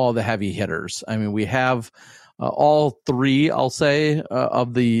has all the heavy hitters. I mean, we have all 3, I'll say,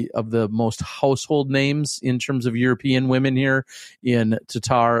 of the most household names in terms of European women here in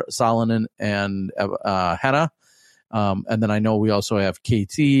Tatar, Salonen, and Henna. And then I know we also have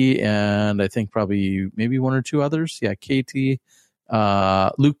KT, and I think probably maybe 1 or 2 others. Yeah, KT,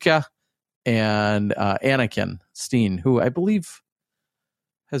 Luca, and Anakin Steen, who I believe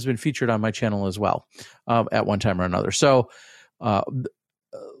has been featured on my channel as well at one time or another. So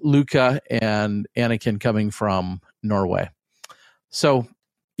Luca and Anakin coming from Norway. So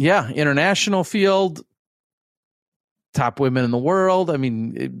yeah, international field, top women in the world. I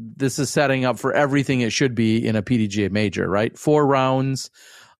mean, this is setting up for everything it should be in a PDGA major, right? 4 rounds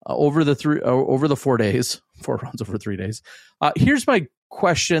over the 4 days, 4 rounds over 3 days. Here's my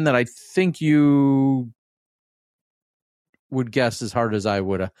question that I think you would guess as hard as I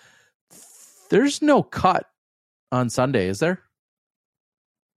would. There's no cut on Sunday, is there?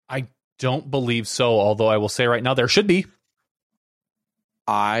 I don't believe so, although I will say right now there should be.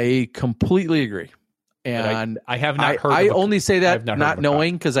 I completely agree. And I have not heard. I only say that not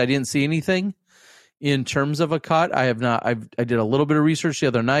knowing, because I didn't see anything in terms of a cut. I have not. I did a little bit of research the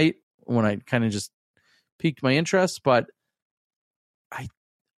other night when I kind of just piqued my interest, but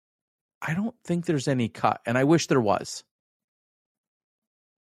I don't think there's any cut, and I wish there was.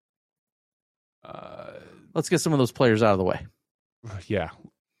 Let's get some of those players out of the way. Yeah.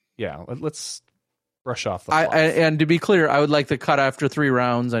 Let's brush off the. And to be clear, I would like the cut after 3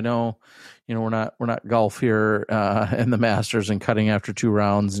 rounds. I know, we're not golf here and the Masters and cutting after 2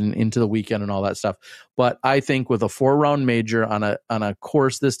 rounds and into the weekend and all that stuff. But I think with a 4-round major on a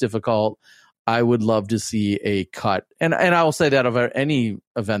course this difficult, I would love to see a cut. And I will say that of any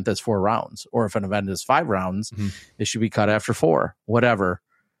event that's 4 rounds, or if an event is 5 rounds, it should be cut after 4, whatever.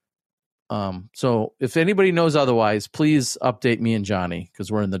 So if anybody knows otherwise, please update me and Johnny,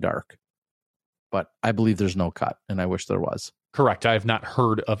 because we're in the dark. But I believe there's no cut, and I wish there was. Correct. I have not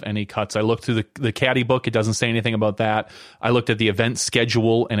heard of any cuts. I looked through the caddy book. It doesn't say anything about that. I looked at the event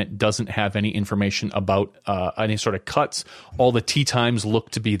schedule, and it doesn't have any information about any sort of cuts. All the tee times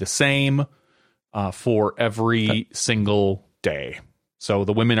look to be the same for every single day. So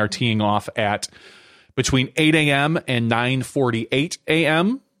the women are teeing off at between 8 a.m. and 9:48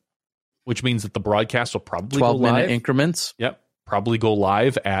 a.m., which means that the broadcast will probably 12-minute increments. Yep. Probably go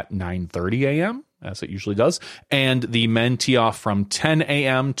live at 9:30 a.m., as it usually does. And the men tee off from 10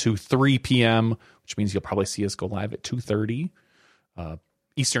 a.m. to 3 p.m., which means you'll probably see us go live at 2:30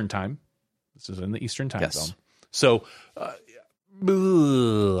 Eastern time. This is in the Eastern time zone. So,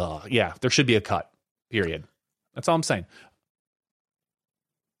 yeah, there should be a cut, period. That's all I'm saying.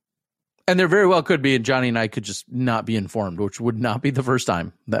 And there very well could be, and Johnny and I could just not be informed, which would not be the first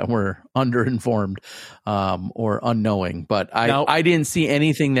time that we're underinformed or unknowing. But I didn't see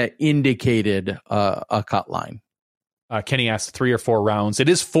anything that indicated a cut line. Kenny asked 3 or 4 rounds. It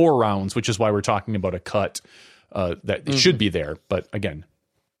is 4 rounds, which is why we're talking about a cut that it should be there. But again,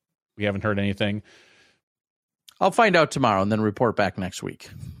 we haven't heard anything. I'll find out tomorrow and then report back next week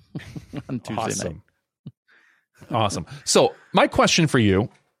on Tuesday night. Awesome. So my question for you,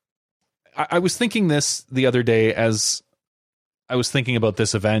 I was thinking this the other day as I was thinking about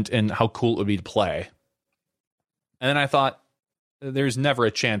this event and how cool it would be to play. And then I thought, there's never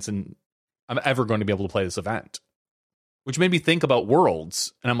a chance I'm ever going to be able to play this event, which made me think about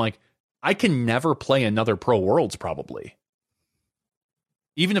Worlds. And I'm like, I can never play another Pro Worlds probably.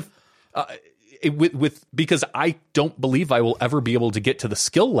 Even if, because I don't believe I will ever be able to get to the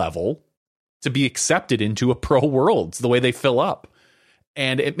skill level to be accepted into a Pro Worlds the way they fill up.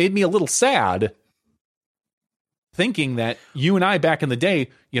 And it made me a little sad thinking that you and I back in the day,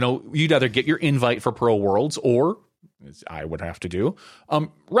 you'd either get your invite for Pro Worlds or, as I would have to do,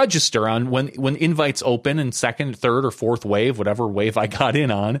 register on when invites open in second, third, or fourth wave, whatever wave I got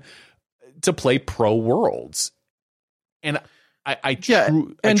in on, to play Pro Worlds. And I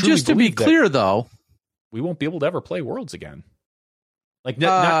just to be clear, though, we won't be able to ever play Worlds again. Like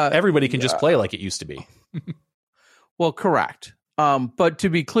not everybody can just play like it used to be. Well, correct. But to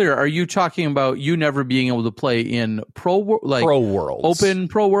be clear, are you talking about you never being able to play in Pro Worlds, Open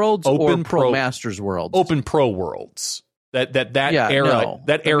Pro Worlds, or Pro Masters Worlds? Open Pro Worlds. That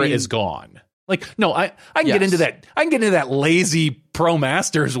era is gone. Like, no, I can get into that. I can get into that lazy Pro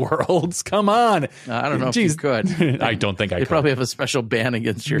Masters Worlds. Come on. I don't know if you could. I don't think I could. They probably have a special ban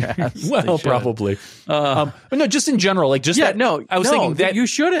against your ass. Well, probably. But no, just in general, like just I was thinking that you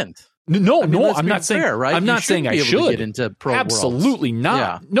shouldn't. No, I'm not saying. Fair, right? I'm not saying I should get into Pro Absolutely Worlds.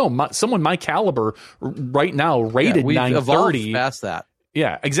 not. Yeah. No, someone my caliber right now rated 930. Past that.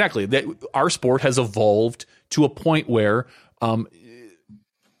 Yeah, exactly. That our sport has evolved to a point where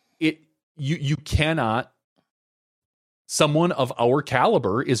you cannot. Someone of our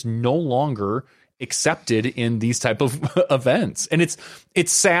caliber is no longer accepted in these type of events, and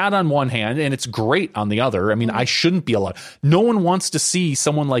it's sad on one hand and it's great on the other. I mean, I shouldn't be allowed. No one wants to see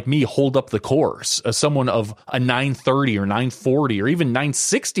someone like me hold up the course. Someone of a 930 or 940 or even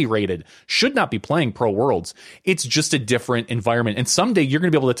 960 rated should not be playing Pro Worlds. It's just a different environment, and someday you're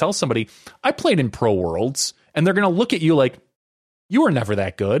going to be able to tell somebody I played in Pro Worlds, and they're going to look at you like you were never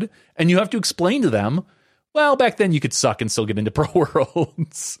that good, and you have to explain to them, well, back then you could suck and still get into Pro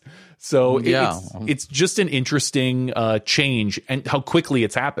Worlds. So it's just an interesting change and how quickly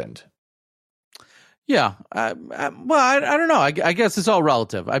it's happened. Yeah. I don't know. I guess it's all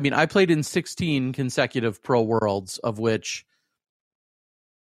relative. I mean, I played in 16 consecutive Pro Worlds, of which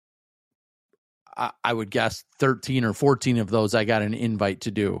I would guess 13 or 14 of those I got an invite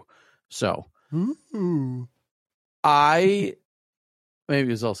to do. So maybe it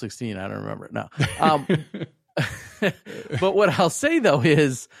was all 16. I don't remember it now. But what I'll say though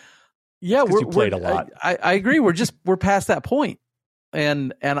is, we played a lot. I agree. We're past that point.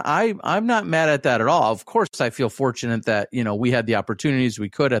 And I'm not mad at that at all. Of course, I feel fortunate that, we had the opportunities we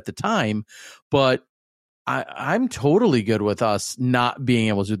could at the time, but I'm totally good with us not being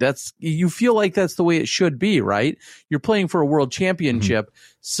able to. You feel like that's the way it should be, right? You're playing for a world championship.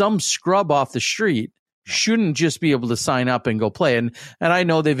 Mm-hmm. Some scrub off the street shouldn't just be able to sign up and go play. And I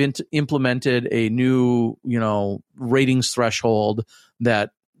know they've implemented a new, ratings threshold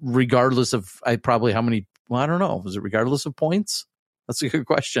that regardless of how many, I don't know, was it regardless of points? That's a good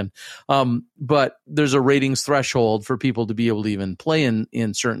question. But there's a ratings threshold for people to be able to even play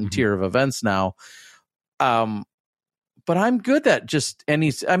in certain tier of events now. But I'm good at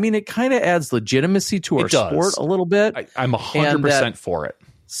it kind of adds legitimacy to our sport a little bit. I'm 100% for it.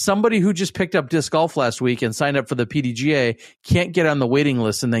 Somebody who just picked up disc golf last week and signed up for the PDGA can't get on the waiting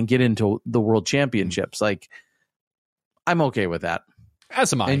list and then get into the World Championships. Like, I'm okay with that.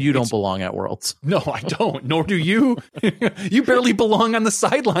 As am I. And you don't belong at Worlds. No, I don't. Nor do you. You barely belong on the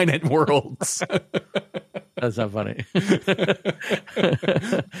sideline at Worlds. That's not funny.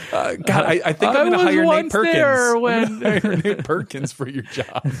 God, I think I'm going to hire Nate Perkins. I'm going to hire Nate Perkins for your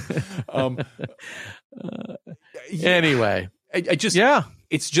job. Anyway. It's just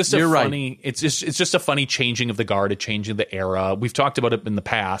it's just a funny changing of the guard, a changing of the era. We've talked about it in the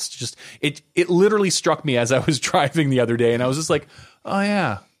past. Just it literally struck me as I was driving the other day, and I was just like, oh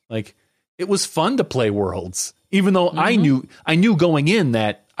yeah, like it was fun to play Worlds, even though I knew going in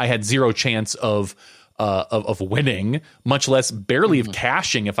that I had zero chance of winning, much less barely of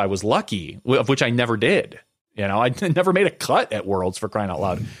cashing if I was lucky, of which I never did. I never made a cut at Worlds, for crying out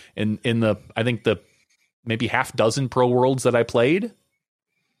loud. In the I think the maybe half dozen Pro Worlds that I played.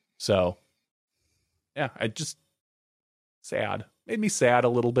 So, yeah, made me sad a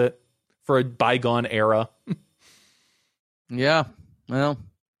little bit for a bygone era. Yeah, well,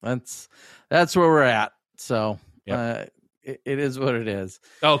 that's where we're at. So, it is what it is.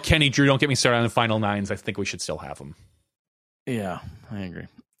 Oh, Kenny Drew, don't get me started on the Final Nines. I think we should still have them. Yeah, I agree.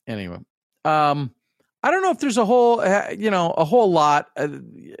 Anyway, I don't know if there's a whole lot. I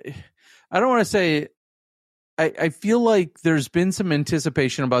don't want to say. I feel like there's been some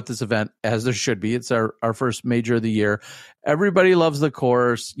anticipation about this event, as there should be. It's our first major of the year. Everybody loves the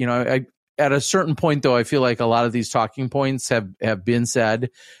course. At a certain point, though, I feel like a lot of these talking points have been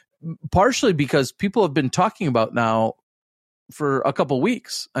said, partially because people have been talking about now for a couple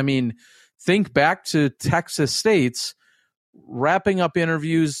weeks. I mean, think back to Texas States wrapping up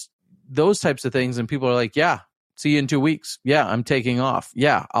interviews, those types of things, and people are like, yeah, see you in 2 weeks. Yeah, I'm taking off.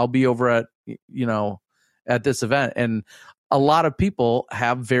 Yeah, I'll be over at at this event. And a lot of people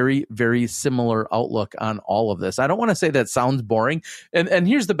have very, very similar outlook on all of this. I don't want to say that sounds boring. And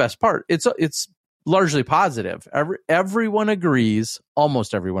here's the best part. It's largely positive. Everyone agrees,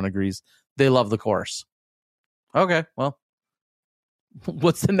 almost everyone agrees, they love the course. Okay, well,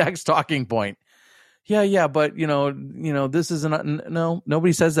 what's the next talking point? Yeah, but this isn't. No,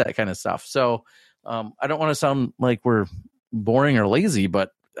 nobody says that kind of stuff. So I don't want to sound like we're boring or lazy,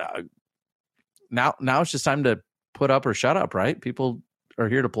 but now it's just time to put up or shut up, right? People are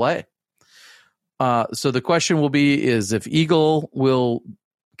here to play. So the question will be is if Eagle will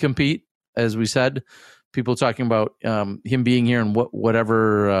compete, as we said, people talking about him being here and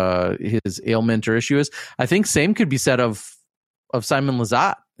whatever his ailment or issue is. I think same could be said of Simon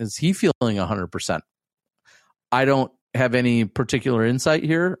Lizotte. Is he feeling 100%? I don't have any particular insight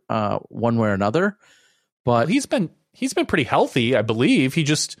here, one way or another, but he's been pretty healthy, I believe. He's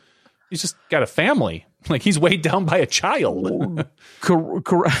just got a family. Like he's weighed down by a child.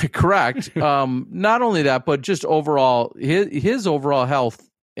 Correct. Not only that, but just overall, his overall health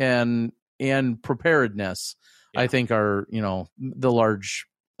and preparedness, I think, are the large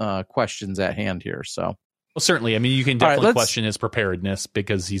questions at hand here. So, well, certainly, I mean, you can definitely question his preparedness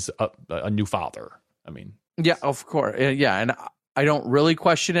because he's a new father. I mean, yeah, of course, yeah, and I don't really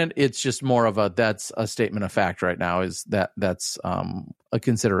question it. It's just more of that's a statement of fact right now. Is that's a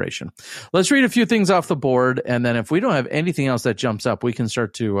consideration. Let's read a few things off the board, and then if we don't have anything else that jumps up, we can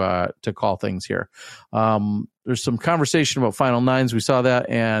start to call things here. There's some conversation about Final Nines. We saw that,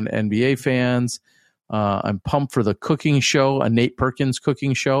 and NBA fans. I'm pumped for the cooking show, a Nate Perkins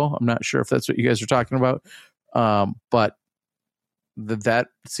cooking show. I'm not sure if that's what you guys are talking about, but that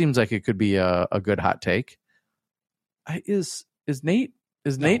seems like it could be a good hot take. Is Nate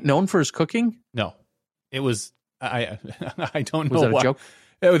known for his cooking? No, it was. I don't know. Was that a joke?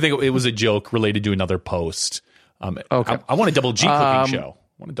 I think it was a joke related to another post. Okay, I want a double G cooking show.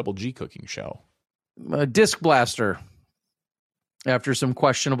 I want a double G cooking show. Disc Blaster, after some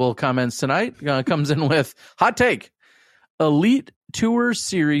questionable comments tonight, comes in with hot take: Elite Tour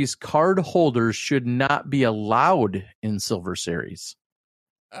Series card holders should not be allowed in Silver Series.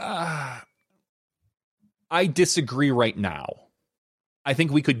 I disagree right now. I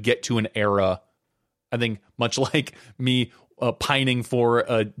think we could get to an era, I think much like me pining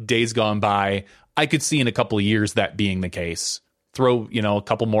for days gone by, I could see in a couple of years that being the case. Throw, a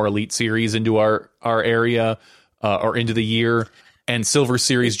couple more Elite Series into our area or into the year, and Silver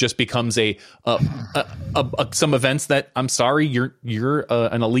Series just becomes some events that, I'm sorry, you're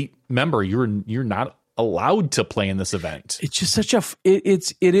an elite member. You're not allowed to play in this event. It's just such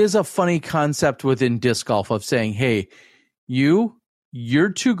it is a funny concept within disc golf of saying, hey, you're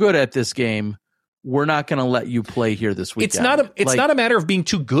too good at this game. We're not going to let you play here this weekend. It's not a matter of being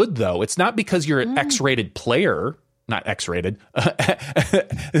too good, though. It's not because you're an X-rated player. Not X-rated,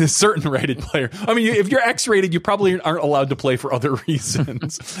 a certain rated player. I mean, if you're X-rated, you probably aren't allowed to play for other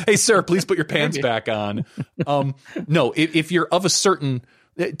reasons. Hey, sir, please put your pants back on. No, if you're of a certain,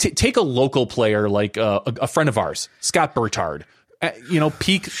 take a local player like a friend of ours, Scott Bertard.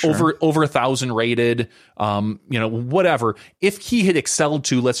 Peak over 1,000 rated. Whatever. If he had excelled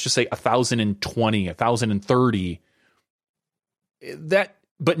to, let's just say 1,020, 1,030,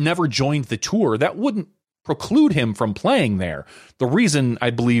 but never joined the tour, that wouldn't preclude him from playing there. The reason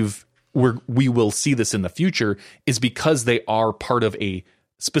I believe we will see this in the future is because they are part of a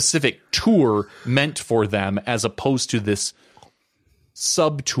specific tour meant for them, as opposed to this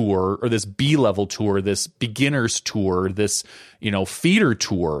sub tour or this B-level tour, this beginners tour, this feeder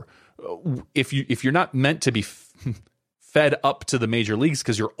tour. If you're not meant to be fed up to the major leagues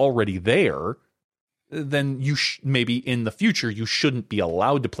because you're already there, then you maybe in the future you shouldn't be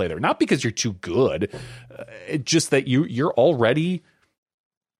allowed to play there. Not because you're too good, just that you're already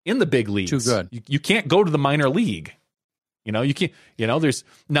in the big leagues. Too good. You can't go to the minor league. You can't. There's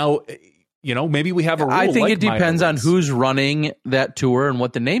now. Maybe we have a rule. I think like it depends on who's running that tour and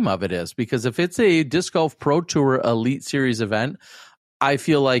what the name of it is. Because if it's a Disc Golf Pro Tour Elite Series event, I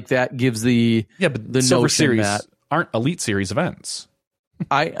feel like that gives the Silver notion Series that aren't Elite Series events.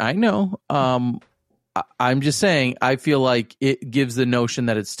 I know. I'm just saying, I feel like it gives the notion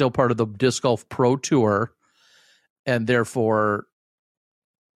that it's still part of the Disc Golf Pro Tour, and therefore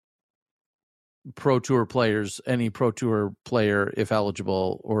Pro Tour players, any Pro Tour player, if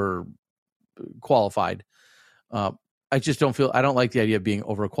eligible or qualified, I just don't like the idea of being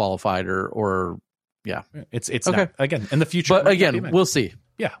overqualified or It's okay. not, again, in the future. But again, we'll see.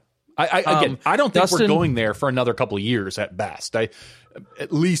 Yeah. I don't think Dustin, we're going there for another couple of years at best. At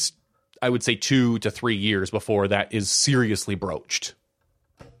least I would say 2 to 3 years before that is seriously broached.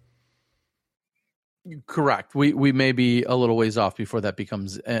 Correct. We may be a little ways off before that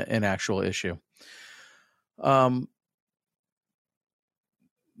becomes an actual issue. Some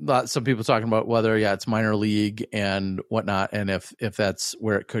people talking about whether it's minor league and whatnot, and if that's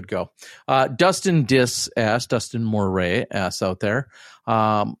where it could go. Dustin Moray asks out there,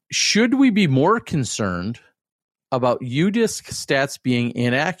 should we be more concerned about UDisc stats being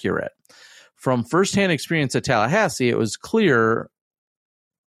inaccurate? From firsthand experience at Tallahassee, it was clear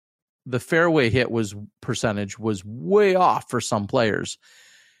the fairway hit percentage was way off for some players.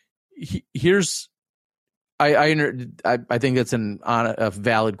 Here's, I think that's a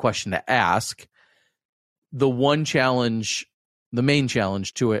valid question to ask. The main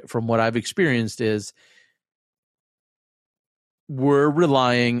challenge to it, from what I've experienced, is we're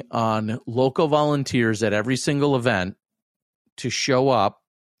relying on local volunteers at every single event to show up,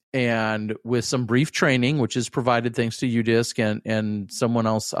 and with some brief training, which is provided thanks to UDisc and someone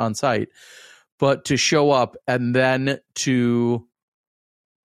else on site, but to show up and then to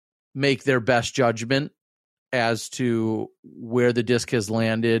make their best judgment as to where the disc has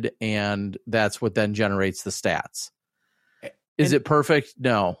landed, and that's what then generates the stats. Is it perfect?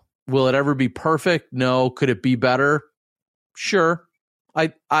 No. Will it ever be perfect? No. Could it be better? Sure.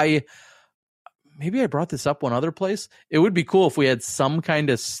 Maybe I brought this up one other place. It would be cool if we had some kind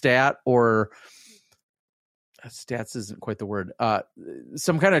of stat, or stats isn't quite the word,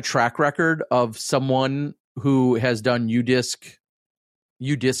 some kind of track record of someone who has done UDiscing,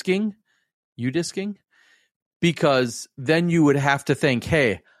 because then you would have to think,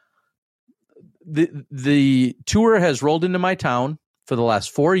 hey, the tour has rolled into my town for the last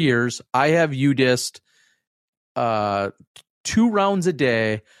 4 years. I have UDisced 2 rounds a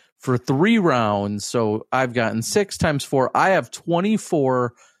day for 3 rounds. So I've gotten 6 times 4. I have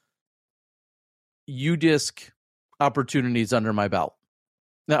 24 UDisc opportunities under my belt.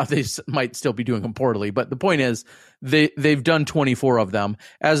 Now, they might still be doing them poorly, but the point is they've done 24 of them,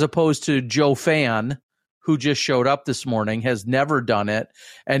 as opposed to Joe Fan, who just showed up this morning, has never done it,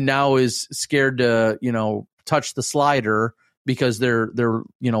 and now is scared to, touch the slider because they're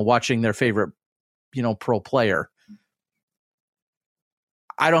watching their favorite, pro player.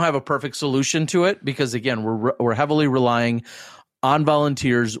 I don't have a perfect solution to it, because again, we're heavily relying on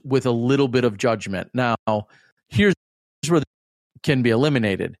volunteers with a little bit of judgment. Now, here's where it can be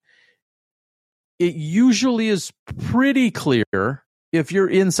eliminated. It usually is pretty clear if you're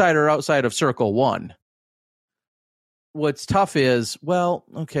inside or outside of circle 1. What's tough is,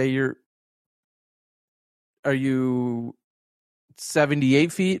 okay, are you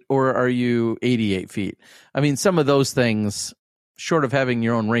 78 feet or are you 88 feet? I mean, some of those things, short of having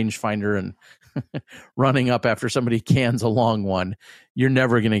your own rangefinder and running up after somebody cans a long one, you're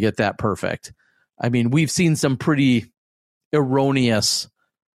never going to get that perfect. I mean, we've seen some pretty erroneous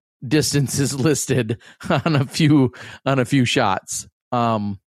distances listed on a few shots.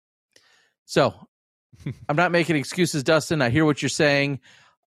 So I'm not making excuses, Dustin. I hear what you're saying.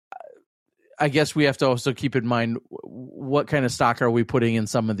 I guess we have to also keep in mind what kind of stock are we putting in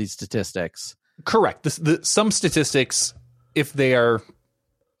some of these statistics. Correct. Some statistics, if they are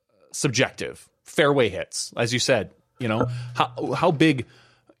subjective, fairway hits, as you said, how big,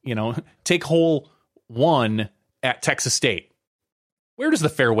 take hole 1 at Texas State. Where does the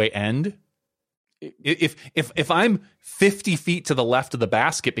fairway end? If I'm 50 feet to the left of the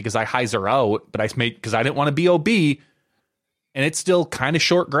basket because I hyzer out, but because I didn't want to BOB, and it's still kind of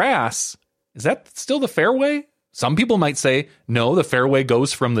short grass, is that still the fairway? Some people might say, no, the fairway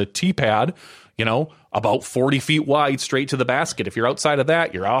goes from the tee pad, about 40 feet wide straight to the basket. If you're outside of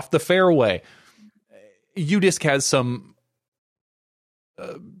that, you're off the fairway. UDisc has some,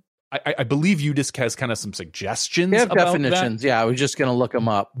 I believe UDisc has kind of some suggestions. They have about definitions. That. Yeah, I was just going to look them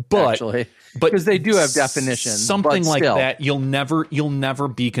up, but because they do have definitions. Something like that, you'll never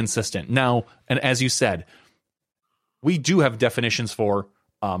be consistent. Now, and as you said, we do have definitions for,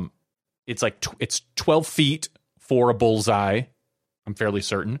 it's like it's 12 feet for a bullseye. I'm fairly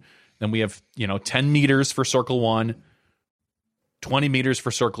certain. Then we have, 10 meters for circle 1, 20 meters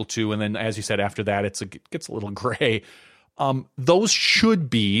for circle 2. And then, as you said, after that, it gets a little gray. Those should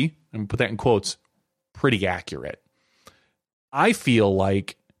be, and put that in quotes, pretty accurate. I feel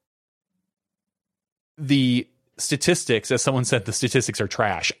like the statistics, as someone said, the statistics are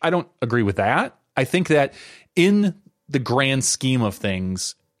trash. I don't agree with that. I think that in the grand scheme of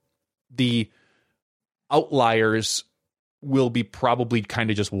things, the outliers will be probably kind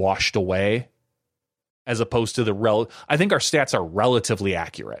of just washed away, as opposed to I think our stats are relatively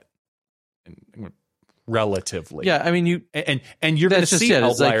accurate. Relatively. Yeah, I mean, and you're going to see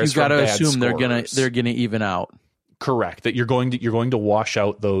outliers. Like you got to assume scorers. they're going to even out. Correct. That you're going to wash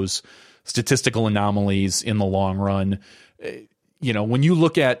out those statistical anomalies in the long run. When you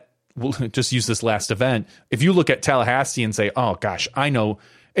look at, we'll just use this last event. If you look at Tallahassee and say, oh gosh, I know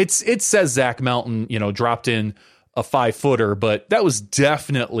it says Zach Melton, dropped in a 5-footer, but that was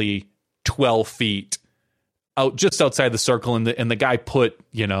definitely 12 feet out, just outside the circle. And the guy put,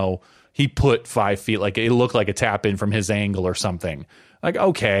 he put 5 feet, like it looked like a tap in from his angle or something. Like,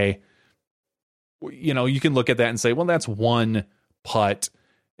 okay, you can look at that and say, well, that's one putt.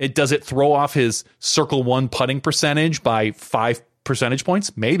 Does it throw off his circle one putting percentage by 5 percentage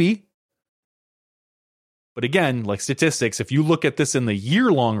points? Maybe. But again, like statistics, if you look at this in the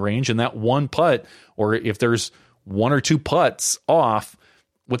year-long range and that one putt, or if there's 1 or 2 putts off,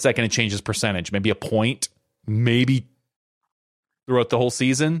 what's that going to change his percentage? Maybe a point, maybe throughout the whole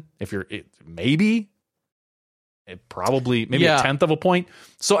season. Maybe a 1/10 of a point.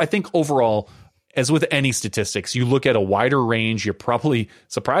 So I think overall, as with any statistics, you look at a wider range, you're probably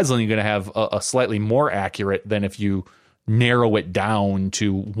surprisingly going to have a slightly more accurate than if you narrow it down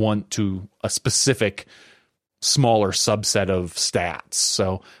to a specific smaller subset of stats.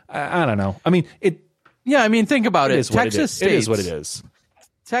 So I don't know. I mean, think about it. Texas State, it is what it is.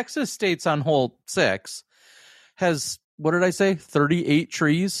 Texas State's on hole 6 has, what did I say? 38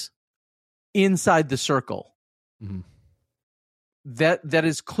 trees inside the circle. Mm-hmm. That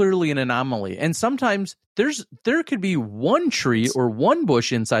is clearly an anomaly. And sometimes there could be one tree or one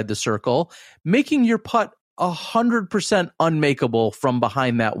bush inside the circle, making your putt 100% unmakeable from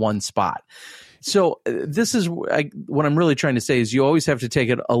behind that one spot. So this is what I'm really trying to say is you always have to take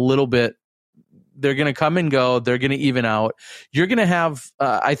it a little bit. They're going to come and go. They're going to even out. You're going to have,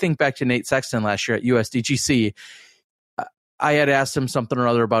 I think back to Nate Sexton last year at USDGC. I had asked him something or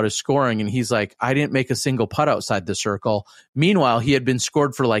other about his scoring, and he's like, I didn't make a single putt outside the circle. Meanwhile, he had been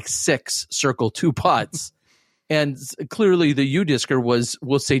scored for like 6 circle 2 putts. And clearly the U-Discer was,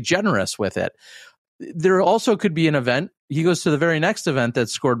 we'll say, generous with it. There also could be an event. He goes to the very next event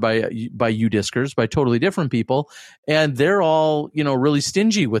that's scored by U-Discers, by totally different people. And they're all, really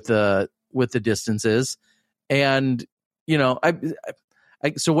stingy with the distances. And,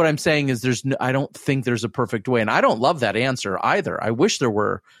 so what I'm saying is I don't think there's a perfect way. And I don't love that answer either. I wish there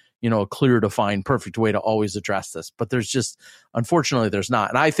were, a clear, defined, perfect way to always address this. But there's just, unfortunately, there's not.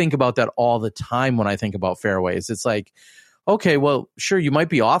 And I think about that all the time when I think about fairways. It's like, okay, well, sure, you might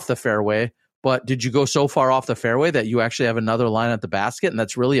be off the fairway, but did you go so far off the fairway that you actually have another line at the basket and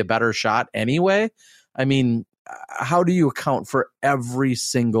that's really a better shot anyway? I mean, how do you account for every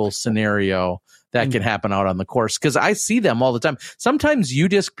single scenario that can happen out on the course? Because I see them all the time. Sometimes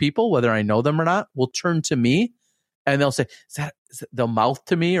U-Disc people, whether I know them or not, will turn to me and they'll say, they'll mouth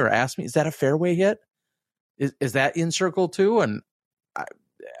to me or ask me, is that a fairway hit? Is that in circle 2? And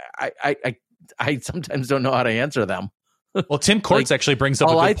I sometimes don't know how to answer them. Well, Tim Courts actually brings up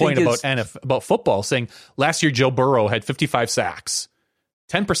a good point about football, saying last year Joe Burrow had 55 sacks.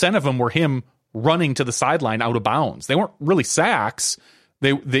 10% of them were him running to the sideline out of bounds. They weren't really sacks.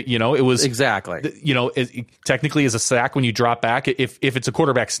 It was exactly, technically as a sack when you drop back. If it's a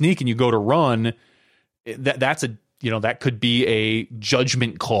quarterback sneak and you go to run, that's that could be a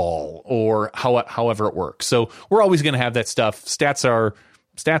judgment call or however it works. So we're always going to have that stuff. Stats are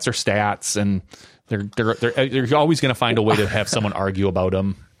stats, and they're always going to find a way to have someone argue about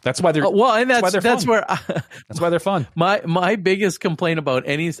them. That's why they're that's why they're fun. My biggest complaint about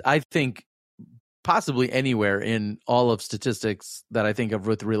I think possibly anywhere in all of statistics that I think of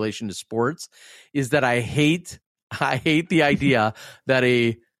with relation to sports is that I hate the idea that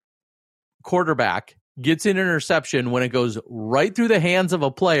a quarterback gets an interception when it goes right through the hands of a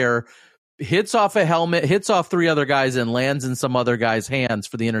player, hits off a helmet, hits off 3 other guys, and lands in some other guy's hands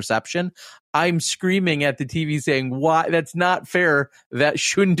for the interception. I'm screaming at the TV saying, why? That's not fair. That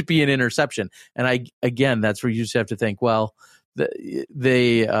shouldn't be an interception. And that's where you just have to think, well,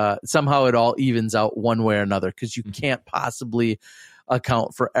 they somehow it all evens out one way or another, because you can't possibly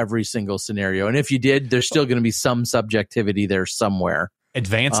account for every single scenario. And if you did, there's still going to be some subjectivity there somewhere.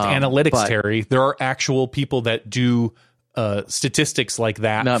 Advanced analytics, Terry. There are actual people that do statistics like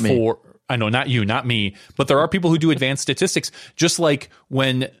that. Not me. I know, not you, not me, but there are people who do advanced statistics. Just like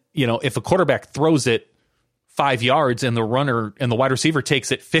when, if a quarterback throws it 5 yards and the runner and the wide receiver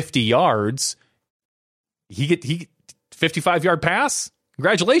takes it 50 yards, he 55-yard pass.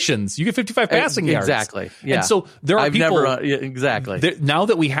 Congratulations, you get 55 passing yards. Exactly. Yeah. And so there are people. Exactly. Now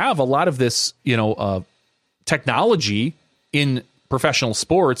that we have a lot of this, technology in professional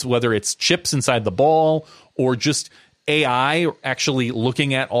sports, whether it's chips inside the ball or just AI actually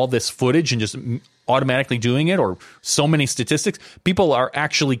looking at all this footage and just automatically doing it, or so many statistics, people are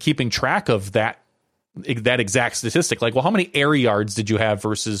actually keeping track of that that exact statistic. Like, well, how many air yards did you have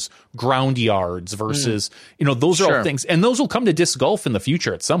versus ground yards versus, those are all things. And those will come to disc golf in the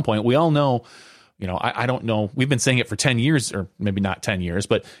future at some point. We all know, I don't know. We've been saying it for 10 years, or maybe not 10 years,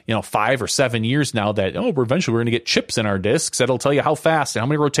 but 5 or 7 years now that, eventually we're going to get chips in our discs that'll tell you how fast and how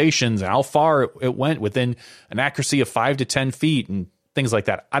many rotations and how far it went within an accuracy of 5 to 10 feet and things like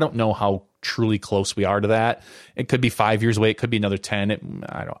that. I don't know how truly close we are to that. It could be 5 years away. It could be another 10.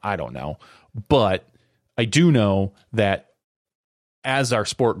 I don't know. But I do know that as our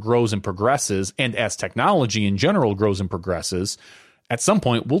sport grows and progresses, and as technology in general grows and progresses, at some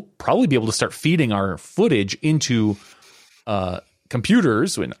point we'll probably be able to start feeding our footage into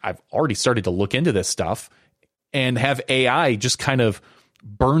computers. And I've already started to look into this stuff, and have AI just kind of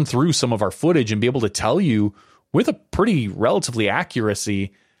burn through some of our footage and be able to tell you with a pretty relatively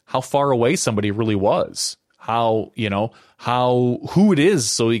accuracy how far away somebody really was. Who it is,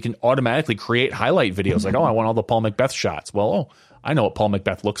 so you can automatically create highlight videos like, I want all the Paul McBeth shots. Well, I know what Paul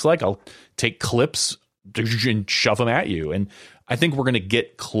McBeth looks like. I'll take clips and shove them at you. And I think we're going to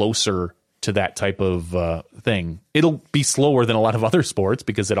get closer to that type of thing. It'll be slower than a lot of other sports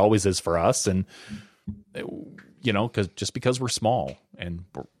because it always is for us. And, because we're small and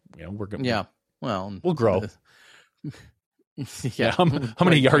we're going to, we'll grow. How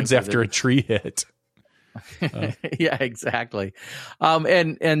many yards after a tree hit? Yeah, exactly.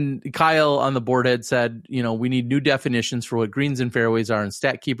 And Kyle on the board had said, we need new definitions for what greens and fairways are, and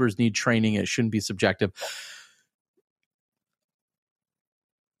stat keepers need training. It shouldn't be subjective.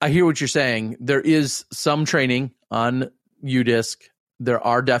 I hear what you're saying. There is some training on UDisc. There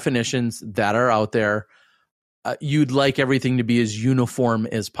are definitions that are out there. You'd like everything to be as uniform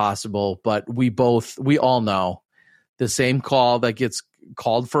as possible, but we all know the same call that gets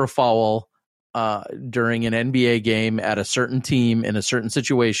called for a foul during an NBA game at a certain team in a certain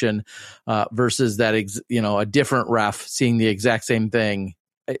situation versus that, a different ref seeing the exact same thing.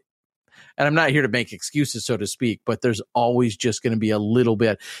 And I'm not here to make excuses, so to speak, but there's always just going to be a little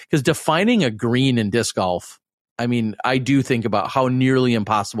bit, because defining a green in disc golf, I do think about how nearly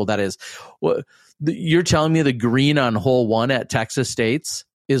impossible that is. You're telling me the green on hole 1 at Texas State's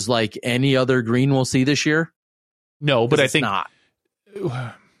is like any other green we'll see this year? No, but I think not.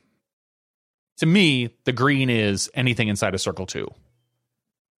 To me, the green is anything inside of circle 2.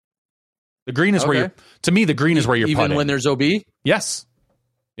 The green is where you're even putting. When there's OB? Yes.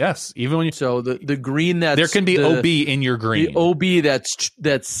 Even when you, so the green there can be OB in your green. The OB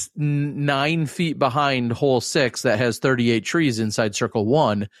that's 9 feet behind hole 6 that has 38 trees inside circle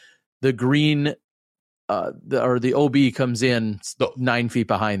 1. The green the OB comes in 9 feet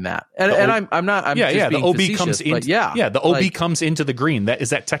behind that, and I'm not. I'm just being the OB facetious, comes in. The OB comes into the green. Is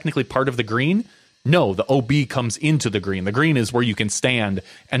that technically part of the green? No, the OB comes into the green. The green is where you can stand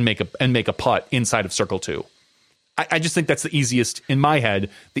and make a putt inside of circle 2. I just think that's the easiest in my head.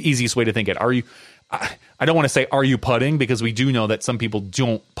 The easiest way to think it. I don't want to say are you putting, because we do know that some people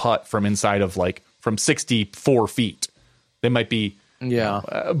don't putt from inside of from 64 feet. They might be.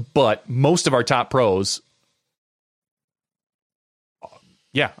 Yeah. But most of our top pros,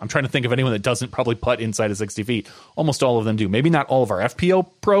 I'm trying to think of anyone that doesn't probably putt inside of 60 feet. Almost all of them do. Maybe not all of our FPO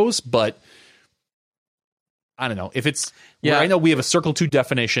pros, but I don't know. If it's, I know we have a circle 2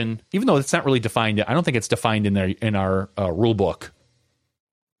 definition, even though it's not really defined. I don't think it's defined in our rule book.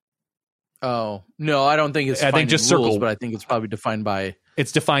 Oh, no, I don't think it's defined in rules, but I think it's probably defined by...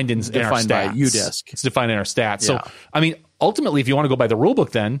 It's defined in our stats. By UDisc. It's defined in our stats. So, ultimately, if you want to go by the rule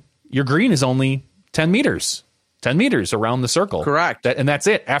book, then your green is only 10 meters around the circle. Correct. And that's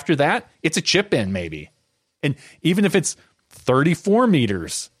it. After that, it's a chip in maybe. And even if it's 34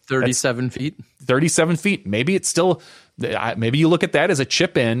 meters... 37 feet. 37 feet. Maybe it's still... Maybe you look at that as a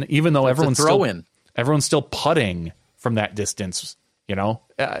chip in, even though everyone's still putting from that distance,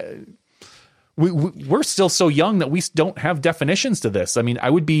 We're still so young that we don't have definitions to this. I don't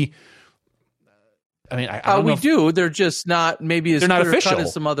we do. They're just not maybe as they're not official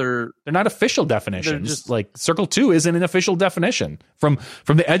as some other. They're not official definitions. Just like circle 2 isn't an official definition. From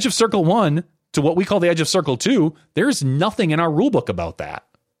the edge of circle 1 to what we call the edge of circle 2, there's nothing in our rule book about that.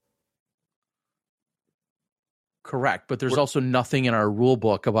 Correct, but there's also nothing in our rule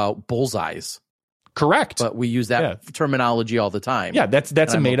book about bullseyes. Correct. But we use that terminology all the time. Yeah, that's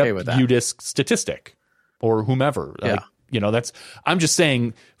a made up UDisc statistic or whomever. I'm just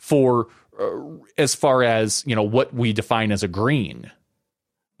saying for as far as, what we define as a green,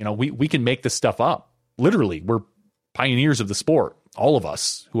 we can make this stuff up. Literally, we're pioneers of the sport, all of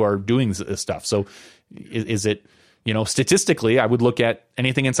us who are doing this stuff. So is it, statistically, I would look at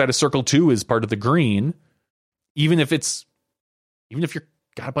anything inside of circle 2 as part of the green, even if you're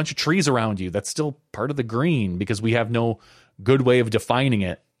got a bunch of trees around you. That's still part of the green because we have no good way of defining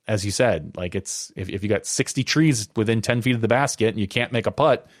it. As you said, like it's if you got 60 trees within 10 feet of the basket and you can't make a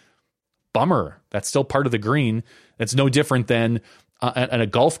putt, bummer. That's still part of the green. It's no different than a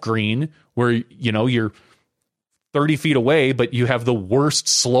golf green where, you know, you're 30 feet away, but you have the worst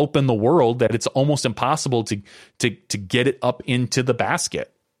slope in the world that it's almost impossible to get it up into the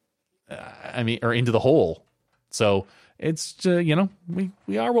basket. Or into the hole. So it's, you know,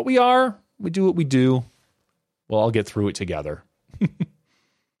 we are what we are. We do what we do. We'll all get through it together.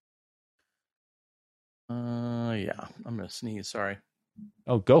 Yeah, I'm going to sneeze. Sorry.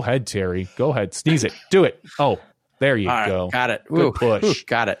 Oh, go ahead, Terry. Go ahead. Sneeze it. Do it. Oh, there you go. Got it. Good push.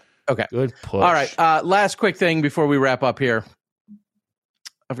 Got it. Okay. Good push. All right. Last quick thing before we wrap up here.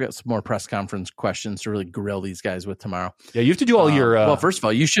 I've got some more press conference questions to really grill these guys with tomorrow. Yeah, you have to do all your... well, first of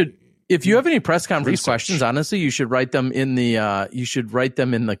all, you should... If you have any press conference questions, honestly, you should write them in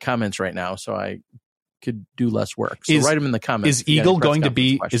the comments right now, so I could do less work. So write them in the comments. Is Eagle going to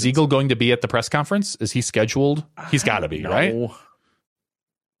be at the press conference? Is he scheduled? He's got to be, right?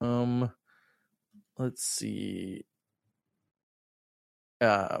 Let's see.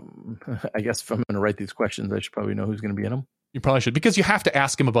 I guess if I'm going to write these questions, I should probably know who's going to be in them. You probably should, because you have to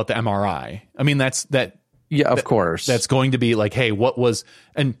ask him about the MRI. I mean, of course. That's going to be like, hey, what was,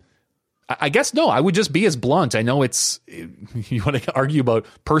 and I guess, no, I would just be as blunt. I know you want to argue about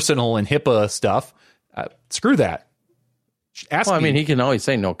personal and HIPAA stuff. Screw that. Ask well, I mean, he can always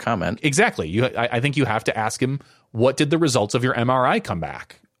say no comment. Exactly. I think you have to ask him, what did the results of your MRI come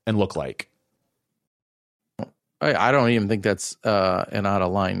back and look like? I don't even think that's an out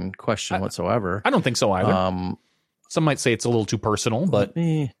of line question whatsoever. I don't think so either. Some might say it's a little too personal, but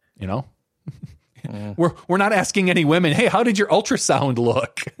you know, we're not asking any women, hey, how did your ultrasound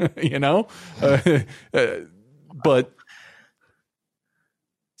look? You know, but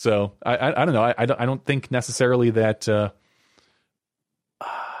so I don't know. I don't think necessarily that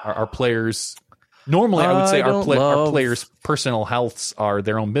our players. Normally, I would say our players' personal healths are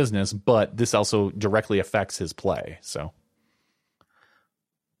their own business, but this also directly affects his play. So,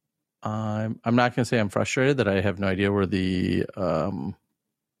 I'm not going to say I'm frustrated that I have no idea where the,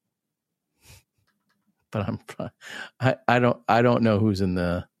 but I don't know who's in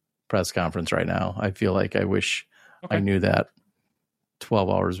the press conference right now. I feel like I wish I knew that 12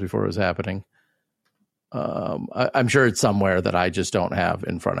 hours before it was happening. I'm sure it's somewhere that I just don't have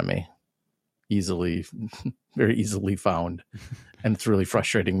in front of me. Very easily found, and it's really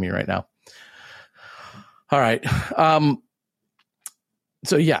frustrating me right now. All right.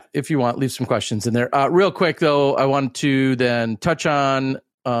 So yeah, if you want, leave some questions in there. Real quick though, I want to then touch on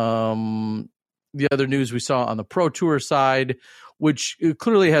the other news we saw on the Pro Tour side, which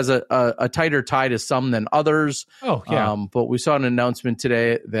clearly has a tighter tie to some than others. Oh yeah. But we saw an announcement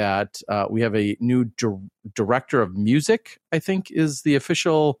today that we have a new director of music, I think is the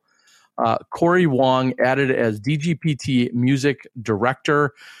official. Corey Wong added as DGPT music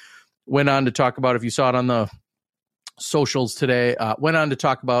director. Went on to talk about, if you saw it on the socials today, went on to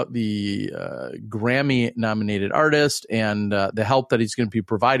talk about the Grammy nominated artist and the help that he's going to be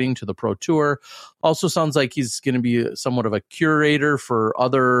providing to the Pro Tour. Also sounds like he's going to be somewhat of a curator for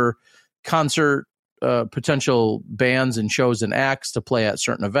other concert potential bands and shows and acts to play at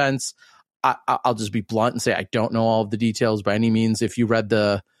certain events. I'll just be blunt and say I don't know all of the details by any means. If you read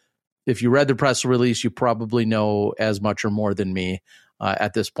the press release, you probably know as much or more than me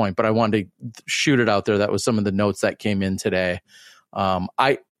at this point. But I wanted to shoot it out there. That was some of the notes that came in today.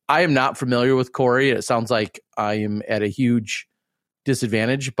 I am not familiar with Corey. It sounds like I am at a huge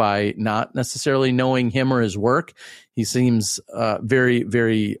disadvantage by not necessarily knowing him or his work. He seems very,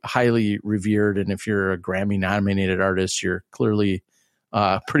 very highly revered. And if you're a Grammy nominated artist, you're clearly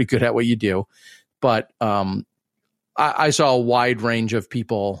pretty good at what you do. But I saw a wide range of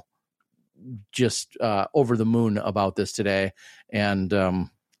people just over the moon about this today. And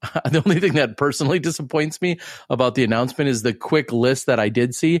the only thing that personally disappoints me about the announcement is the quick list that I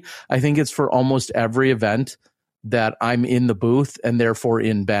did see. I think it's for almost every event that I'm in the booth and therefore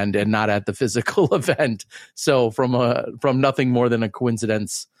in Bend and not at the physical event. So from nothing more than a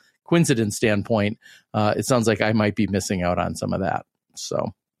coincidence standpoint, it sounds like I might be missing out on some of that.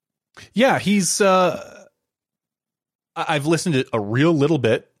 So yeah, he's I've listened to a real little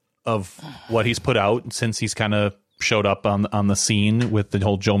bit of what he's put out since he's kind of showed up on the scene with the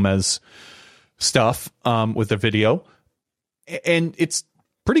whole Jomez stuff with the video, and it's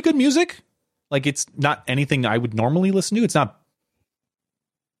pretty good music. Like, it's not anything I would normally listen to. It's not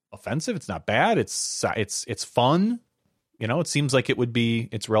offensive. It's not bad. It's fun. You know, it seems like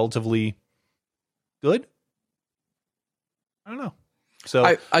it's relatively good. I don't know.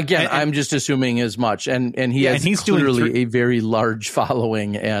 So I'm just assuming as much, and he has he's clearly a very large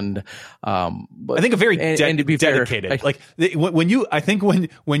following, and I think a very to be dedicated. Fair,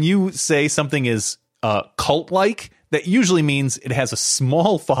 when you say something is cult like, that usually means it has a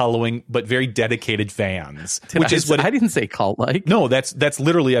small following but very dedicated fans. I didn't say cult like. No, that's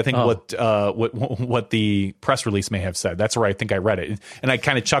literally I think what the press release may have said. That's where I think I read it, and I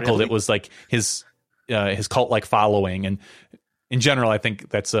kind of chuckled. Really? It was like his cult like following, and in general, I think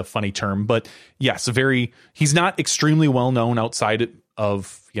that's a funny term. But yes, he's not extremely well known outside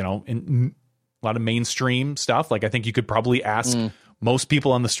of in a lot of mainstream stuff. Like I think you could probably ask most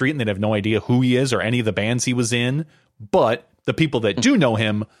people on the street and they'd have no idea who he is or any of the bands he was in. But the people that do know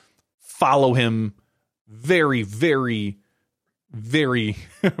him follow him very, very, very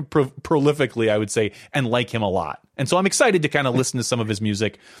prolifically, I would say, and like him a lot. And so I'm excited to kind of listen to some of his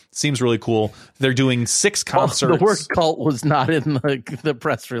music. Seems really cool. They're doing 6 concerts. Well, the word cult was not in the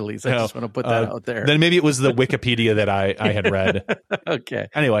press release. I just want to put that out there. Then maybe it was the Wikipedia that I had read. Okay.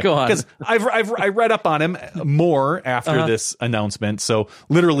 Anyway, go on. Because I read up on him more after this announcement. So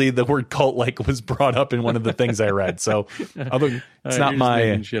literally the word cult like was brought up in one of the things I read. So it's not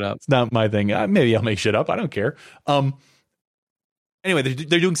my thing. Maybe I'll make shit up. I don't care. Anyway,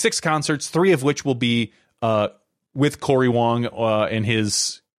 they're doing 6 concerts, 3 of which will be with Corey Wong and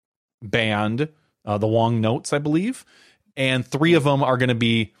his band, the Wong Notes, I believe. And 3 of them are going to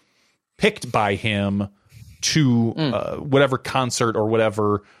be picked by him to whatever concert or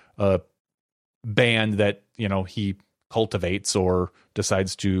whatever band that he cultivates or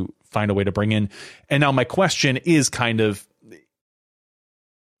decides to find a way to bring in. And now my question is kind of,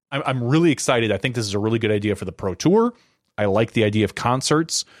 I'm really excited. I think this is a really good idea for the Pro Tour. I like the idea of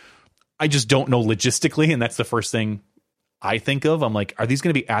concerts. I just don't know logistically, and that's the first thing I think of. I'm like, are these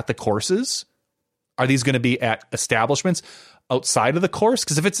going to be at the courses? Are these going to be at establishments outside of the course?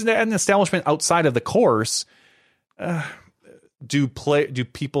 Because if it's an establishment outside of the course, do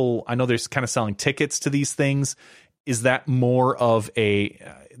people? I know they're kind of selling tickets to these things. Is that more of a?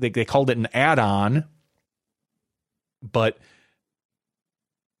 They called it an add-on, but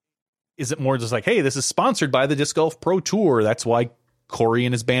is it more just like, hey, this is sponsored by the Disc Golf Pro Tour? That's why Corey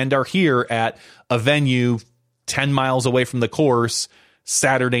and his band are here at a venue 10 miles away from the course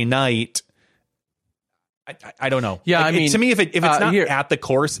Saturday night. I don't know. Yeah, to me, if it's not at the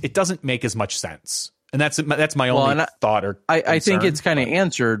course, it doesn't make as much sense. And that's my only thought. Or I think it's kind of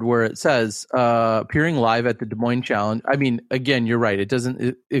answered where it says appearing live at the Des Moines Challenge. I mean, again, you're right. It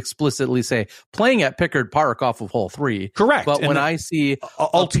doesn't explicitly say playing at Pickard Park off of hole 3. Correct. But when I see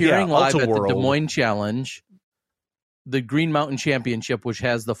appearing live at the Des Moines Challenge, the Green Mountain Championship, which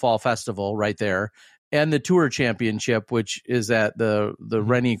has the fall festival right there, and the Tour Championship, which is at the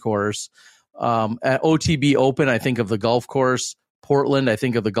Rennie course, at OTB Open, I think of the golf course. Portland, I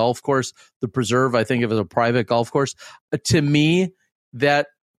think of the golf course. The Preserve, I think of as a private golf course. To me, that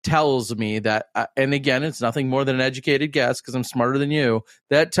tells me that, and again, it's nothing more than an educated guess because I'm smarter than you.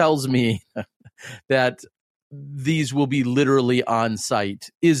 That tells me that these will be literally on site.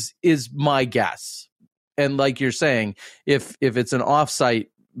 Is my guess. And like you're saying, if it's an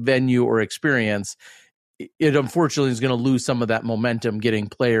off-site venue or experience, it unfortunately is going to lose some of that momentum getting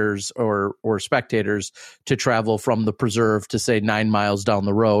players or spectators to travel from the Preserve to say 9 miles down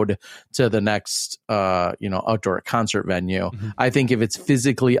the road to the next outdoor concert venue. Mm-hmm. I think if it's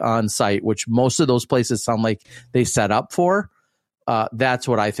physically on site, which most of those places sound like they set up for, that's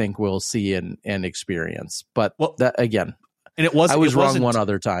what I think we'll see and experience. But that again, and I was wrong one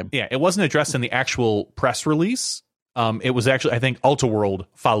other time. Yeah, it wasn't addressed in the actual press release. It was actually, I think, Ultra World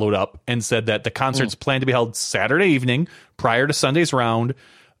followed up and said that the concert's planned to be held Saturday evening prior to Sunday's round.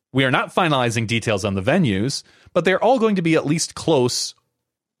 We are not finalizing details on the venues, but they're all going to be at least close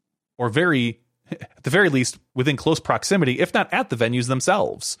or at the very least, within close proximity, if not at the venues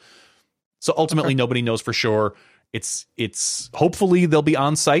themselves. So ultimately, nobody knows for sure. It's hopefully they'll be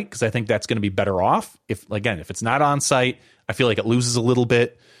on site because I think that's going to be better off. If it's not on site, I feel like it loses a little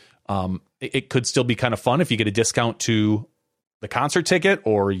bit. It could still be kind of fun if you get a discount to the concert ticket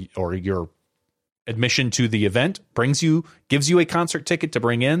or your admission to the event gives you a concert ticket to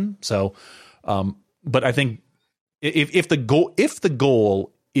bring in. So, but I think if the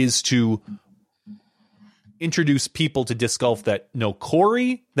goal is to introduce people to disc golf that know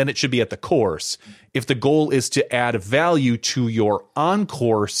Corey, then it should be at the course. If the goal is to add value to your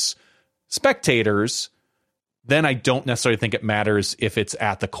on-course spectators, then I don't necessarily think it matters if it's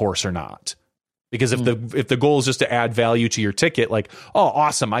at the course or not. Because if the goal is just to add value to your ticket, like, oh,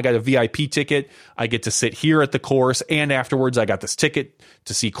 awesome, I got a VIP ticket, I get to sit here at the course, and afterwards I got this ticket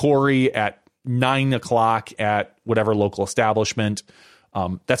to see Corey at 9:00 at whatever local establishment.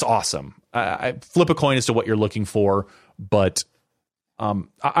 That's awesome. I flip a coin as to what you're looking for, but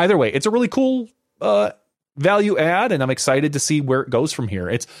either way, it's a really cool value add, and I'm excited to see where it goes from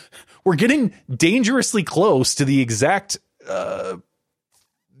here. We're getting dangerously close to the exact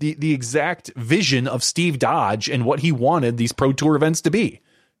the exact vision of Steve Dodge and what he wanted these Pro Tour events to be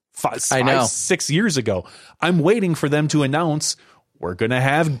 6 years ago. I'm waiting for them to announce we're going to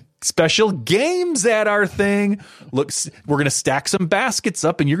have special games at our thing. Look, we're going to stack some baskets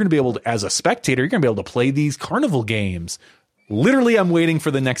up, and you're going to be able to, as a spectator, you're going to be able to play these carnival games. Literally, I'm waiting for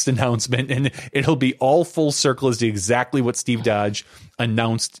the next announcement, and it'll be all full circle as to exactly what Steve Dodge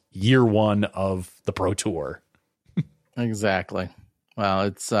announced year one of the Pro Tour. Exactly. Well,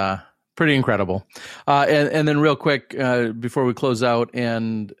 it's pretty incredible. And then real quick, before we close out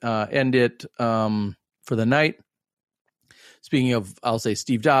and end it for the night, speaking of, I'll say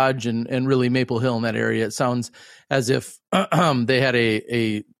Steve Dodge and really Maple Hill in that area, it sounds as if they had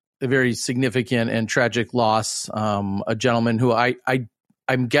a very significant and tragic loss. A gentleman who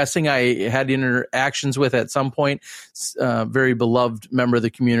I'm guessing I had interactions with at some point, very beloved member of the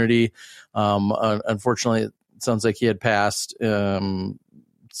community. Unfortunately, it sounds like he had passed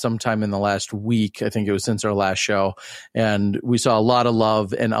sometime in the last week. I think it was since our last show. And we saw a lot of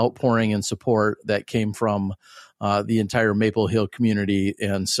love and outpouring and support that came from the entire Maple Hill community.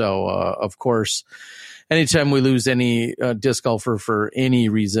 And so, of course, anytime we lose any disc golfer for any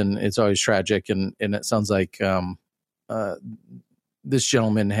reason, it's always tragic. And it sounds like this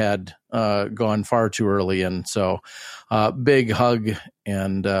gentleman had gone far too early. And so big hug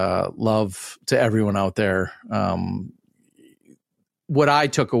and love to everyone out there. What I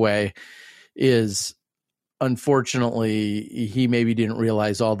took away is, unfortunately, he maybe didn't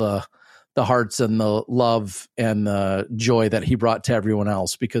realize all the hearts and the love and the joy that he brought to everyone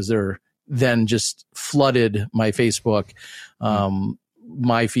else, because they're then just flooded my Facebook,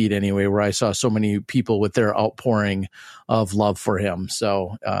 my feed anyway, where I saw so many people with their outpouring of love for him.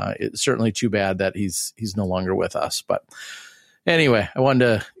 So it's certainly too bad that he's no longer with us. But anyway, I wanted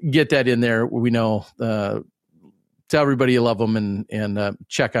to get that in there. We know, tell everybody you love them and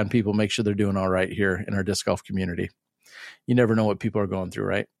check on people, make sure they're doing all right here in our disc golf community. You never know what people are going through,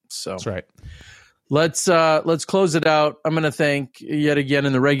 right? So that's right. Let's close it out. I'm going to thank yet again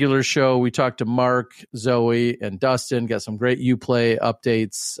in the regular show. We talked to Mark, Zoe, and Dustin. Got some great Uplay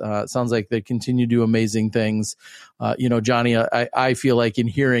updates. It sounds like they continue to do amazing things. Johnny, I feel like in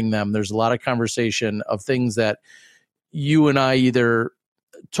hearing them, there's a lot of conversation of things that you and I either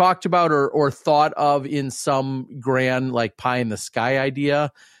talked about or thought of in some grand like pie in the sky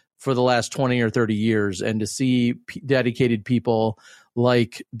idea for the last 20 or 30 years. And to see dedicated people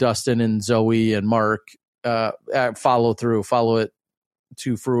like Dustin and Zoe and Mark follow it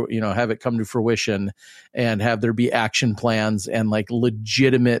to have it come to fruition and have there be action plans and like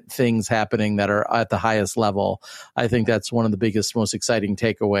legitimate things happening that are at the highest level. I think that's one of the biggest, most exciting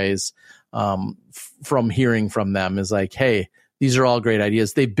takeaways from hearing from them is like, hey, these are all great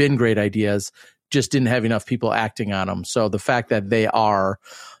ideas. They've been great ideas, just didn't have enough people acting on them. So the fact that they are,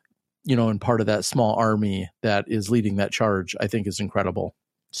 and part of that small army that is leading that charge, I think is incredible.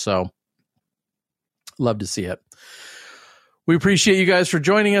 So love to see it. We appreciate you guys for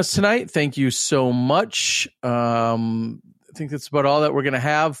joining us tonight. Thank you so much. I think that's about all that we're going to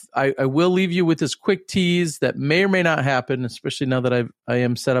have. I will leave you with this quick tease that may or may not happen, especially now that I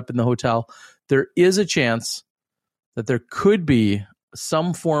am set up in the hotel. There is a chance that there could be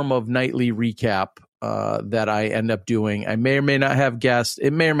some form of nightly recap that I end up doing. I may or may not have guests.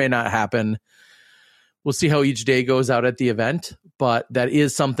 It may or may not happen. We'll see how each day goes out at the event, but that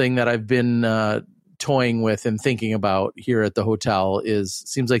is something that I've been toying with and thinking about here at the hotel.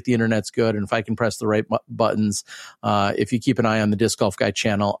 Seems like the internet's good, and if I can press the right buttons, if you keep an eye on the Disc Golf Guy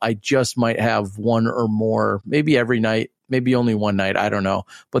channel, I just might have one or more, maybe every night, maybe only one night, I don't know,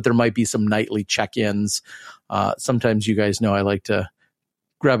 but there might be some nightly check-ins. Sometimes you guys know I like to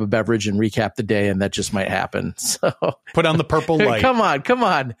grab a beverage and recap the day, and that just might happen. So put on the purple light. Come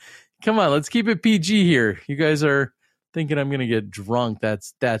on. Let's keep it PG here. You guys are thinking I'm going to get drunk.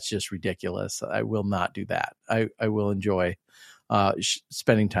 That's just ridiculous. I will not do that. I will enjoy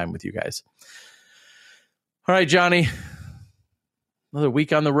spending time with you guys. All right, Johnny, another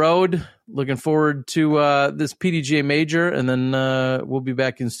week on the road. Looking forward to this PDGA major, and then we'll be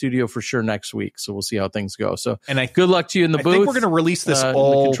back in studio for sure next week. So we'll see how things go. So, good luck to you in the booth. I think we're going to release this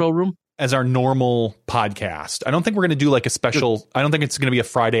all in the control room as our normal podcast. I don't think we're going to do like a special. I don't think it's going to be a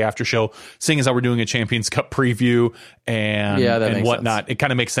Friday after show, seeing as how we're doing a Champions Cup preview and whatnot. Sense. It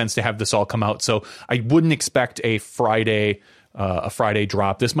kind of makes sense to have this all come out. So I wouldn't expect a Friday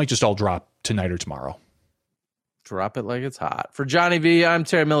drop. This might just all drop tonight or tomorrow. Drop it like it's hot. For Johnny V, I'm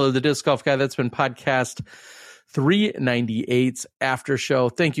Terry Miller, the Disc Golf Guy. That's been podcast 398's after show.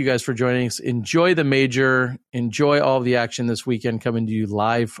 Thank you guys for joining us. Enjoy the major. Enjoy all the action this weekend, coming to you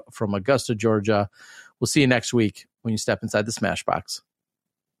live from Augusta, Georgia. We'll see you next week when you step inside the Smashbox.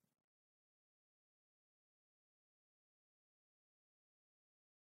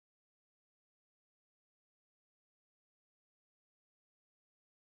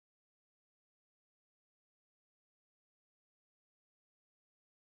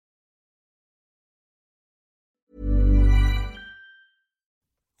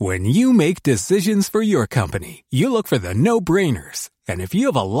 When you make decisions for your company, you look for the no-brainers. And if you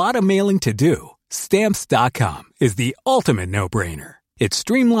have a lot of mailing to do, Stamps.com is the ultimate no-brainer. It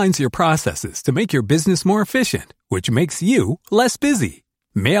streamlines your processes to make your business more efficient, which makes you less busy.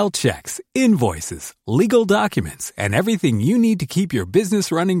 Mail checks, invoices, legal documents, and everything you need to keep your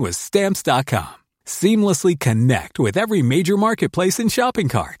business running with Stamps.com. Seamlessly connect with every major marketplace and shopping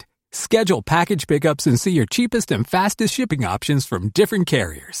cart. Schedule package pickups and see your cheapest and fastest shipping options from different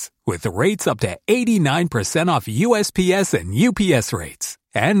carriers, with rates up to 89% off USPS and UPS rates.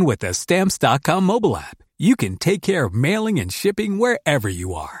 And with the Stamps.com mobile app, you can take care of mailing and shipping wherever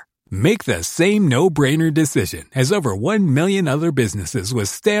you are. Make the same no-brainer decision as over 1 million other businesses with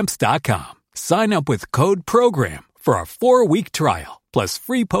Stamps.com. Sign up with code PROGRAM for a 4-week trial, plus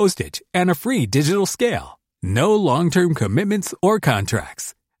free postage and a free digital scale. No long-term commitments or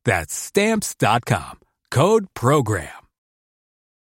contracts. That's Stamps.com. Code PROGRAM.